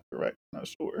 if I'm correct. Not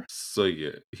sure. So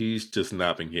yeah, he's just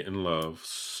not been getting love.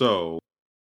 So,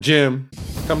 Jim,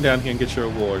 come down here and get your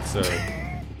award, sir.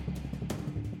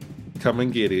 Come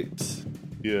and get it.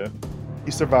 Yeah.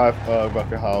 He survived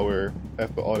Rucker Hauer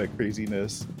after all that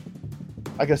craziness.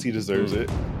 I guess he deserves it.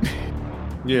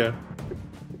 Yeah.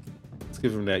 Let's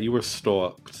give him that. You were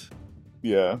stalked.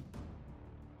 Yeah.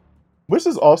 Which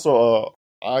is also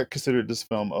I consider this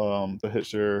film The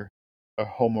Hitcher a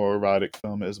homoerotic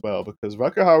film as well because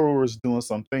Rucker Hauer was doing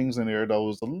some things in there that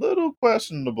was a little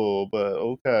questionable, but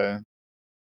okay.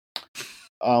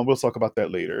 We'll talk about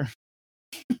that later.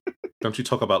 Don't you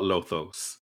talk about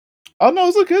Lothos. Oh no,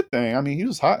 it's a good thing. I mean, he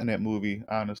was hot in that movie,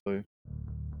 honestly.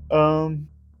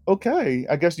 Okay.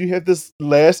 I guess you have this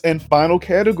last and final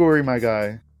category, my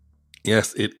guy.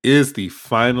 Yes, it is the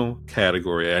final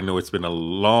category. I know it's been a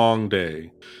long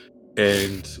day,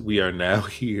 and we are now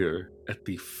here at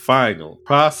the final,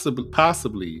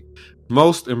 possibly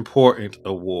most important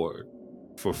award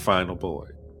for Final Boy.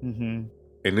 Mm-hmm.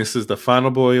 And this is the Final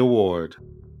Boy Award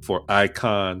for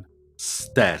icon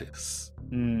status.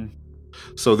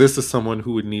 So this is someone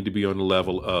who would need to be on the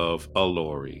level of a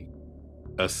Laurie,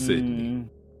 a Sydney,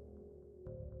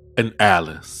 an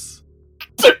Alice.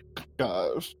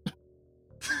 Gosh.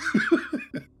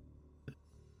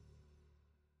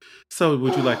 So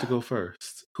would you like to go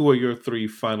first? Who are your 3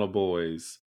 final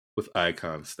boys with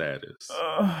icon status?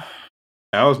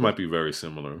 Ours might be very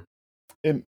similar.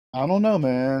 I don't know,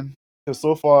 man. Because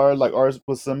so far, like ours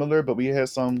was similar, but we had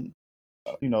some,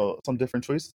 some different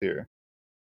choices here.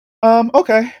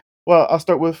 Okay. Well, I'll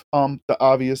start with the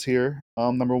obvious here.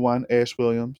 Number 1, Ash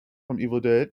Williams from Evil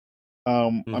Dead.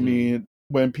 I mean,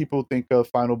 when people think of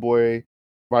Final Boy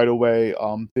right away,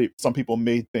 some people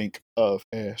may think of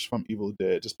Ash from Evil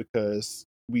Dead just because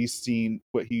we've seen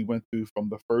what he went through from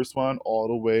the first one all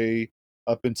the way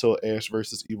up until Ash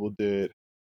versus Evil Dead,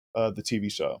 the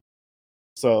TV show.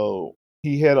 So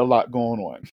he had a lot going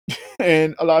on,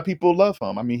 and a lot of people love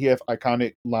him. I mean, he has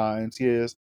iconic lines. He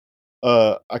has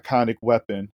iconic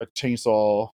weapon, a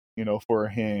chainsaw, for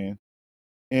a hand.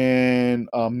 And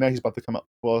now he's about to come out.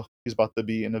 Well, he's about to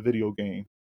be in a video game,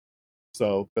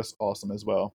 so that's awesome as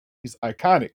well. He's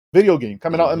iconic. Video game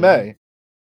coming out in May.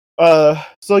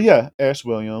 So yeah, Ash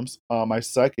Williams. My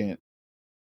second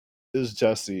is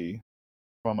Jesse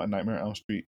from A Nightmare on Elm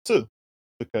Street 2,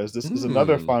 because this is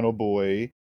another Final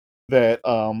Boy that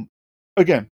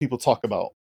again people talk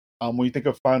about. When you think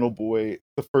of Final Boy,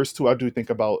 the first 2 I do think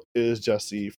about is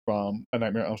Jesse from A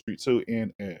Nightmare on Elm Street 2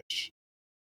 and Ash.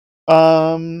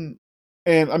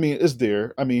 And I mean, it's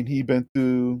there. I mean, he been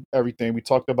through everything. We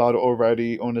talked about it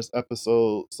already on this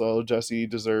episode, so Jesse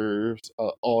deserves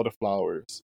all the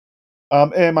flowers.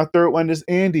 And my third one is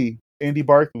Andy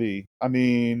Barkley. I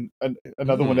mean,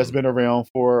 another one that's been around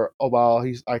for a while.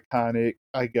 He's iconic,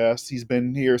 I guess. He's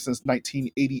been here since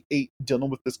 1988,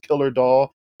 dealing with this killer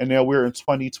doll, and now we're in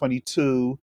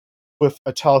 2022 with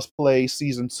A Child's Play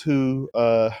season 2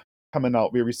 coming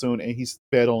out very soon, and he's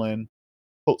battling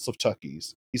Coats of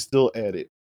Chucky's. He's still at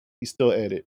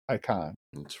it. Icon.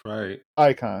 That's right.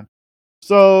 Icon.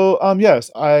 So, yes,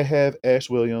 I have Ash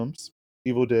Williams,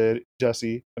 Evil Dead,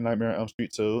 Jesse, A Nightmare on Elm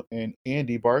Street 2, and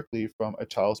Andy Barkley from A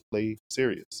Child's Play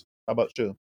series. How about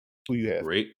you? Who you have?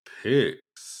 Great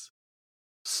picks.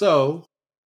 So,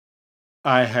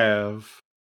 I have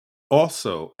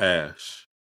also Ash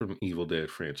from Evil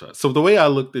Dead franchise. So the way I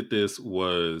looked at this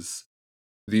was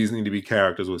these need to be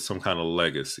characters with some kind of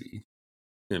legacy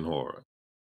in horror.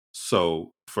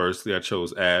 So, firstly, I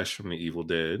chose Ash from the Evil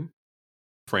Dead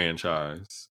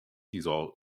franchise. He's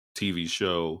all TV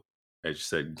show, as you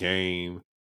said, game.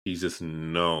 He's just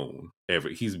known.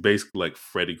 He's basically like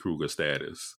Freddy Krueger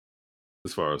status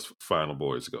as far as Final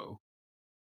Boys go.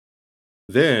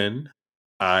 Then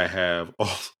I have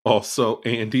also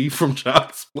Andy from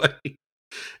Child's Play.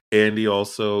 Andy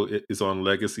also is on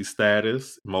legacy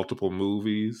status, multiple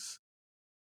movies,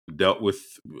 dealt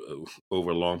with over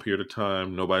a long period of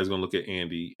time. Nobody's going to look at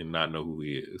Andy and not know who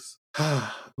he is.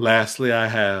 Lastly, I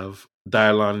have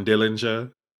Dylon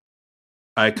Dillinger,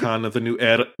 icon of the new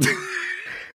era.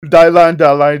 Dylan.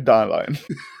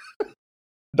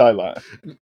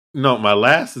 No, my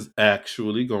last is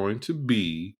actually going to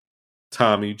be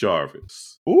Tommy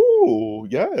Jarvis. Ooh,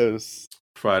 yes.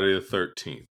 Friday the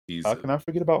 13th. He's How can I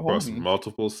forget about across Homie?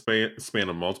 multiple span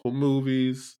of multiple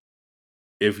movies.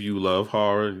 If you love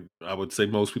horror, I would say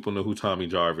most people know who Tommy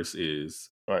Jarvis is.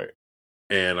 Right.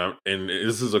 And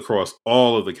this is across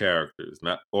all of the characters,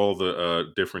 not all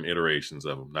the different iterations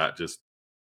of them, not just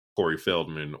Corey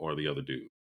Feldman or the other dude.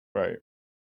 Right.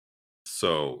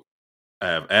 So I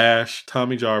have Ash,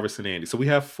 Tommy Jarvis, and Andy. So we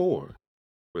have 4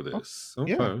 for this.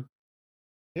 Okay.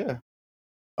 Yeah.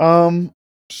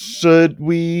 Should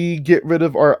we get rid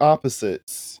of our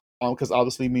opposites? Because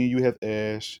obviously me and you have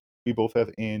Ash. We both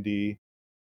have Andy.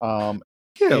 And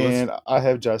I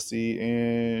have Jesse,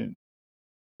 and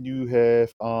you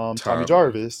have Tommy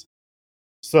Jarvis.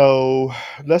 So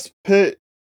let's get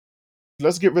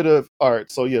rid of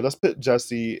let's put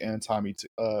Jesse and Tommy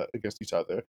against each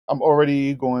other. I'm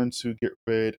already going to get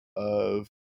rid of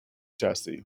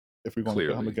Jesse if we're going to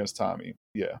put him against Tommy.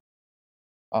 Yeah.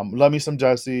 Love me some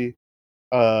Jesse.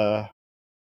 And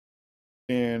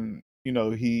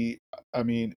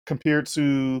compared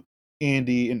to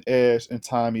Andy and Ash and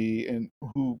Tommy and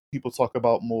who people talk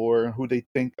about more and who they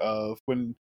think of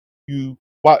when you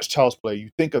watch Child's Play, you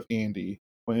think of Andy.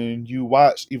 When you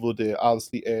watch Evil Dead,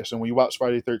 obviously Ash, and when you watch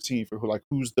Friday 13th,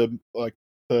 who's the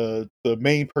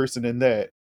main person in that?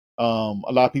 A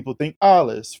lot of people think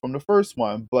Alice from the first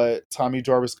one, but Tommy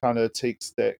Jarvis kind of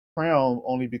takes that crown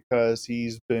only because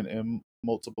he's been in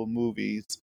multiple movies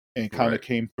and kind of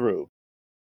came through.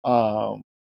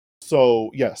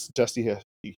 So yes, Jesse has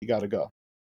he got to go.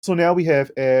 So now we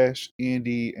have Ash,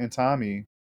 Andy, and Tommy.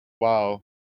 Wow.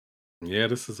 Yeah,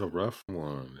 this is a rough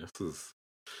one. This is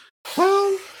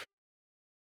well,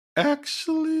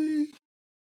 actually,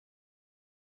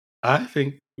 I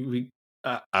think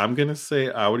I'm gonna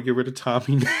say I would get rid of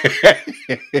Tommy.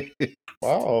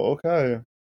 Wow. Okay.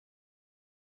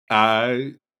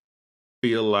 I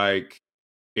feel like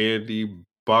Andy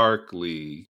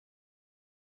Barkley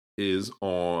is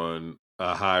on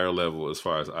a higher level as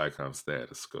far as icon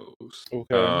status goes.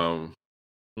 Okay.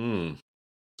 It's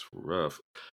rough.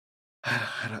 I'm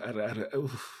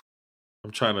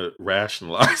trying to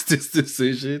rationalize this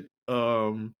decision.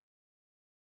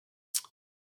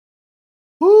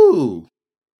 Ooh.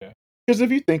 Because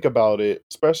if you think about it,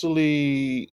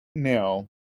 especially now,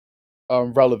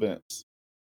 relevance.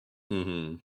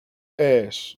 Mm-hmm.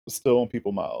 Ash is still on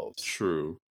people's mouths.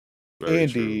 True. Very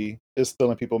Andy is still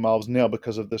in people's mouths now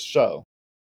because of this show.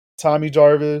 Tommy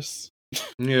Jarvis.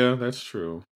 Yeah, that's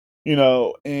true.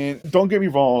 And don't get me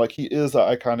wrong, like he is an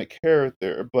iconic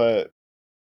character, but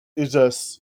it's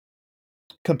just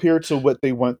compared to what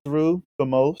they went through the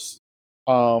most.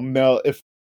 Now if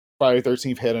Friday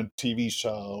 13th had a TV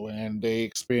show and they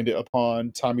expanded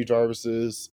upon Tommy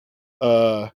Jarvis's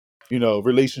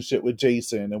relationship with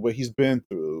Jason and what he's been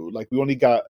through. Like we only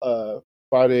got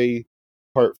Friday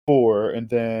part 4 and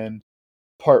then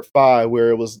part 5 where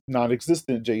it was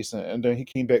non-existent Jason, and then he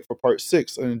came back for part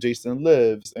 6 and Jason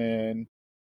Lives and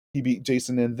he beat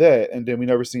Jason in that, and then we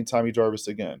never seen Tommy Jarvis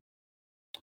again.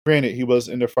 Granted, he was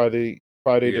in the Friday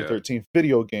the 13th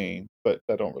video game, but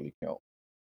that don't really count.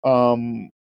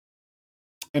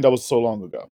 And that was so long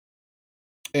ago.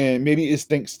 And maybe it's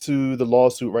thanks to the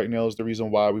lawsuit right now is the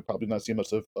reason why we probably not seeing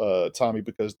much of Tommy,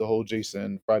 because the whole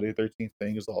Jason Friday the 13th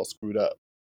thing is all screwed up.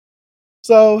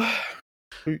 So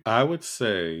I would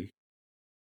say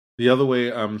the other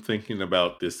way I'm thinking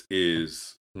about this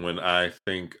is when I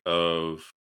think of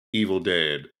Evil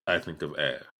Dead, I think of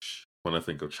Ash. When I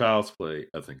think of Child's Play,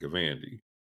 I think of Andy.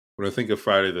 When I think of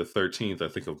Friday the 13th, I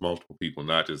think of multiple people,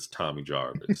 not just Tommy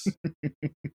Jarvis.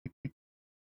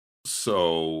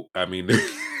 So, I mean,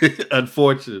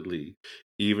 unfortunately,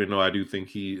 even though I do think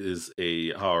he is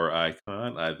a horror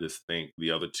icon, I just think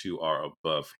the other two are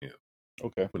above him.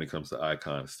 Okay. When it comes to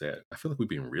icon stat, I feel like we're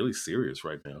being really serious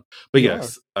right now. But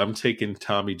yes, I'm taking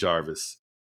Tommy Jarvis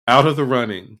out of the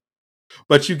running,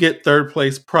 but you get third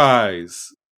place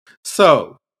prize.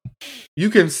 So you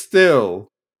can still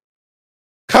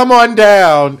come on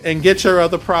down and get your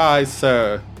other prize,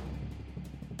 sir.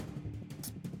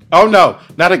 Oh no,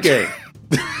 not again.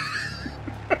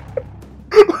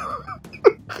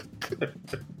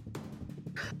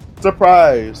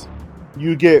 Surprise.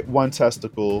 You get one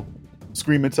testicle.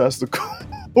 Screaming testicle.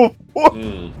 Let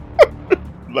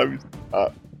me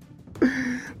stop.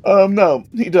 No,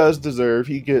 he does deserve.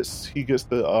 He gets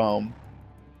the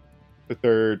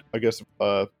third, I guess,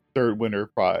 third winner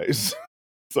prize.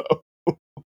 So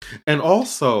And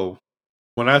also,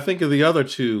 when I think of the other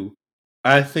two,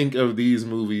 I think of these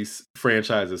movies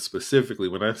franchises specifically.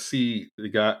 When I see the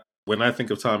guy, when I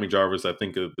think of Tommy Jarvis, I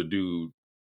think of the dude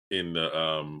in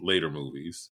the later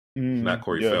movies, not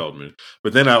Corey Yeah, Feldman.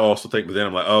 But then I also think, but then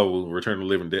I'm like, oh, well, Return of the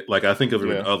Living Dead. Like I think of him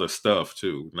in yeah, other stuff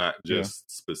too, not yeah. just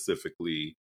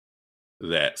specifically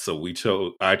that. So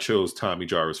I chose Tommy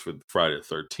Jarvis for Friday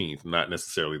the 13th, not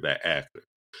necessarily that actor.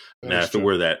 That Now, is if it true.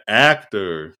 were that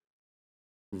actor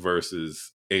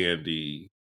versus Andy,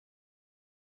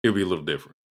 it'd be a little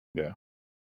different. Yeah.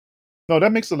 No,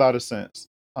 that makes a lot of sense.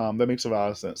 That makes a lot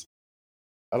of sense.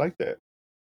 I like that.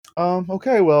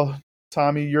 Okay, well,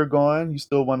 Tommy, you're gone. You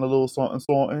still want a little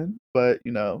something, but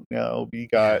now we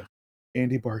got Yeah.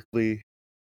 Andy Barkley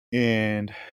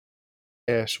and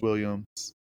Ash Williams.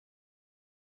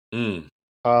 Mm.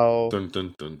 How? Dun,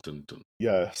 dun, dun, dun, dun.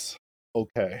 Yes.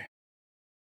 Okay.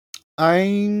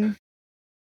 I'm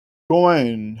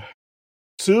going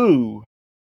to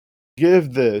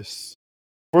give this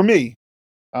for me.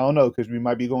 I don't know because we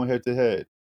might be going head to head,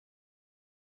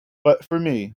 but for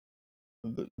me,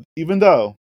 even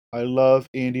though I love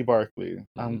Andy Barkley,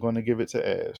 I'm Mm. going to give it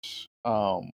to Ash.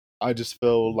 I just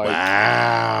feel like,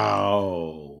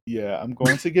 Wow. yeah, I'm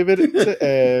going to give it to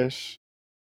Ash.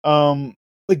 Um,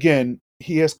 again,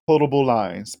 he has quotable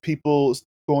lines. People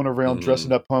going around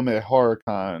dressing up him at horror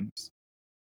cons,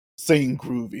 saying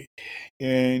groovy,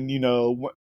 and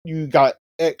you got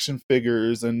action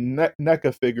figures and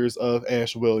NECA figures of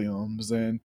Ash Williams,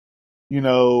 and you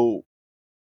know,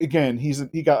 again,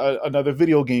 he got another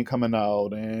video game coming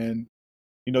out, and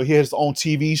he had his own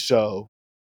TV show,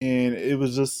 and it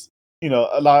was just a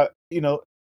lot.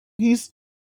 He's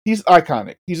he's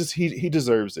iconic. He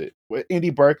deserves it. With Andy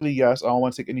Barkley, yes, I don't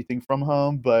want to take anything from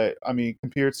him, but I mean,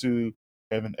 compared to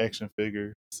having action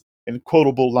figures and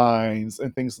quotable lines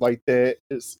and things like that,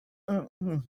 it's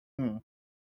mm.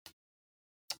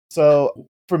 So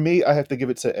for me, I have to give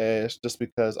it to Ash just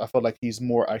because I feel like he's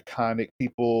more iconic.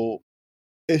 People,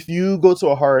 if you go to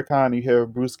a horror con, you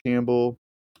have Bruce Campbell,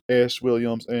 Ash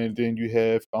Williams, and then you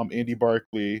have Andy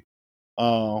Barkley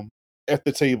um, at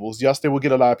the tables. Yes, they will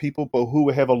get a lot of people, but who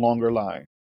would have a longer line?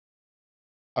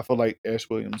 I feel like Ash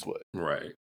Williams would.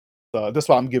 Right. So that's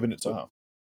why I'm giving it to him.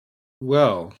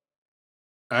 Well,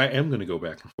 I am going to go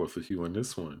back and forth with you on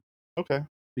this one. Okay.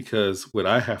 Because what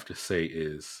I have to say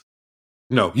is,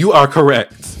 no, you are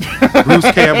correct.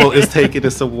 Bruce Campbell is taking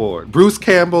this award. Bruce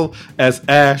Campbell as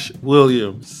Ash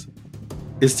Williams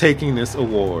is taking this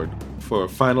award for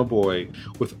Final Boy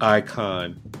with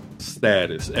icon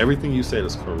status. Everything you said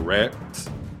is correct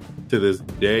to this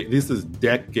day. This is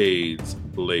decades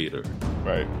later.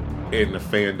 Right. And the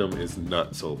fandom is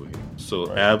nuts over here. So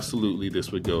Right. absolutely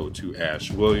this would go to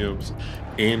Ash Williams.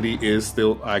 Andy is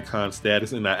still icon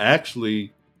status. And I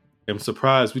actually am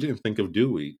surprised we didn't think of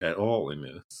Dewey at all in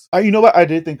this. You know what? I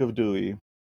did think of Dewey,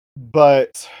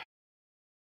 but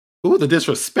Ooh, the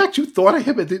disrespect. You thought of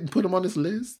him and didn't put him on this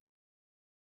list?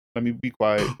 let me be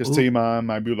quiet because Taymon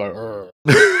might be like,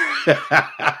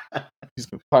 he's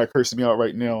probably cursing me out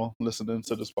right now listening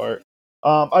to this part.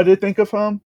 I did think of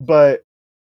him, but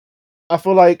I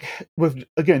feel like with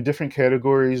again different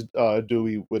categories,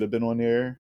 Dewey would have been on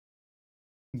there.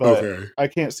 But Okay. I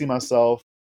can't see myself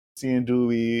seeing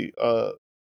Dewey,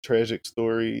 tragic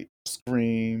story,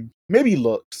 Scream, maybe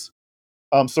looks.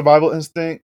 Survival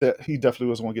Instinct, that he definitely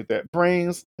was going to get that.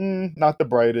 Brains, not the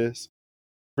brightest.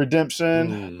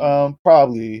 Redemption,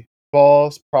 probably.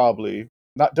 Balls, probably.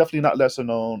 Definitely not lesser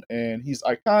known, and he's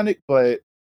iconic, but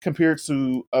compared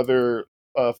to other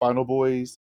Final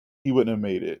Boys, he wouldn't have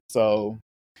made it. So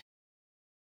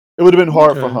it would have been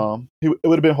hard for him. It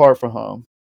would have been hard for him.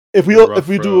 If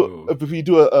we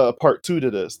do a part 2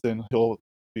 to this, then he'll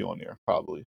be on there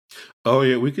probably. Oh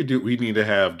yeah, we need to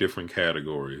have different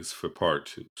categories for part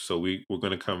 2. So we're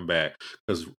going to come back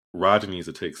because Roger needs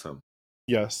to take some.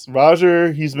 Yes,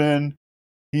 Roger, he's been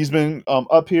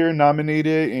up here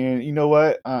nominated, and you know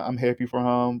what? I'm happy for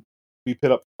him. We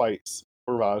put up fights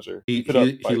for Roger. He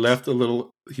left a little.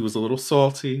 He was a little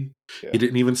salty. Yeah. He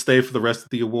didn't even stay for the rest of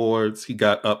the awards. He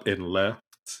got up and left.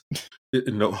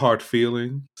 No hard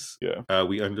feelings. Yeah,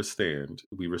 we understand.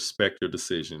 We respect your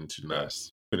decision to not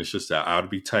finish this out. I'd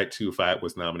be tight too if I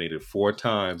was nominated 4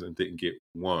 times and didn't get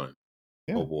one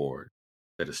award.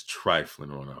 That is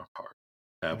trifling on our part.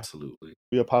 Absolutely. Yeah.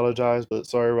 We apologize, but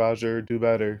sorry, Roger. Do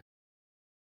better.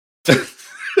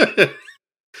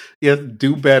 Yes,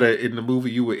 do better in the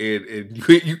movie you were in, and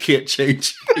you can't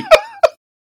change it.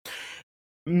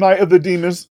 Night of the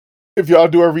Demons. If y'all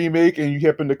do a remake and you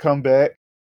happen to come back,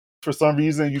 for some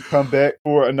reason you come back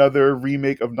for another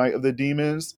remake of Night of the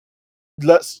Demons,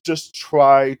 let's just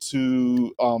try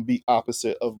to be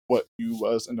opposite of what you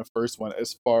was in the first one,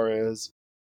 as far as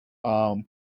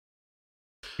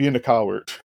being a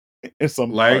coward in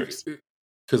some parts.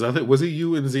 Because I think, was it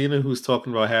you and Xena who's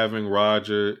talking about having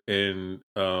Roger and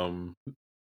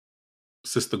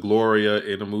Sister Gloria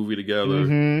in a movie together,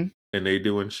 and they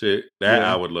doing shit that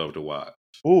I would love to watch.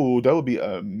 Ooh, that would be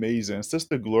amazing.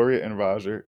 Sister Gloria and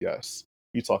Roger, yes,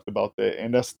 we talked about that,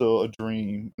 and that's still a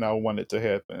dream, and I want it to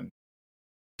happen.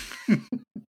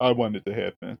 I want it to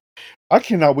happen. I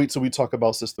cannot wait till we talk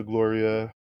about Sister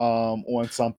Gloria on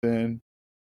something.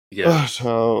 Yeah.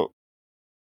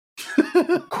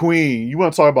 Queen. You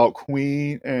want to talk about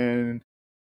Queen and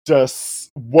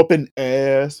just whooping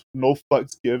ass, no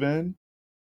fucks given?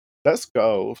 Let's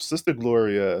go. Sister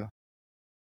Gloria.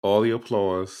 All the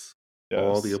applause. Yes.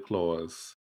 All the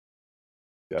applause.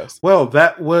 Yes. Well,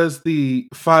 that was the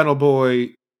Final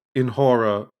Boy in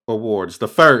Horror Awards. The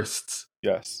first.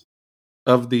 Yes.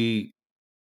 Of the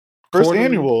first quarterly?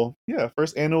 Annual. Yeah,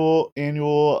 first annual.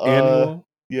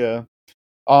 Yeah.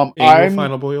 Annual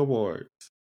Final Boy Awards.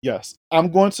 Yes.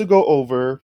 I'm going to go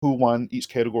over who won each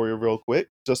category real quick,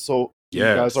 just so you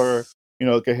guys are,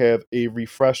 can have a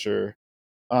refresher.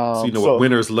 So you know what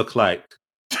winners look like.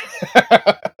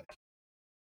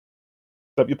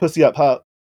 Step your pussy up, Pop.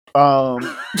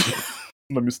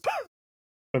 Let me stop.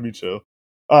 Let me chill.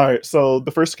 All right, so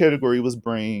the first category was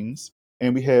brains,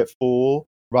 and we had Fool,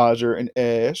 Roger, and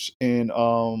Ash. And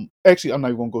actually, I'm not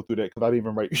even gonna go through that because I didn't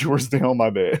even write yours down. My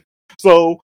bad.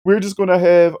 So we're just gonna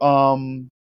have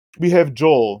we have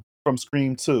Joel from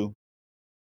Scream 2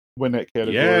 win that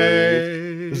category.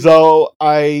 Yay. So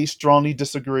I strongly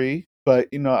disagree, but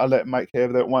I let Mike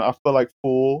have that one. I feel like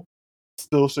Fool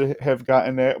still should have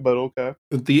gotten that, but okay.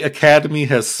 The Academy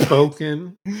has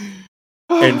spoken.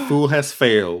 And Fool has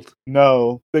failed.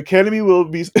 No, the Academy will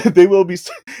be. They will be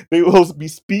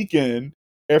speaking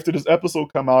after this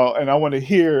episode come out, and I want to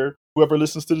hear whoever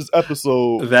listens to this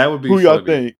episode. That would be who funny. Y'all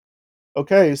think.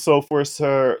 Okay, so for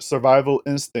Survival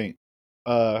Instinct,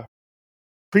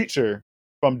 Preacher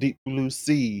from Deep Blue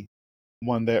Sea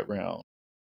won that round.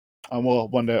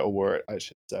 Won that award, I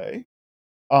should say.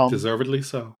 Deservedly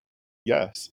so.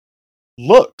 Yes.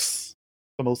 Looks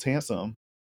the most handsome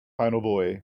Final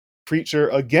Boy. Preacher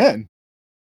again.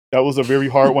 That was a very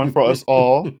hard one for us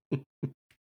all.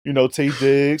 Tay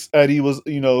Diggs, Eddie was,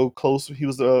 close. He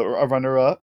was a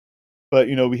runner-up, but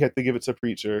we had to give it to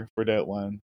Preacher for that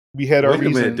one. We had our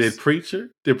reasons. Wait a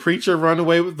minute, did Preacher run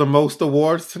away with the most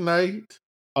awards tonight?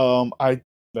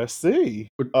 Let's see.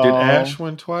 Did Ash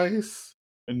win twice?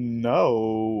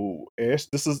 No, Ash.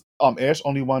 This is Ash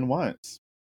only won once.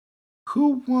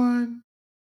 Who won?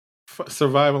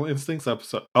 Survival Instincts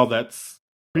episode. Oh, that's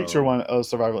Preacher won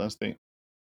Survival Instinct,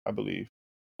 I believe.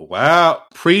 Wow,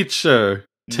 Preacher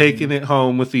taking it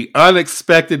home with the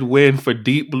unexpected win for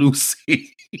Deep Blue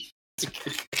Sea.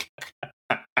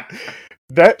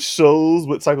 That shows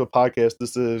what type of podcast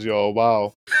this is, y'all.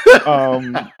 Wow.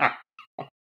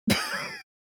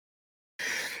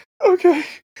 Okay.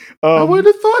 I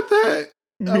wouldn't have thought that.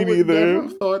 Me neither.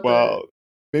 Wow.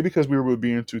 Maybe because we were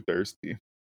being too thirsty.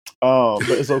 But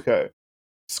it's okay.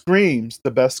 Screams,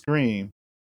 the best scream.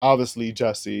 Obviously,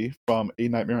 Jesse from A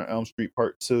Nightmare on Elm Street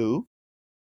Part 2.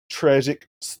 Tragic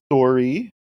Story.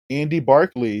 Andy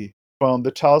Barkley from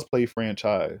the Child's Play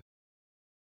franchise.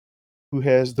 Who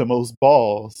has the most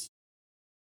balls?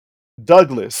 Doug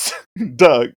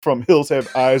from Hills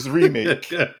Have Eyes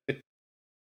remake.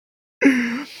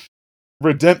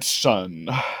 Redemption.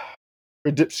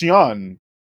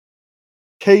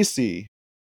 Casey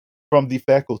from The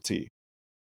Faculty.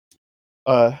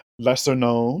 Lesser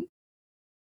known.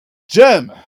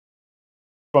 Jim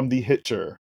from The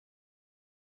Hitcher.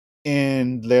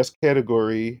 And last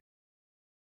category,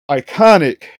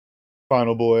 iconic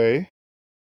Final Boy,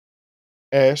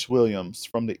 Ash Williams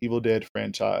from the Evil Dead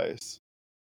franchise.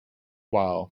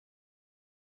 Wow.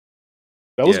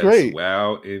 That was great.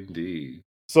 Wow, indeed.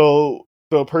 So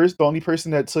the only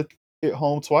person that took it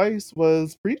home twice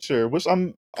was Preacher, which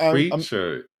I'm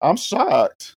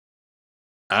shocked.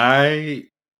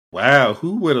 Wow,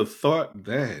 who would have thought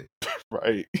that?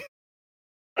 Right.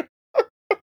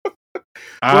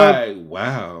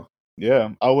 Wow.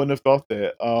 Yeah, I wouldn't have thought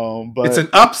that. But it's an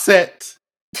upset,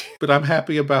 but I'm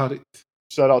happy about it.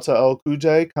 Shout out to El Cool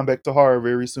J. Come back to horror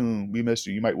very soon. We miss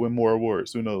you. You might win more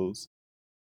awards. Who knows?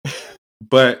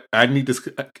 But I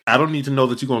don't need to know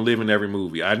that you're gonna live in every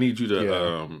movie. I need you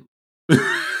to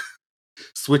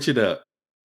switch it up.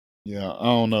 Yeah, I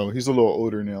don't know. He's a little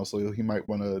older now, so he might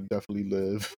want to definitely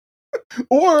live.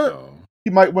 Or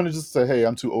he might want to just say, hey,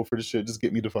 I'm too old for this shit. Just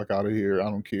get me the fuck out of here. I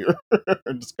don't care.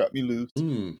 Just cut me loose.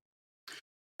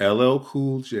 LL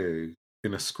Cool J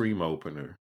in a Scream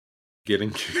opener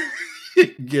getting killed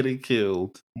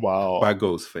by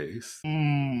Ghostface.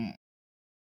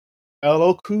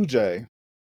 LL Cool J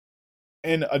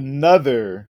in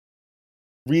another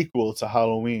requel to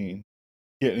Halloween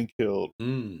getting killed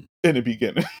in the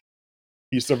beginning.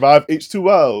 He survived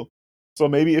H2O. So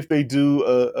maybe if they do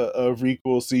a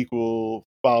requel sequel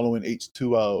following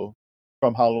H2O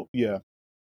from Halloween,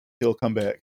 he'll come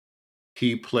back.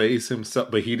 He plays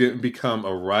himself, but he didn't become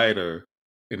a writer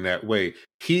in that way.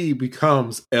 He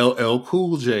becomes LL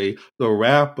Cool J, the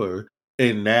rapper,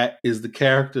 and that is the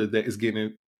character that is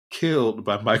getting killed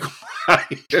by Michael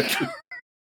Myers.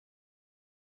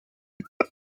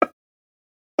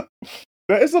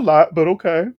 That is a lot, but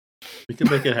okay. We can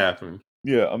make it happen.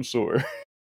 Yeah, I'm sure.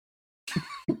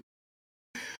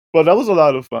 But that was a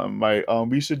lot of fun, Mike.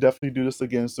 We should definitely do this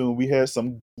again soon. We had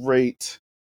some great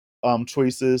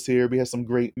choices here. We had some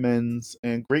great men's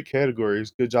and great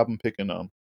categories. Good job in picking them.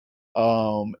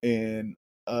 And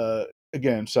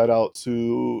again, shout out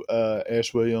to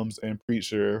Ash Williams and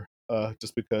Preacher,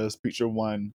 just because Preacher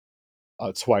won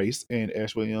twice and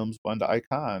Ash Williams won the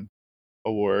Icon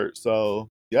Award. So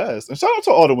yes, and shout out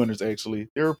to all the winners. Actually,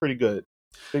 they were pretty good.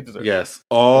 Yes,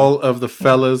 all of the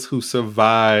fellas who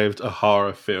survived a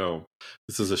horror film.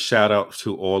 This is a shout out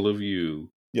to all of you.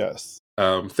 Yes.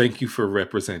 Thank you for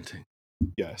representing.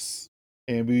 Yes.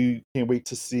 And we can't wait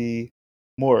to see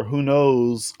more. Who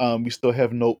knows? We still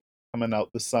have Nope coming out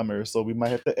this summer, so we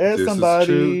might have to add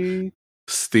somebody.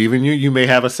 Steven, you may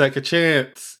have a second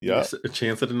chance. Yeah. A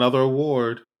chance at another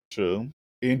award. True.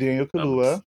 And Daniel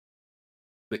Kaluuya.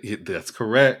 That's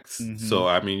correct. Mm-hmm. So,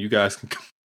 I mean, you guys can...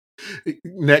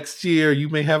 Next year, you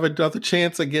may have another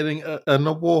chance at getting an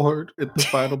award at the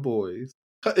Final Boys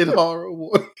in horror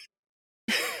award.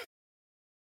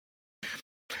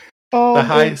 The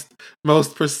highest,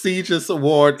 most prestigious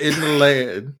award in the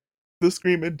land. The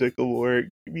Screaming Dick Award.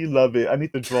 We love it. I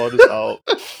need to draw this out.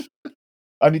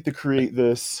 I need to create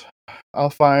this. I'll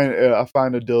find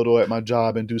a dildo at my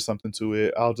job and do something to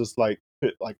it. I'll just put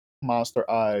monster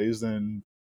eyes and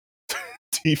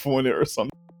teeth on it or something.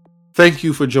 Thank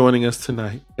you for joining us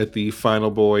tonight at the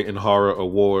Final Boy in Horror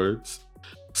Awards,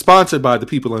 sponsored by the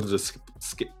people under the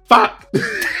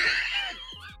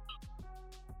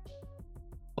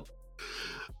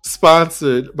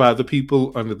sponsored by the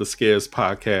People Under the Scares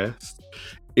podcast.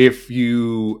 If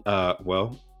you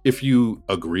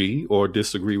agree or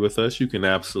disagree with us, you can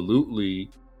absolutely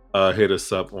hit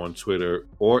us up on Twitter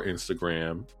or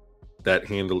Instagram. That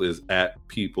handle is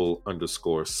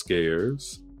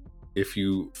 @people_scares. If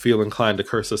you feel inclined to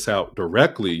curse us out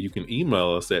directly, you can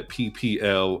email us at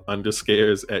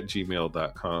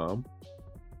ppl_scares@gmail.com.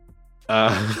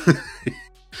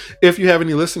 If you have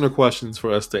any listener questions for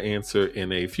us to answer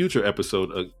in a future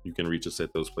episode, you can reach us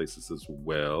at those places as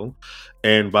well.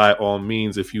 And by all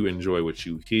means, if you enjoy what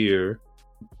you hear,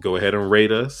 go ahead and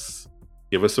rate us.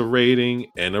 Give us a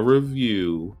rating and a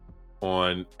review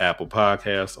on Apple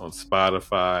Podcasts, on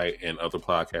Spotify, and other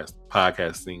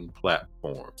podcasting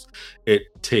platforms. It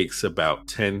takes about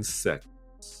 10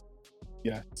 seconds.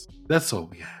 Yes. That's all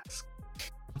we ask.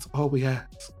 That's all we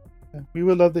ask. We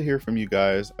would love to hear from you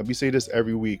guys. We say this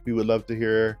every week. We would love to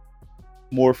hear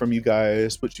more from you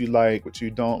guys. What you like, what you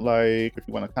don't like. If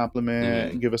you want to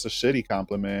compliment, give us a shitty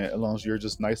compliment. As long as you're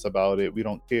just nice about it, we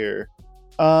don't care.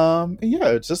 And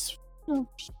yeah, just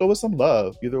show us some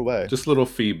love either way. Just a little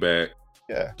feedback.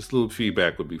 Yeah. Just a little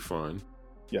feedback would be fun.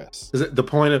 Yes. The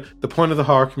point of the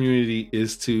horror community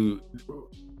is to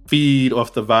feed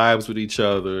off the vibes with each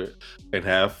other and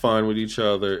have fun with each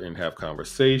other and have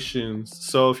conversations.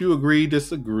 So if you agree,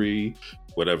 disagree,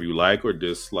 whatever you like or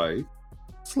dislike,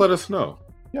 just let us know.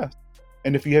 Yeah.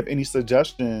 And if you have any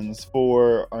suggestions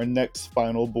for our next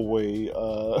Final Boy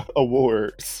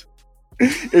awards,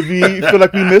 if you feel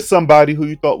like we missed somebody who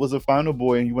you thought was a Final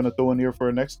Boy and you want to throw in there for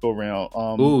a next go round,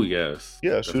 yes.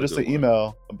 Yeah, shoot us an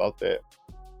email about that.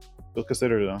 We'll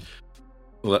consider them.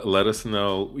 Let us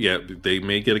know. Yeah, they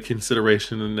may get a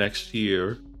consideration in the next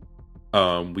year.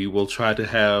 We will try to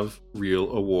have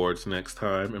real awards next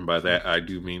time, and by that I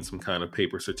do mean some kind of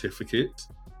paper certificate.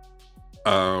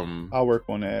 I'll work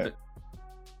on that.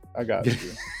 I got you.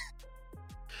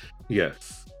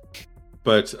 Yes.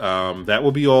 But that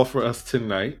will be all for us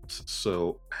tonight.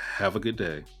 So have a good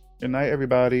day. Good night,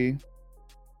 everybody.